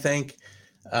Virginia, I think.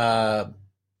 The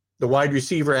wide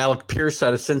receiver, Alec Pierce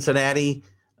out of Cincinnati.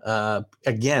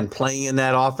 Again, playing in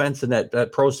that offense and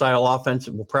that pro-style offense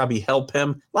will probably help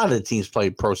him. A lot of the teams play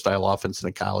pro-style offense in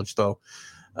the college, though.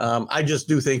 I just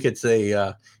do think it's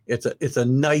a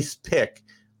nice pick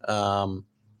for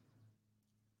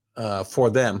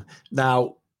them.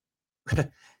 Now,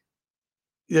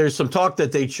 there's some talk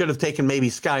that they should have taken maybe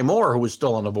Sky Moore, who was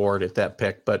still on the board at that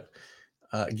pick, but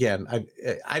again,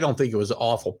 I don't think it was an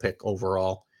awful pick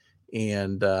overall.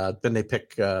 And then they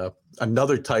pick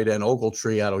another tight end,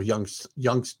 Ogletree, out of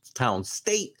Youngstown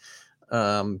State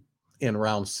in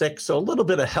round 6. So a little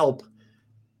bit of help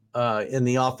in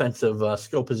the offensive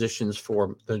skill positions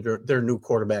for their new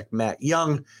quarterback, Matt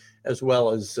Young, as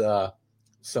well as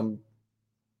some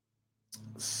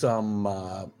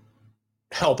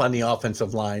help on the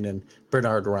offensive line and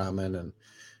Bernard Rahman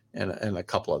and a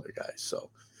couple other guys. So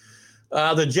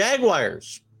the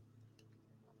Jaguars,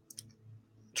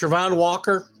 Travon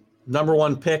Walker, number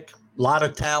 1 pick, a lot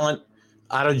of talent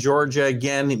out of Georgia.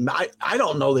 Again, I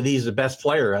don't know that he's the best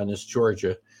player on this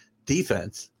Georgia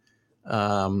defense.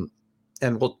 And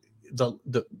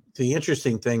the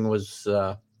interesting thing was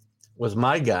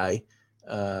my guy,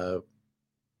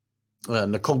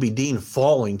 Nakobe Dean,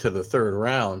 falling to the 3rd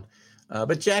round.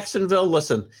 But Jacksonville,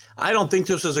 listen, I don't think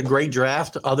this was a great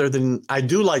draft, other than I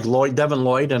do like Devin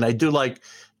Lloyd, and I do like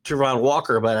Travon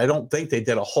Walker, but I don't think they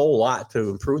did a whole lot to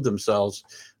improve themselves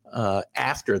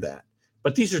after that.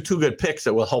 But these are 2 good picks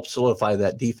that will help solidify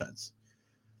that defense.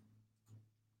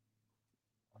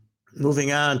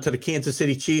 Moving on to the Kansas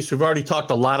City Chiefs. We've already talked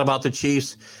a lot about the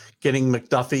Chiefs, getting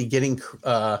McDuffie, getting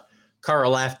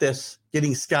Karlaftis,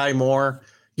 getting Sky Moore,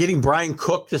 getting Brian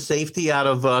Cook, the safety out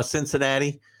of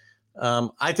Cincinnati.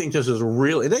 I think this is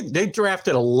really – they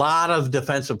drafted a lot of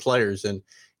defensive players in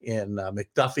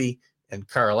McDuffie and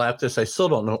Karlaftis. I still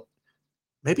don't know.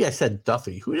 Maybe I said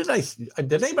Duffy.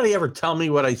 Did anybody ever tell me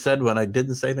what I said when I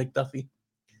didn't say McDuffie?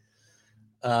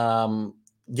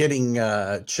 Getting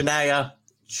Chanel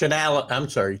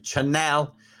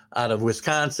out of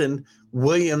Wisconsin,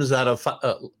 Williams out of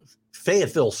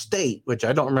Fayetteville State, which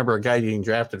I don't remember a guy getting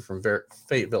drafted from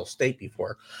Fayetteville State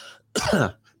before,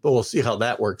 but we'll see how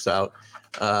that works out.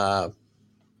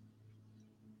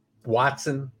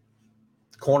 Watson,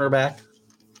 cornerback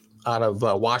out of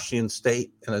Washington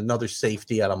State, and another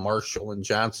safety out of Marshall and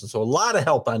Johnson. So a lot of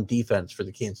help on defense for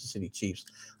the Kansas City Chiefs.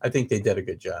 I think they did a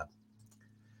good job.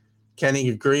 Kenny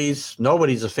agrees.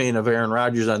 Nobody's a fan of Aaron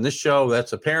Rodgers on this show.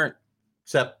 That's apparent,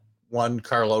 except one,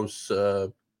 Carlos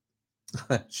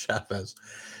Chavez.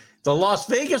 The Las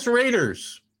Vegas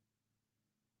Raiders.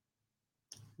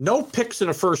 No picks in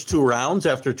the first 2 rounds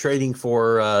after trading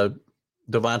for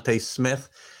Devontae Smith.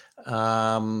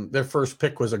 Their first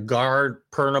pick was a guard,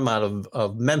 Purnam out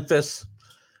of Memphis.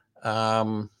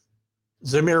 Zamir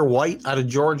White out of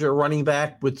Georgia, running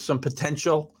back with some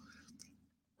potential.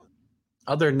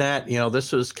 Other than that,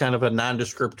 this was kind of a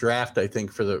nondescript draft, I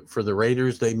think, for the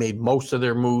Raiders. They made most of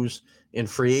their moves in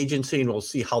free agency, and we'll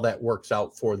see how that works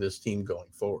out for this team going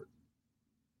forward.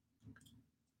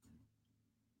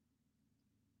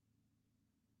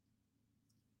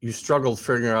 You struggled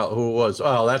figuring out who it was.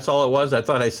 Oh, that's all it was? I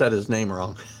thought I said his name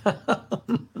wrong.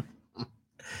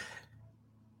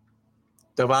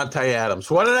 Devontae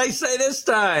Adams. What did I say this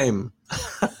time?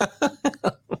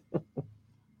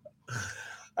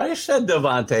 I said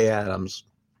Devontae Adams.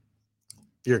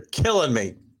 You're killing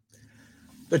me.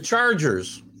 The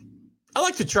Chargers. I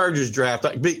like the Chargers draft,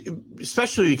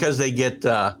 especially because they get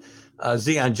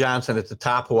Zion Johnson at the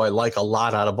top, who I like a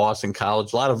lot out of Boston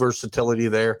College. A lot of versatility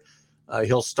there.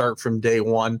 He'll start from day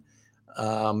one.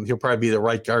 He'll probably be the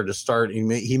right guard to start.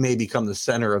 He may become the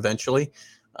center eventually.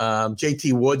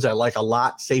 JT Woods, I like a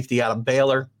lot. Safety out of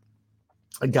Baylor.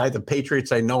 A guy the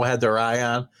Patriots I know had their eye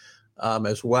on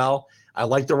as well. I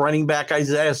like the running back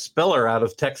Isaiah Spiller out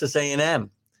of Texas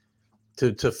A&M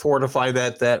to fortify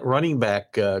that running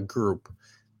back group.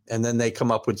 And then they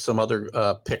come up with some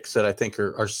other picks that I think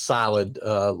are solid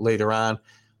later on.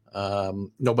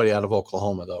 Nobody out of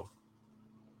Oklahoma, though.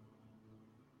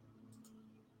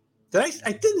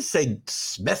 I didn't say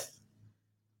Smith.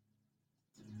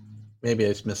 Maybe I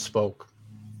just misspoke.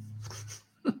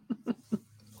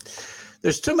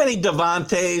 There's too many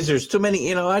Devontaes. There's too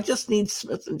many, I just need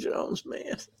Smith and Jones,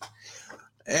 man.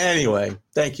 Anyway,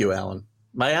 thank you, Alan.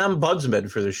 My ombudsman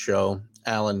for the show,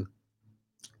 Alan.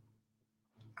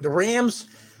 The Rams,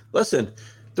 listen,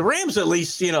 the Rams at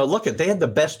least, look they had the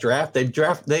best draft.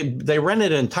 They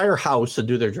rented an entire house to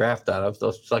do their draft out of.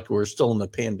 It's like we're still in the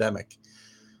pandemic.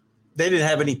 They didn't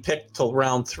have any pick till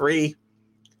round 3.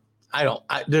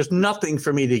 There's nothing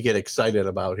for me to get excited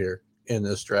about here in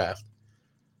this draft.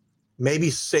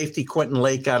 Maybe safety Quentin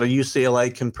Lake out of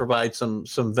UCLA can provide some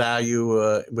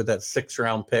value with that 6th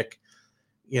round pick.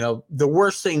 The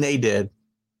worst thing they did,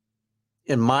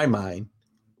 in my mind,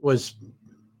 was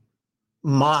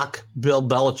mock Bill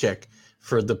Belichick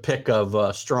for the pick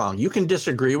of Strong. You can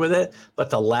disagree with it, but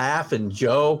to laugh and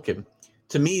joke, and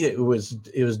to me it was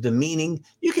demeaning.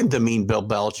 You can demean Bill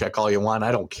Belichick all you want,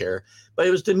 I don't care, but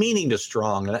it was demeaning to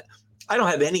Strong. And I don't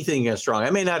have anything against Strong. I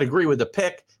may not agree with the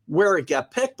pick where it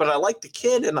got picked, but I like the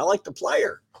kid and I like the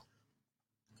player.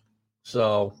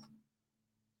 So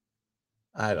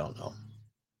I don't know.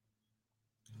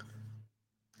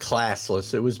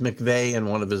 Classless. It was McVay and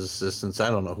one of his assistants.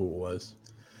 I don't know who it was.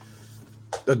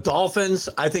 The Dolphins,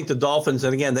 I think the Dolphins,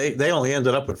 and again, they only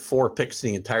ended up with 4 picks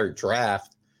in the entire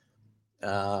draft.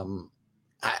 And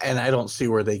I don't see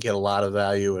where they get a lot of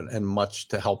value and much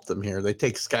to help them here. They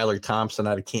take Skylar Thompson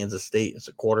out of Kansas State as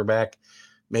a quarterback.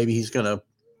 Maybe he's going to,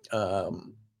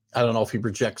 I don't know if he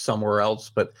projects somewhere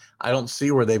else, but I don't see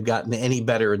where they've gotten any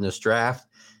better in this draft.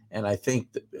 And I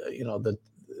think that,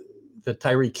 the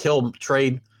Tyreek Hill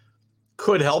trade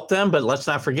could help them, but let's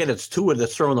not forget it's Tua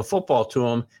that's throwing the football to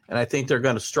them, and I think they're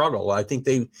going to struggle. I think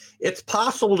it's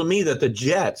possible to me that the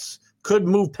Jets could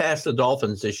move past the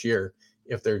Dolphins this year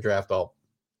if their draft all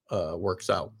works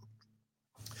out.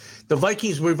 The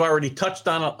Vikings we've already touched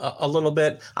on a little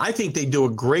bit. I think they do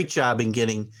a great job in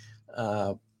getting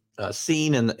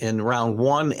Seen in round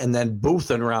 1 and then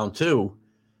Booth in round 2.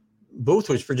 Booth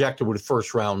was projected with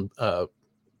first round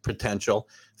potential,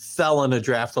 fell in the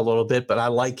draft a little bit, but I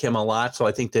like him a lot. So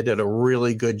I think they did a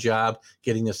really good job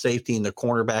getting the safety and the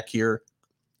cornerback here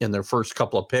in their first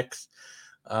couple of picks.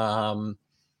 After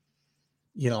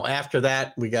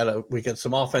that, we got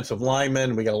some offensive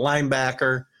linemen. We got a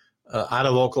linebacker out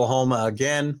of Oklahoma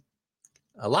again.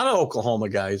 A lot of Oklahoma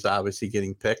guys obviously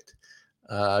getting picked.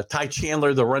 Ty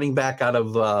Chandler, the running back out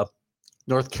of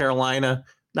North Carolina.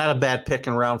 Not a bad pick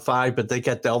in round 5, but they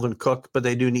got Delvin Cook, but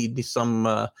they do need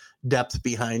some depth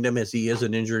behind him as he is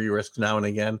an injury risk now and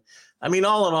again. I mean,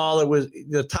 all in all, it was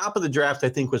the top of the draft, I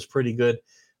think, was pretty good.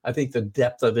 I think the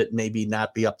depth of it maybe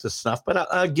not be up to snuff, but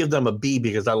I'll give them a B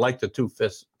because I like the two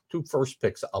first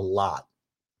picks a lot.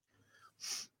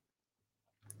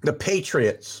 The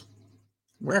Patriots.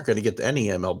 We're not going to get to any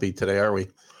MLB today, are we?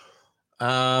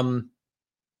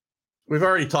 We've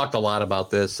already talked a lot about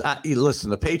this. Listen,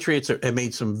 the Patriots have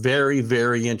made some very,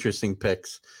 very interesting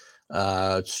picks.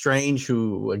 Strange,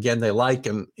 who, again, they like.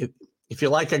 And if you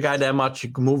like a guy that much, you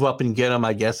can move up and get him,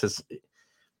 I guess.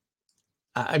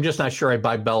 I'm just not sure I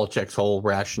buy Belichick's whole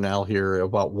rationale here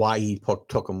about why he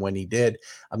took him when he did.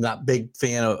 I'm not a big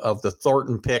fan of the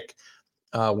Thornton pick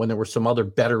when there were some other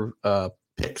better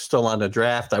picks still on the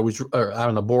draft. I was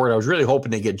on the board. I was really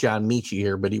hoping to get John Mechie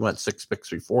here, but he went 6 picks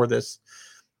before this.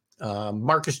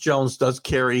 Marcus Jones does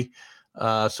carry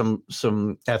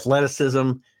some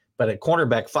athleticism, but at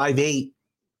cornerback 5'8",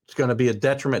 it's going to be a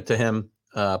detriment to him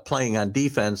playing on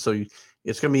defense. So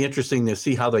it's going to be interesting to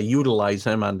see how they utilize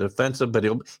him on defensive, but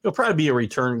he'll probably be a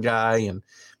return guy,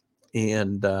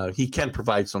 and he can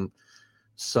provide some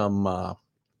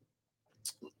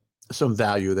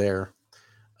value there.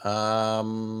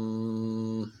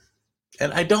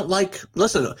 And I don't like.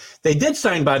 Listen, they did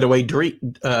sign, by the way,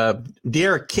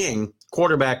 De'Aaron King,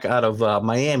 quarterback out of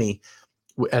Miami,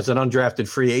 as an undrafted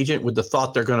free agent, with the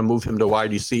thought they're going to move him to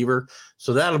wide receiver.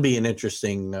 So that'll be an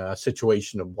interesting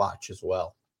situation to watch as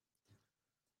well.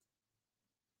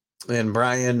 And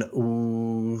Brian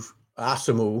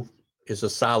Asamoah is a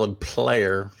solid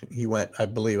player. He went, I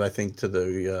think, to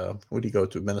the where did he go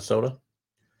to? Minnesota?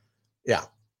 Yeah.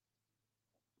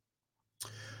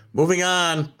 Moving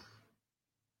on.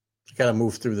 I got to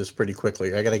move through this pretty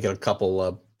quickly. I got to get a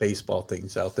couple baseball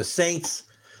things out. The Saints,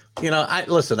 I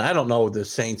don't know what the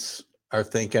Saints are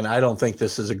thinking. I don't think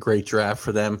this is a great draft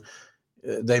for them.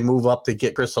 They move up to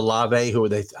get Chris Olave, who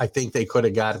I think they could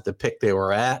have got at the pick they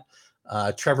were at.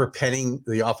 Trevor Penning,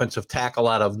 the offensive tackle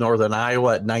out of Northern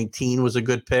Iowa at 19 was a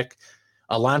good pick.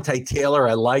 Alontae Taylor,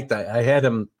 I liked. I had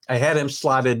him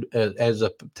slotted as a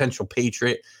potential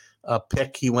Patriot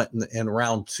pick. He went in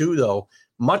round 2, though,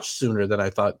 much sooner than I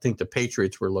think the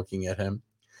Patriots were looking at him.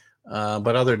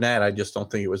 But other than that, I just don't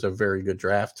think it was a very good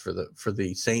draft for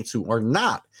the Saints, who are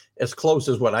not as close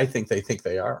as what I think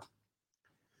they are.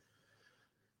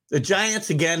 The Giants,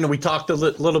 again, we talked a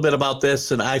little bit about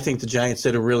this, and I think the Giants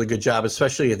did a really good job,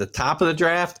 especially at the top of the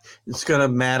draft. It's going to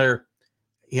matter.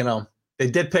 They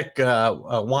did pick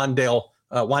Wan'Dale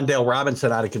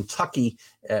Robinson out of Kentucky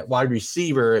at wide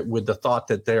receiver with the thought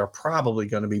that they are probably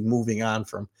going to be moving on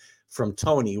from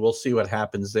Tony. We'll see what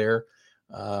happens there.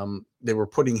 They were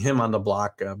putting him on the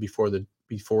block before the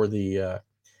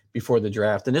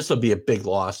draft, and this will be a big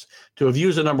loss. To have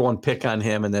used a number one pick on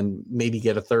him and then maybe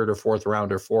get a third or fourth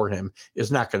rounder for him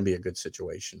is not going to be a good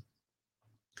situation.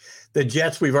 The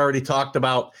Jets, we've already talked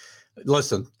about.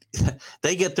 Listen,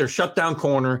 they get their shutdown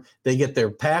corner, they get their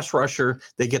pass rusher,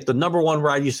 they get the number one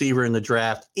wide receiver in the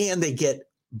draft, and they get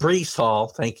Breece Hall.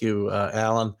 Thank you,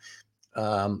 Alan.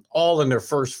 All in their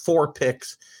first 4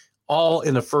 picks, all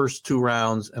in the first 2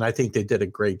 rounds, and I think they did a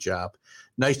great job.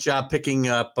 Nice job picking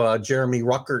up Jeremy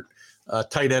Ruckert,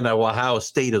 tight end at Ohio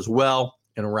State as well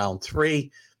in round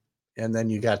 3. And then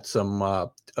you got some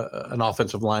an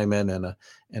offensive lineman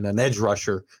and an edge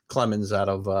rusher, Clemens, out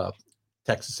of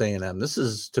Texas A&M. This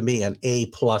is, to me, an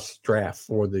A-plus draft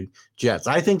for the Jets.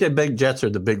 I think the big Jets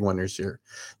are the big winners here.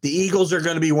 The Eagles are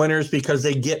going to be winners because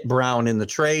they get Brown in the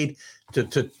trade to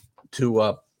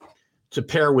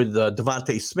pair with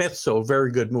Devontae Smith. So a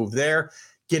very good move there.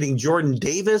 Getting Jordan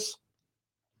Davis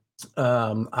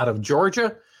out of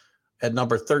Georgia at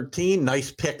number 13.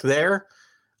 Nice pick there.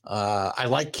 I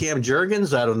like Cam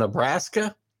Jurgens out of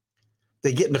Nebraska.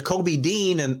 They get Nakobe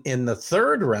Dean in the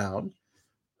 3rd round,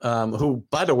 who,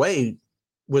 by the way,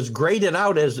 was graded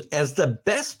out as the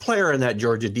best player in that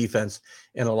Georgia defense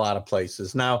in a lot of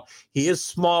places. Now, he is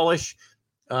smallish,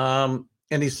 and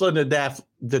he slid in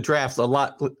the draft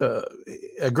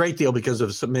a great deal because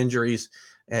of some injuries.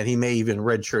 And he may even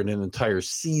redshirt an entire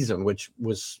season, which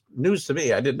was news to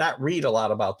me. I did not read a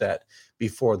lot about that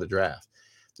before the draft.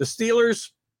 The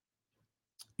Steelers,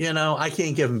 I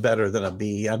can't give them better than a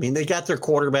B. I mean, they got their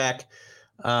quarterback.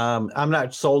 I'm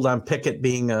not sold on Pickett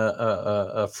being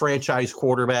a franchise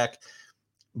quarterback,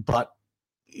 but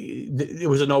it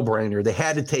was a no-brainer. They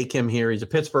had to take him here. He's a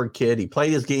Pittsburgh kid. He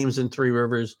played his games in Three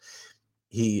Rivers.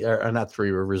 Not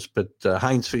Three Rivers, but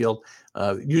Heinz Field.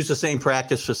 Used the same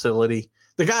practice facility.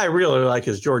 The guy I really like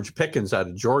is George Pickens out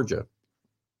of Georgia.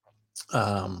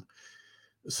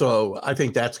 So I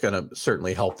think that's going to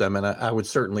certainly help them. And I would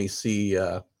certainly see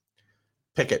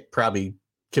Pickett probably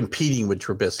competing with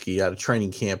Trubisky out of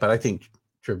training camp. But I think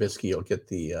Trubisky will get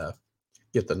the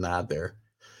nod there.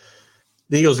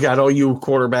 The Eagles got OU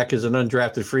quarterback as an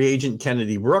undrafted free agent,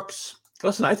 Kennedy Brooks.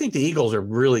 Listen, I think the Eagles are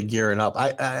really gearing up.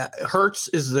 Hurts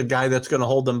is the guy that's going to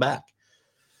hold them back.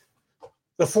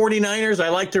 The 49ers, I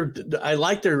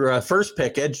like their first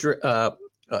pick, edge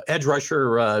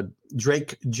rusher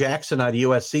Drake Jackson out of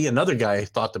USC, another guy I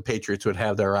thought the Patriots would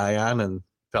have their eye on and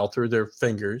fell through their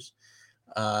fingers.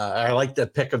 I like the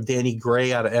pick of Danny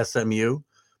Gray out of SMU.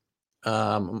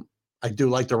 I do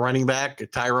like the running back,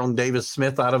 Tyrone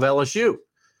Davis-Smith out of LSU.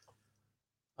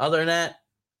 Other than that,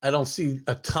 I don't see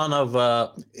a ton of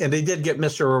and they did get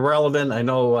Mr. Irrelevant. I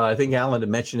know, I think Alan had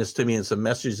mentioned this to me in some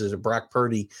messages of Brock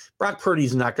Purdy. Brock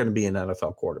Purdy's not going to be an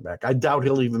NFL quarterback. I doubt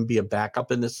he'll even be a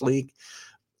backup in this league.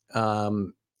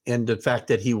 And the fact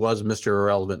that he was Mr.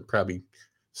 Irrelevant probably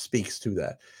speaks to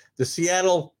that. I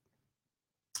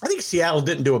think Seattle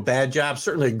didn't do a bad job.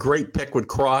 Certainly a great pick with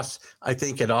Cross, I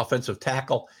think, at offensive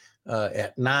tackle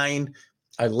at 9.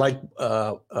 I like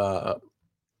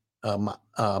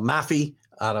Maffey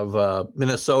out of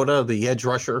Minnesota, the edge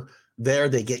rusher there.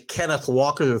 They get Kenneth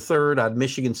Walker III out of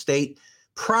Michigan State,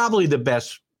 probably the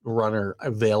best runner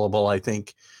available, I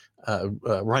think,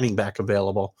 running back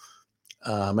available.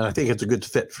 And I think it's a good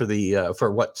fit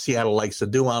for what Seattle likes to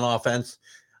do on offense.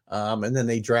 And then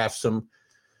they draft some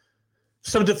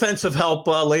defensive help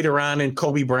later on in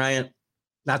Kobe Bryant.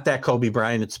 Not that Kobe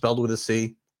Bryant, it's spelled with a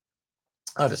C.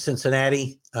 Out of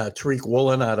Cincinnati, Tariq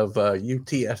Woolen out of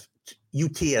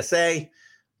UTSA.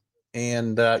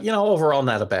 And, overall,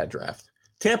 not a bad draft.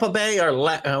 Tampa Bay,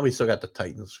 we still got the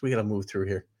Titans. We got to move through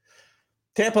here.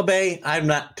 Tampa Bay, I'm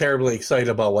not terribly excited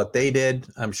about what they did.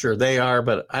 I'm sure they are,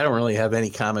 but I don't really have any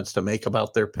comments to make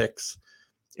about their picks.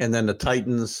 And then the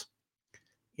Titans,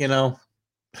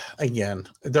 again,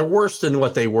 they're worse than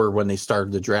what they were when they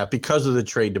started the draft because of the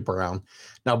trade to Brown.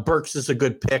 Now, Burks is a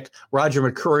good pick. Roger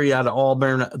McCreary out of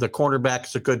Auburn, the cornerback,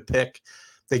 is a good pick.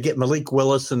 They get Malik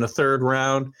Willis in the 3rd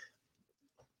round.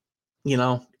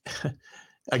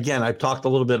 Again, I've talked a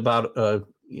little bit about,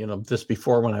 this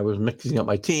before when I was mixing up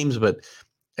my teams, but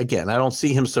again, I don't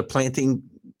see him supplanting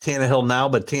Tannehill now,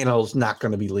 but Tannehill's not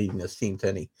going to be leading this team to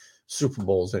any Super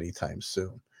Bowls anytime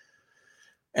soon.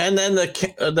 And then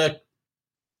the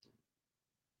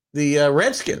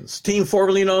Redskins, team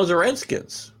formerly known as the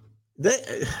Redskins.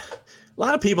 A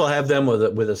lot of people have them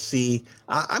with a C.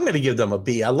 I'm going to give them a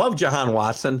B. I love Jahan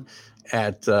Watson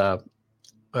Jahan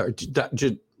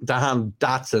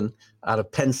Dotson out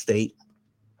of Penn State.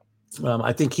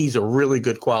 I think he's a really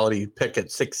good quality pick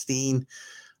at 16.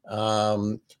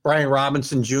 Brian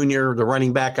Robinson Jr., the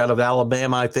running back out of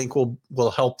Alabama, I think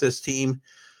will help this team.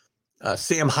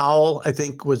 Sam Howell, I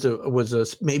think,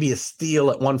 was maybe a steal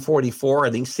at 144.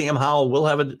 I think Sam Howell will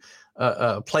have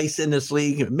a place in this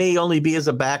league. It may only be as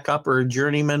a backup or a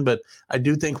journeyman, but I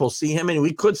do think we'll see him, and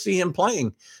we could see him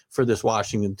playing for this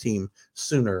Washington team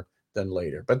sooner than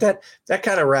later. But that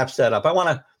kind of wraps that up. I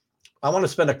want to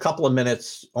spend a couple of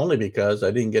minutes, only because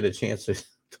I didn't get a chance to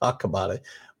talk about it.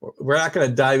 We're not going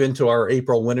to dive into our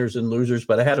April winners and losers,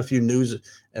 but I had a few news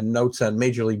and notes on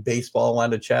Major League Baseball I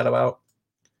wanted to chat about.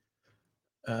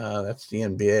 That's the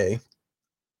NBA.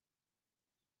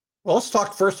 Well, let's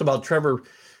talk first about Trevor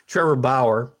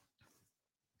Bauer.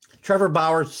 Trevor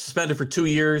Bauer suspended for 2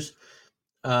 years.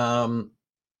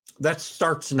 That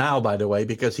starts now, by the way,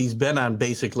 because he's been on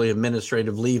basically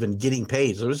administrative leave and getting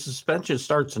paid. So his suspension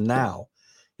starts now.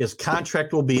 His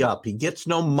contract will be up. He gets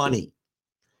no money.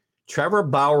 Trevor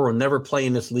Bauer will never play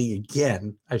in this league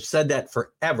again. I've said that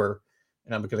forever,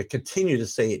 and I'm going to continue to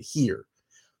say it here.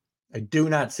 I do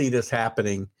not see this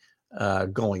happening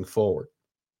going forward.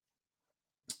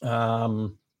 The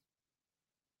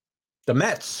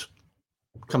Mets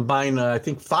combined, I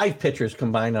think 5 pitchers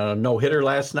combined on a no-hitter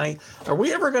last night. Are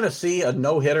we ever going to see a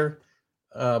no-hitter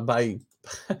by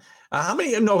how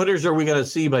many no-hitters are we going to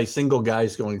see by single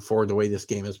guys going forward the way this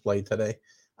game is played today?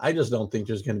 I just don't think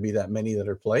there's going to be that many that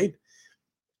are played.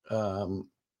 And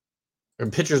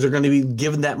pitchers are going to be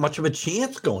given that much of a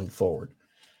chance going forward.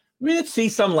 We did see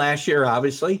some last year,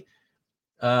 obviously.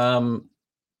 But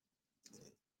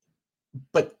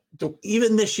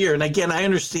even this year, and again, I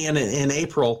understand in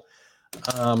April,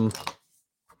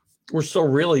 we're still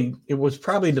really, it was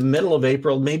probably the middle of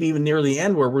April, maybe even near the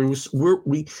end, where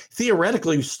we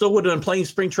theoretically still would have been playing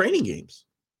spring training games.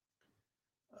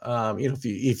 If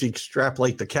you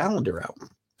extrapolate the calendar out.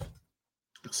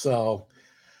 So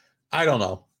I don't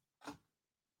know,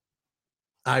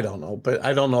 but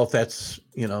I don't know if that's,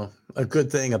 a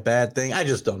good thing, a bad thing. I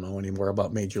just don't know anymore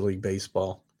about Major League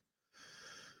Baseball.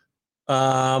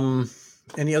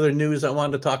 Any other news I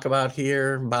wanted to talk about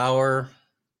here? Bauer,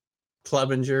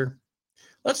 Clevenger.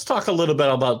 Let's talk a little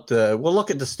bit about we'll look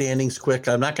at the standings quick.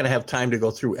 I'm not going to have time to go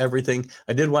through everything.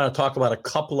 I did want to talk about a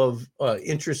couple of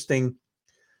interesting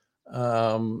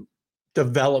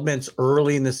developments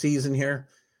early in the season here.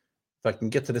 If I can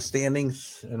get to the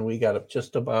standings, and we got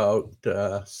just about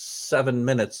 7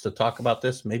 minutes to talk about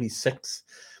this, maybe 6.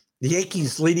 The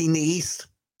Yankees leading the East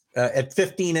at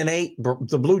 15-8.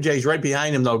 The Blue Jays right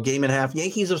behind him, though, game and a half.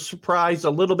 Yankees have surprised a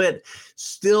little bit.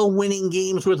 Still winning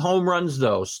games with home runs,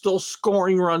 though. Still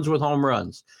scoring runs with home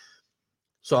runs.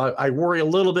 So I worry a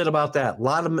little bit about that. A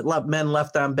lot of men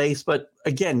left on base. But,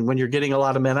 again, when you're getting a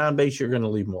lot of men on base, you're going to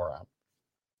leave more out.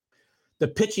 The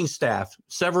pitching staff,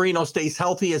 Severino stays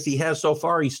healthy as he has so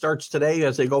far. He starts today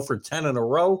as they go for 9 in a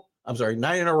row.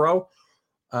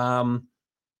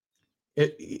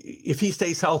 If he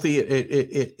stays healthy,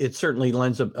 it certainly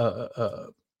lends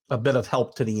a bit of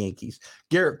help to the Yankees.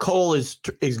 Garrett Cole is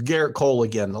Garrett Cole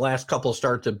again. The last couple of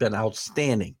starts have been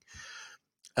outstanding.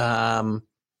 The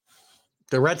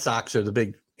Red Sox are the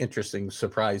big interesting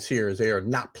surprise here, as they are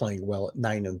not playing well at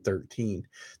 9-13.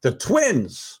 The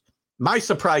Twins, my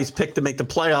surprise pick to make the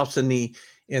playoffs in the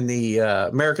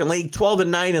American League,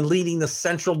 12-9 and leading the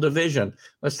Central Division.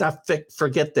 Let's not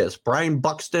forget this. Brian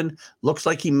Buxton looks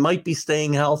like he might be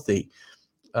staying healthy.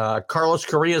 Carlos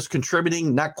Correa is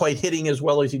contributing, not quite hitting as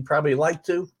well as he'd probably like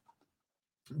to,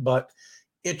 but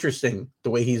interesting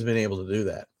the way he's been able to do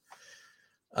that.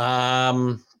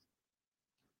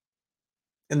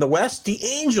 In the West, the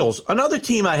Angels, another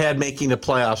team I had making the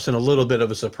playoffs in a little bit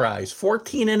of a surprise,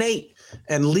 14-8.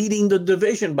 And leading the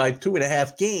division by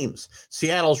 2.5 games.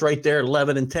 Seattle's right there,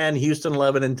 11-10. Houston,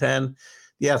 11-10.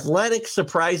 The Athletics,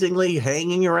 surprisingly,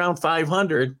 hanging around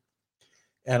 500.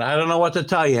 And I don't know what to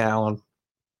tell you, Alan,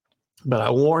 but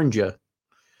I warned you.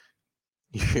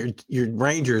 Your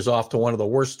Rangers off to one of the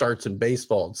worst starts in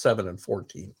baseball at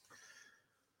 7-14.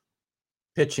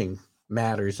 Pitching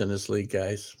matters in this league,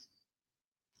 guys.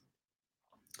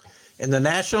 In the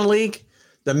National League,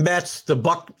 the Mets, the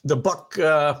Buck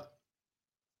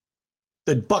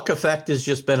effect has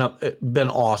just been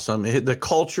awesome. The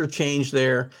culture change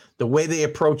there, the way they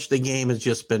approach the game has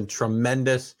just been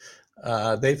tremendous.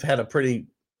 They've had a pretty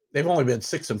They've only been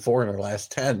 6-4 in their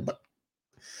last 10, but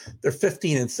they're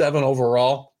 15-7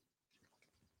 overall.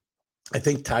 I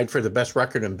think tied for the best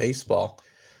record in baseball.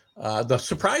 The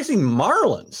surprising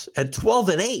Marlins at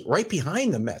 12-8, right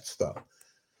behind the Mets, though.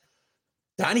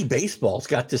 Donnie Baseball's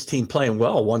got this team playing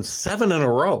well, won 7 in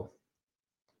a row.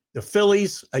 The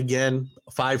Phillies, again,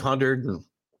 500. And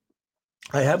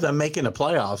I have them making the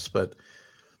playoffs, but,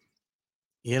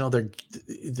 you know,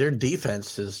 their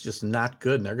defense is just not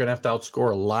good, and they're going to have to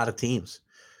outscore a lot of teams.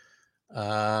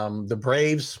 The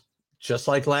Braves, just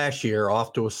like last year,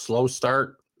 off to a slow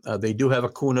start. They do have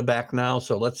Acuna back now,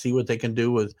 so let's see what they can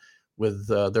do with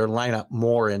their lineup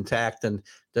more intact. And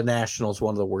the Nationals,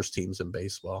 one of the worst teams in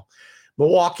baseball.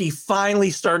 Milwaukee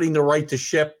finally starting to right the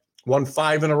ship. Won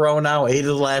 5 in a row now, 8 of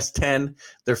the last 10.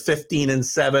 They're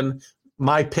 15-7.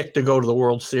 My pick to go to the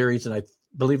World Series, and I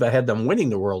believe I had them winning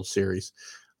the World Series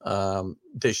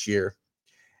this year.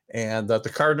 And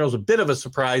the Cardinals, a bit of a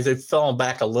surprise. They've fallen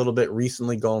back a little bit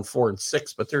recently, going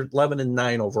 4-6, but they're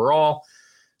 11-9 overall.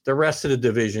 The rest of the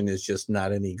division is just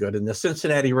not any good. And the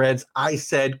Cincinnati Reds, I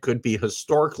said, could be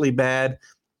historically bad,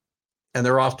 and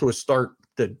they're off to a start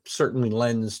that certainly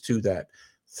lends to that.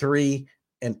 3-18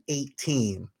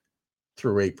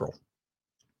 through April.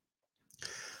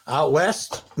 Out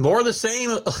west, more of the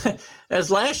same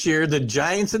as last year. The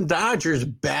Giants and Dodgers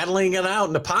battling it out,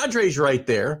 and the Padres right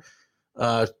there,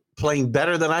 playing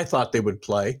better than I thought they would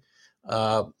play.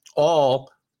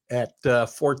 All at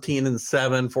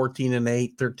 14-7,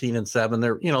 14-8, 13-7.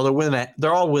 They're winning.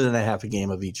 They're all within a half a game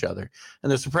of each other.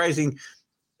 And the surprising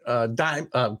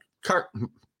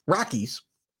Rockies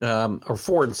are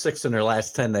 4-6 in their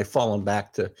last 10. They've fallen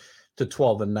back to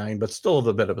 12-9, but still have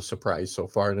a bit of a surprise so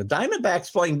far. And the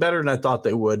Diamondbacks playing better than I thought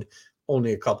they would.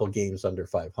 Only a couple games under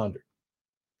 500.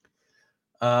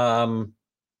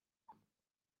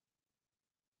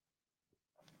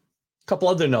 Couple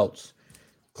other notes.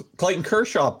 Clayton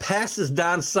Kershaw passes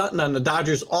Don Sutton on the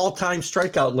Dodgers' all-time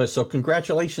strikeout list, so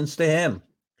congratulations to him.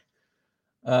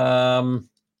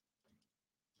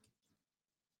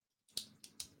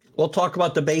 We'll talk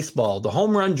about the baseball. The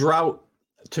home run drought,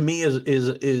 to me,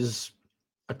 is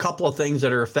a couple of things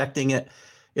that are affecting it.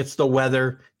 It's the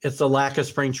weather. It's the lack of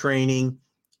spring training.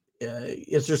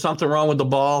 Is there something wrong with the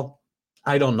ball?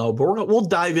 I don't know, but we'll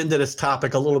dive into this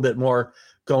topic a little bit more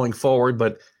going forward,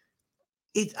 but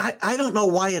I don't know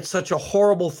why it's such a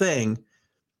horrible thing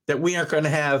that we aren't going to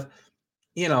have,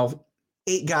 8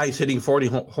 guys hitting 40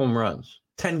 home runs,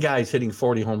 10 guys hitting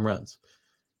 40 home runs,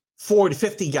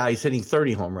 50 guys hitting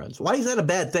 30 home runs. Why is that a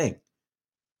bad thing?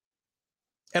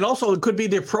 And also, it could be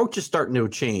the approach is starting to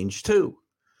change too.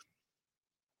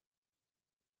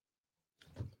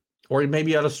 Or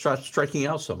maybe out of striking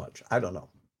out so much. I don't know.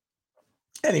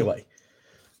 Anyway,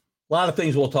 a lot of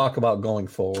things we'll talk about going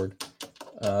forward.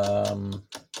 But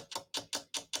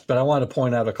I want to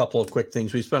point out a couple of quick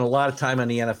things. We spent a lot of time on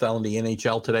the NFL and the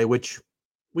NHL today, which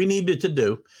we needed to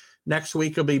do. Next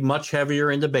week will be much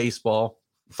heavier into baseball.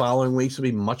 Following weeks will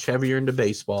be much heavier into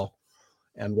baseball,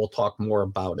 and we'll talk more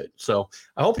about it. So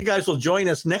I hope you guys will join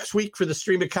us next week for the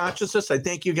Stream of Consciousness. I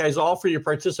thank you guys all for your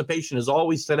participation as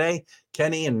always today.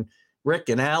 Kenny and Rick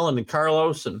and Alan and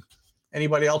Carlos and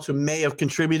anybody else who may have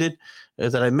contributed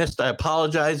that I missed, I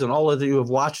apologize. And all of you have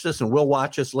watched us and will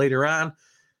watch us later on.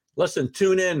 Listen,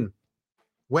 tune in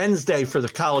Wednesday for the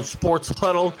College Sports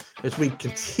Huddle as we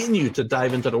continue to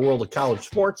dive into the world of college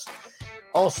sports.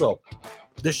 Also,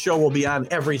 this show will be on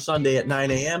every Sunday at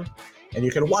 9 a.m. And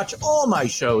you can watch all my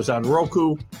shows on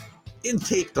Roku in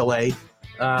tape delay.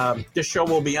 This show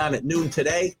will be on at noon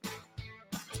today.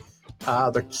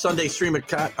 The Sunday stream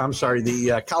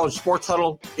the College Sports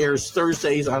Huddle airs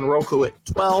Thursdays on Roku at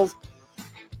 12.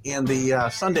 And the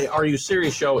Sunday Are You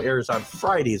Serious show airs on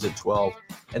Fridays at 12.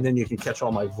 And then you can catch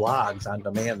all my vlogs on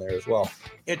demand there as well.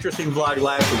 Interesting vlog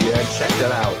last week. Check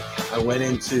that out. I went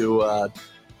into a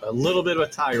little bit of a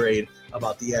tirade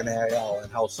about the NIL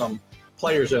and how some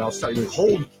players are now starting to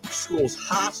hold schools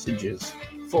hostages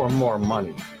for more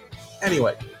money.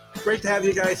 Anyway, great to have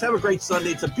you guys. Have a great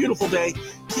Sunday. It's a beautiful day.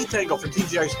 Keith Engle for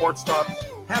TGI Sports Talk.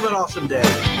 Have an awesome day.